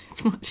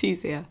 It's much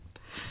easier.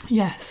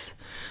 Yes.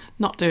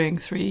 Not doing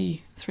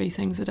three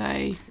things a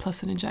day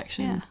plus an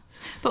injection. Yeah.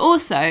 But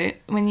also,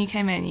 when you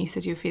came in, you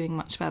said you were feeling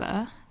much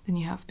better than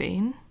you have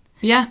been.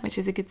 Yeah. Which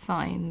is a good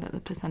sign that the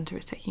placenta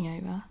is taking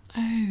over.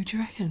 Oh, do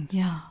you reckon?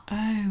 Yeah.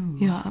 Oh.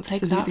 Yeah, I'll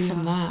take that absolutely,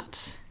 from yeah.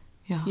 that.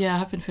 Yeah.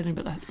 Yeah, I've been feeling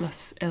a bit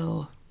less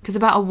ill. Because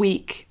about a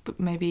week, but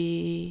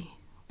maybe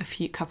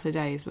couple of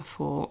days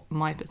before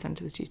my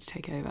placenta was due to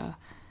take over,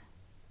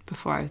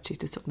 before I was due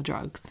to stop the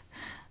drugs,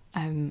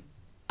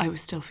 I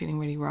was still feeling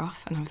really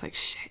rough, and I was like,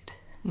 shit.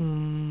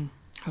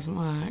 Hasn't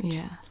worked.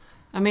 Yeah.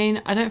 I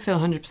mean, I don't feel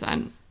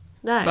 100%.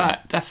 No.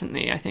 But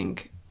definitely, I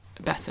think,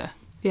 better.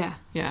 Yeah.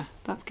 Yeah.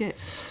 That's good.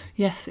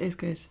 Yes, it is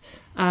good.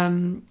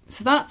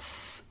 So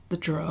that's the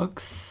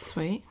drugs.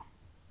 Sweet.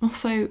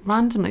 Also,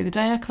 randomly, the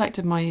day I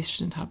collected my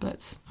estrogen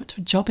tablets, I went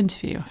to a job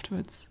interview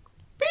afterwards.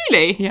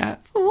 Really? Yeah.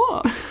 For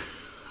what?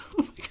 Oh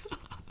my God.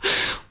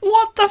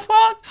 What the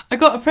fuck? I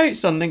got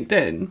approached on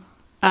LinkedIn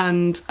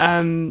and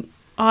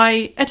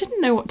I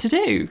didn't know what to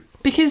do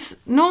because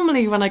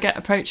normally when I get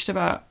approached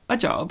about a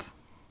job,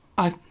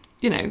 I'm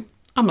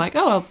like,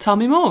 oh, well, tell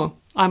me more.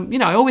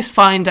 I always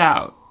find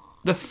out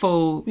the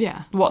full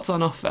what's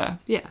on offer,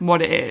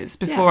 what it is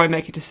before I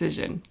make a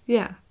decision.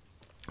 Yeah.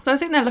 So I was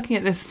sitting there looking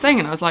at this thing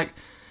and I was like,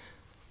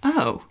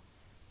 oh,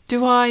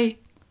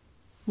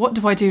 what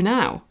do I do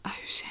now? Oh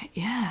shit,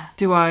 yeah.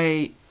 Do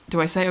I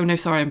say, oh no,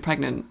 sorry, I'm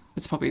pregnant,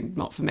 it's probably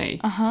not for me?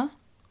 Uh-huh.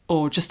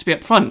 Or just to be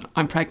upfront,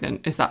 I'm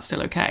pregnant, is that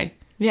still okay?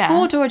 Yeah.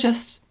 Or do I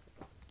just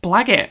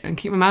blag it and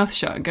keep my mouth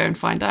shut and go and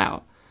find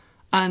out?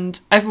 And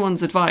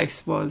everyone's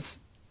advice was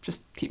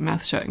just keep your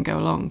mouth shut and go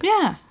along.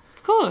 Yeah,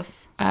 of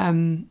course. So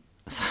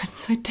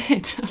I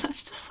did. And I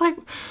was just like,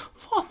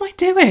 what am I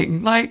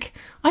doing? Like,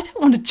 I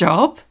don't want a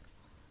job.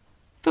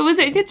 But was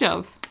it a good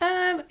job?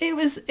 It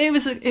was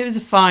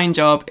a fine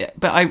job,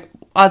 but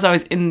as I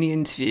was in the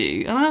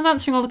interview and I was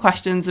answering all the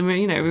questions and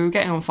we were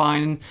getting on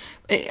fine, and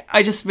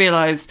I just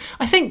realised,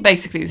 I think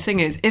basically the thing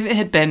is, if it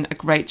had been a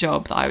great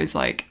job that I was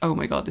like, oh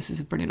my God, this is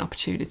a brilliant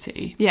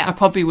opportunity, I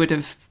probably would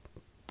have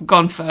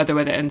gone further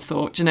with it and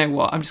thought, do you know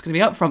what, I'm just going to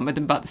be upfront with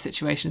them about the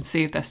situation,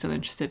 see if they're still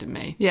interested in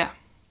me. Yeah.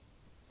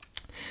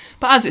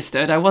 But as it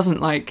stood, I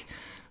wasn't like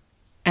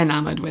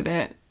enamoured with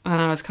it,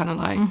 and I was kind of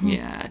like,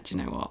 yeah, do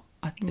you know what,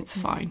 it's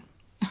fine.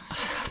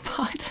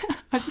 But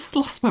I just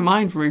lost my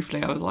mind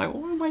briefly. I was like,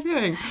 what am I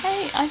doing?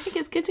 Hey, I think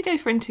it's good to go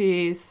for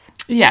interviews.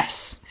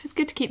 Yes. It's just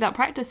good to keep that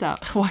practice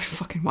up.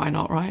 Why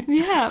not, right?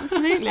 Yeah,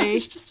 absolutely.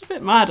 It's just a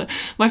bit mad.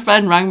 My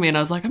friend rang me and I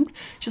was like,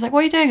 she's like,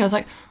 what are you doing? I was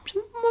like,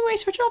 I'm on my way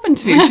to a job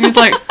interview. She was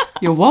like,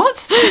 you're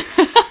what?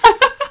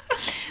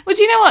 Well,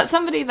 do you know what?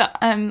 Somebody that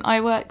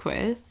I work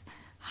with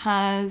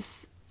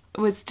was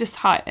just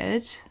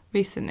hired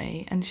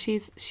recently, and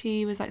she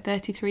was like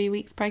 33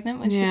 weeks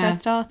pregnant when she first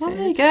started. Well,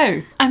 there you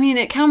go. I mean,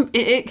 it can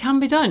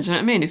be done. Do you know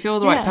what I mean? If you're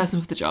the right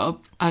person for the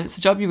job and it's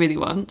a job you really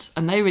want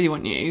and they really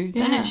want you,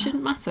 then it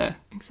shouldn't matter.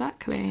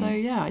 Exactly. So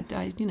yeah, I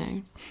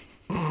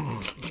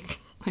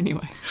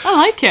Anyway, I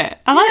like it.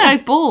 I like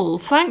those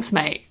balls. Thanks,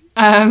 mate.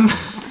 And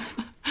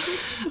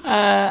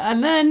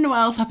then what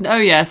else happened? Oh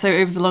yeah, so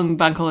over the long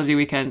bank holiday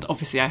weekend,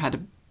 obviously I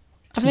had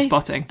some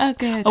spotting. Oh,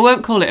 good. I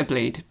won't call it a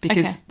bleed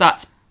because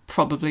that's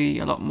probably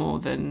a lot more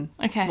than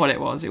what it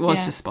was. It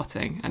was just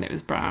spotting and it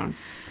was brown.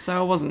 So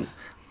I wasn't,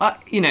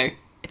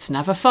 it's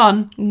never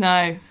fun.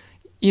 No.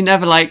 You're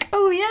never like,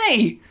 oh,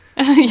 yay.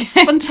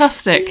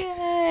 Fantastic.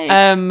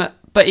 Yay.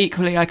 But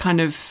equally, I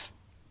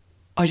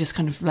just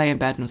kind of lay in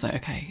bed and was like,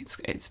 okay,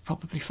 it's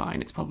probably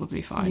fine. It's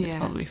probably fine. It's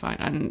probably fine.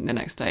 And the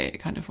next day it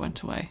kind of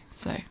went away.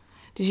 So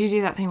did you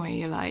do that thing where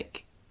you're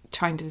like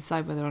trying to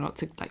decide whether or not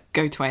to like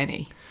go to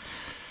A&E?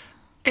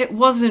 It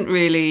wasn't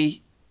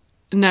really.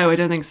 No, I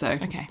don't think so.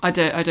 Okay. I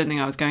don't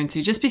think I was going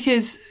to. Just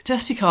because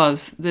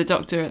the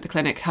doctor at the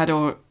clinic had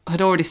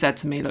already said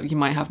to me, look, you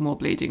might have more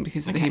bleeding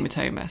because of the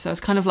hematoma. So it's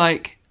kind of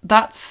like,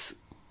 that's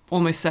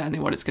almost certainly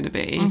what it's going to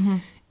be. Mm-hmm.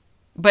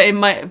 But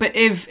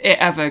if it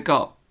ever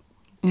got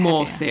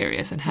more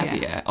serious and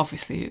heavier,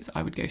 obviously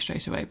I would go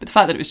straight away. But the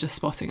fact that it was just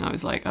spotting, I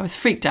was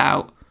freaked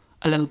out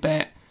a little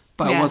bit,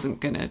 but I wasn't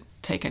going to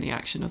take any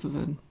action other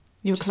than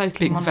you were just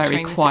closely being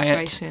very the quiet,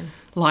 situation.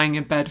 Lying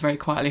in bed very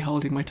quietly,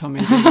 holding my tummy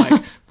and being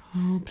like,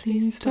 oh,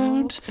 please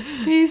don't.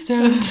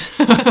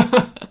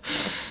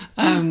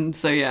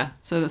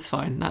 So that's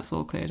fine. That's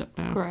all cleared up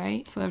now.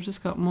 Great. So I've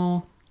just got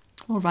more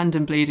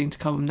random bleeding to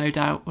come, no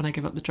doubt, when I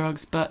give up the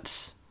drugs,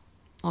 but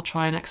I'll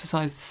try and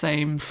exercise the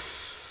same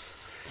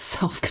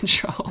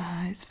self-control.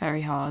 It's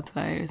very hard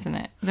though, isn't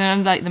it?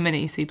 Then like the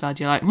minute you see blood,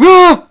 you're like,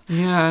 Rah!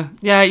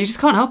 Yeah, you just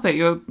can't help it.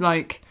 You're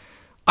like,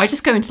 I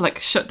just go into like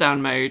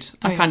shutdown mode. Oh,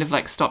 I yeah. kind of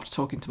like stopped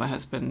talking to my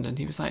husband, and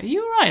he was like, "Are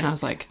you all right?" And I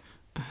was like,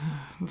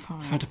 I'm fine.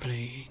 "I've had a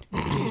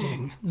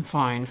bleeding. I'm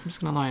fine. I'm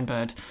just gonna lie in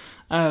bed."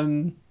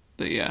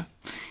 But yeah.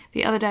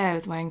 The other day I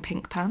was wearing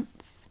pink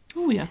pants.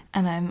 Oh yeah.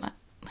 And I'm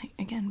like,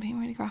 again, being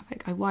really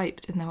graphic, I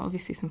wiped and there were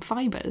obviously some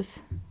fibres.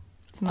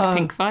 Some like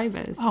pink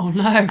fibres. Oh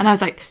no. And I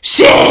was like,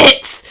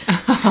 shit!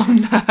 Oh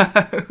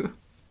no.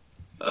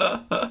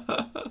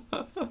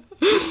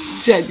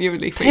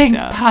 Genuinely freaked Pink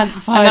out. pant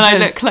And fibres. then I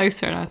looked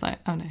closer and I was like,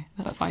 oh no,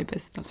 that's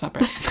fibres. That's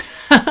fabric.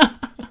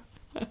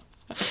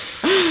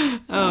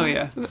 Oh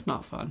yeah, it's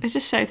not fun. It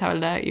just shows how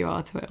alert you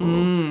are to it all.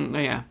 Oh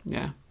yeah,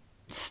 yeah.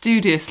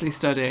 Studiously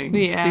studying.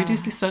 Yeah.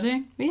 Studiously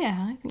studying?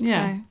 Yeah, I think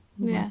Yeah. so.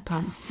 Yeah.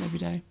 Pants every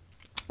day.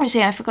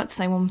 Actually, I forgot to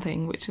say one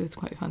thing, which was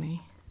quite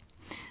funny.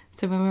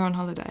 So when we were on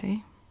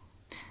holiday,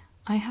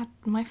 I had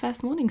my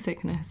first morning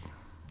sickness.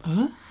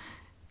 Huh?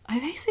 I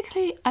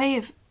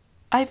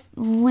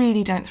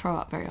really don't throw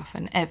up very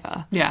often,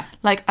 ever. Yeah.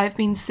 Like, I've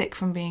been sick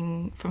from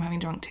having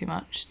drunk too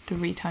much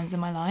 3 times in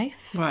my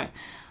life. Right.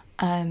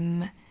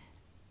 I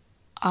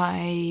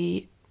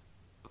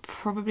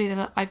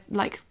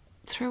like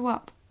threw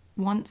up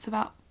once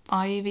about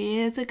 5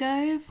 years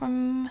ago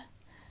from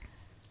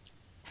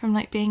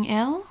like being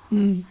ill.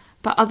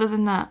 But other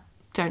than that,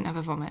 don't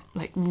ever vomit.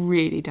 Like,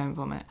 really don't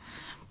vomit.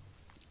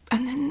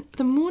 And then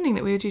the morning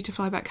that we were due to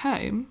fly back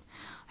home,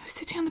 I was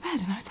sitting on the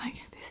bed and I was like,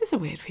 this is a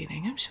weird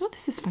feeling. I'm sure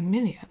this is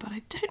familiar, but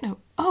I don't know.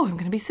 Oh, I'm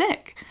going to be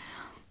sick.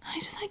 And I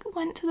just like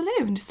went to the loo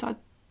and just started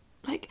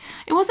like,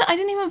 I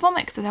didn't even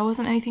vomit because there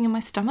wasn't anything in my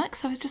stomach.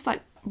 So I was just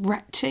like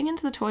retching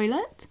into the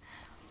toilet.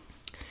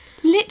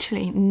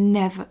 Literally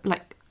never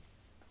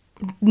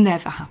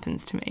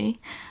happens to me.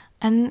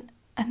 And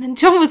then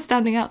John was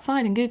standing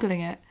outside and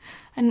Googling it.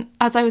 And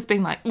as I was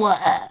being like, what?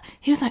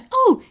 He was like,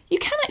 oh, you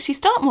can actually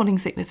start morning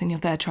sickness in your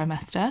 3rd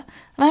trimester.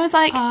 And I was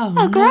like,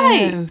 oh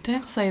great. No,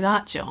 don't say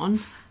that, John.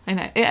 I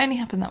know, it only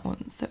happened that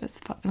once, so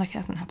it's like it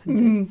hasn't happened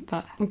since,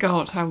 but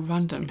God, how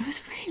random. it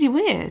was really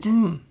weird.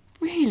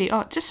 Really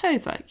odd. Just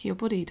shows like your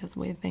body does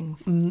weird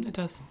things. It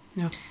does.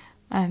 Yeah.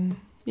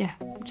 Yeah,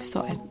 just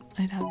thought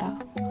I'd had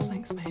that. Oh,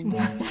 thanks, babe.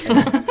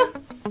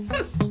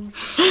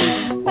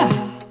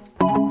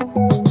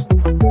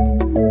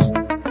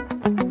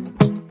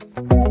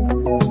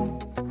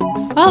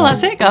 Well,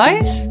 that's it,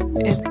 guys.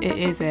 It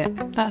is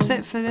it. That's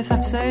it for this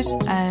episode.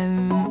 I've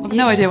Yeah.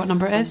 no idea what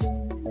number it is.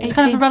 It's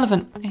kind of 18.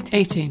 irrelevant. 18.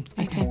 18.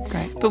 Okay, 18.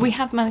 great. But we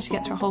have managed to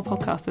get through a whole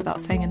podcast without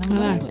saying a I number.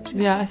 know. Which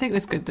Yeah, I think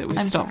it's good that we've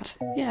I'm stopped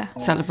proud. Yeah.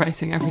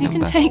 celebrating every You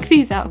number. can take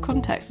these out of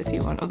context if you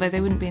want, although they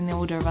wouldn't be in the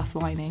order of us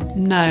whining.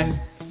 No,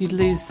 you'd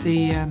lose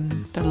the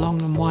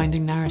long and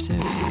winding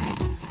narrative.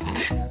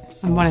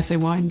 And when I say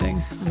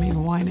winding, I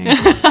mean whining.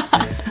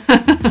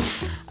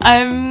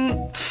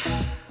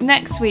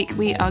 Next week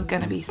we are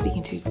going to be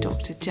speaking to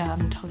Dr.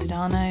 Jan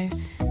Toledano,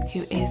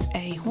 who is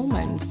a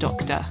hormones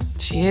doctor.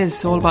 She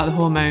is all about the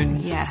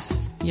hormones. Yes.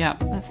 Yeah.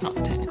 That's not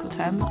the technical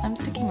term, but I'm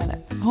sticking with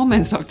it.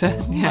 Hormones doctor.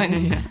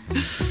 Hormones. Yeah.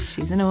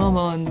 She's an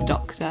hormones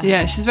doctor.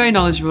 Yeah, she's very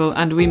knowledgeable,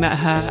 and we met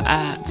her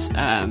at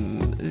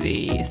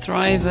the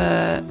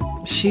Thriver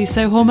She's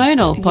So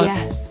Hormonal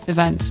Yes.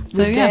 event.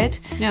 So, We yeah. did.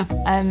 Yeah.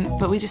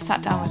 But we just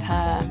sat down with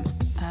her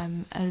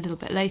a little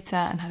bit later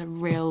and had a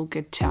real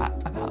good chat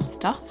about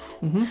stuff.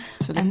 Mm-hmm.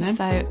 So listen in. And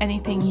so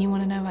anything you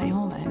want to know about your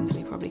hormones,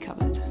 we probably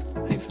covered.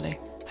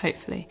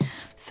 Hopefully.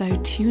 So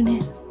tune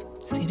in.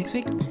 See you next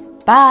week.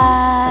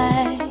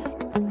 Bye.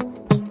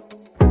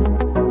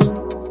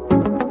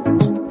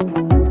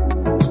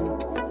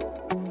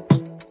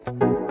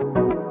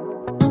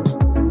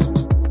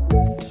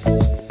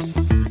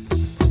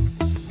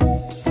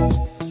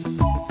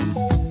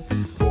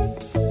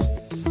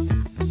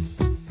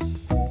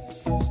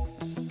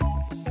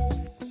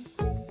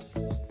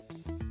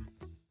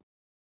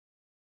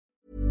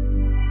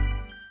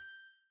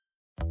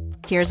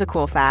 Here's a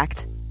cool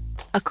fact.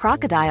 A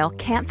crocodile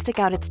can't stick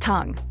out its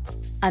tongue.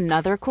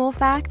 Another cool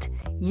fact,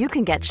 you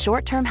can get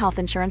short-term health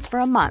insurance for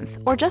a month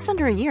or just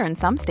under a year in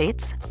some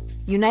states.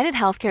 United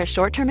Healthcare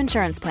short-term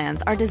insurance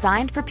plans are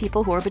designed for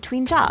people who are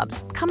between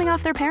jobs, coming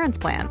off their parents'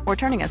 plan, or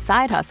turning a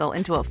side hustle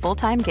into a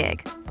full-time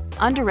gig.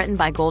 Underwritten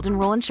by Golden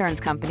Rule Insurance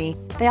Company,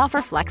 they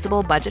offer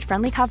flexible,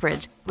 budget-friendly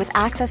coverage with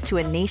access to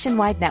a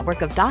nationwide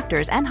network of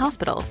doctors and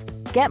hospitals.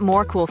 Get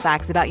more cool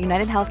facts about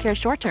United Healthcare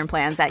short-term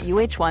plans at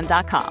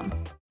uh1.com.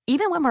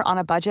 Even when we're on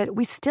a budget,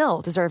 we still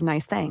deserve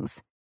nice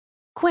things.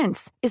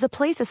 Quince is a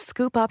place to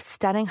scoop up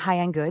stunning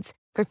high-end goods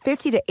for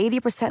 50 to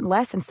 80%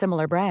 less than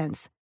similar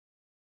brands.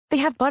 They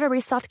have buttery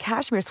soft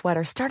cashmere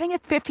sweaters starting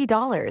at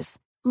 $50,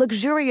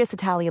 luxurious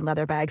Italian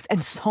leather bags,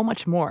 and so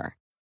much more.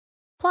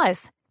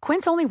 Plus,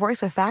 Quince only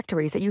works with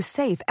factories that use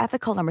safe,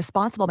 ethical, and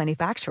responsible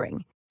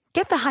manufacturing.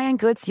 Get the high-end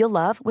goods you'll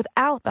love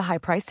without the high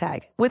price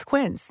tag with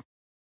Quince.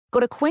 Go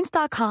to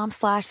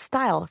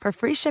quince.com/style for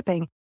free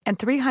shipping and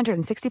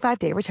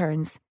 365-day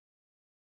returns.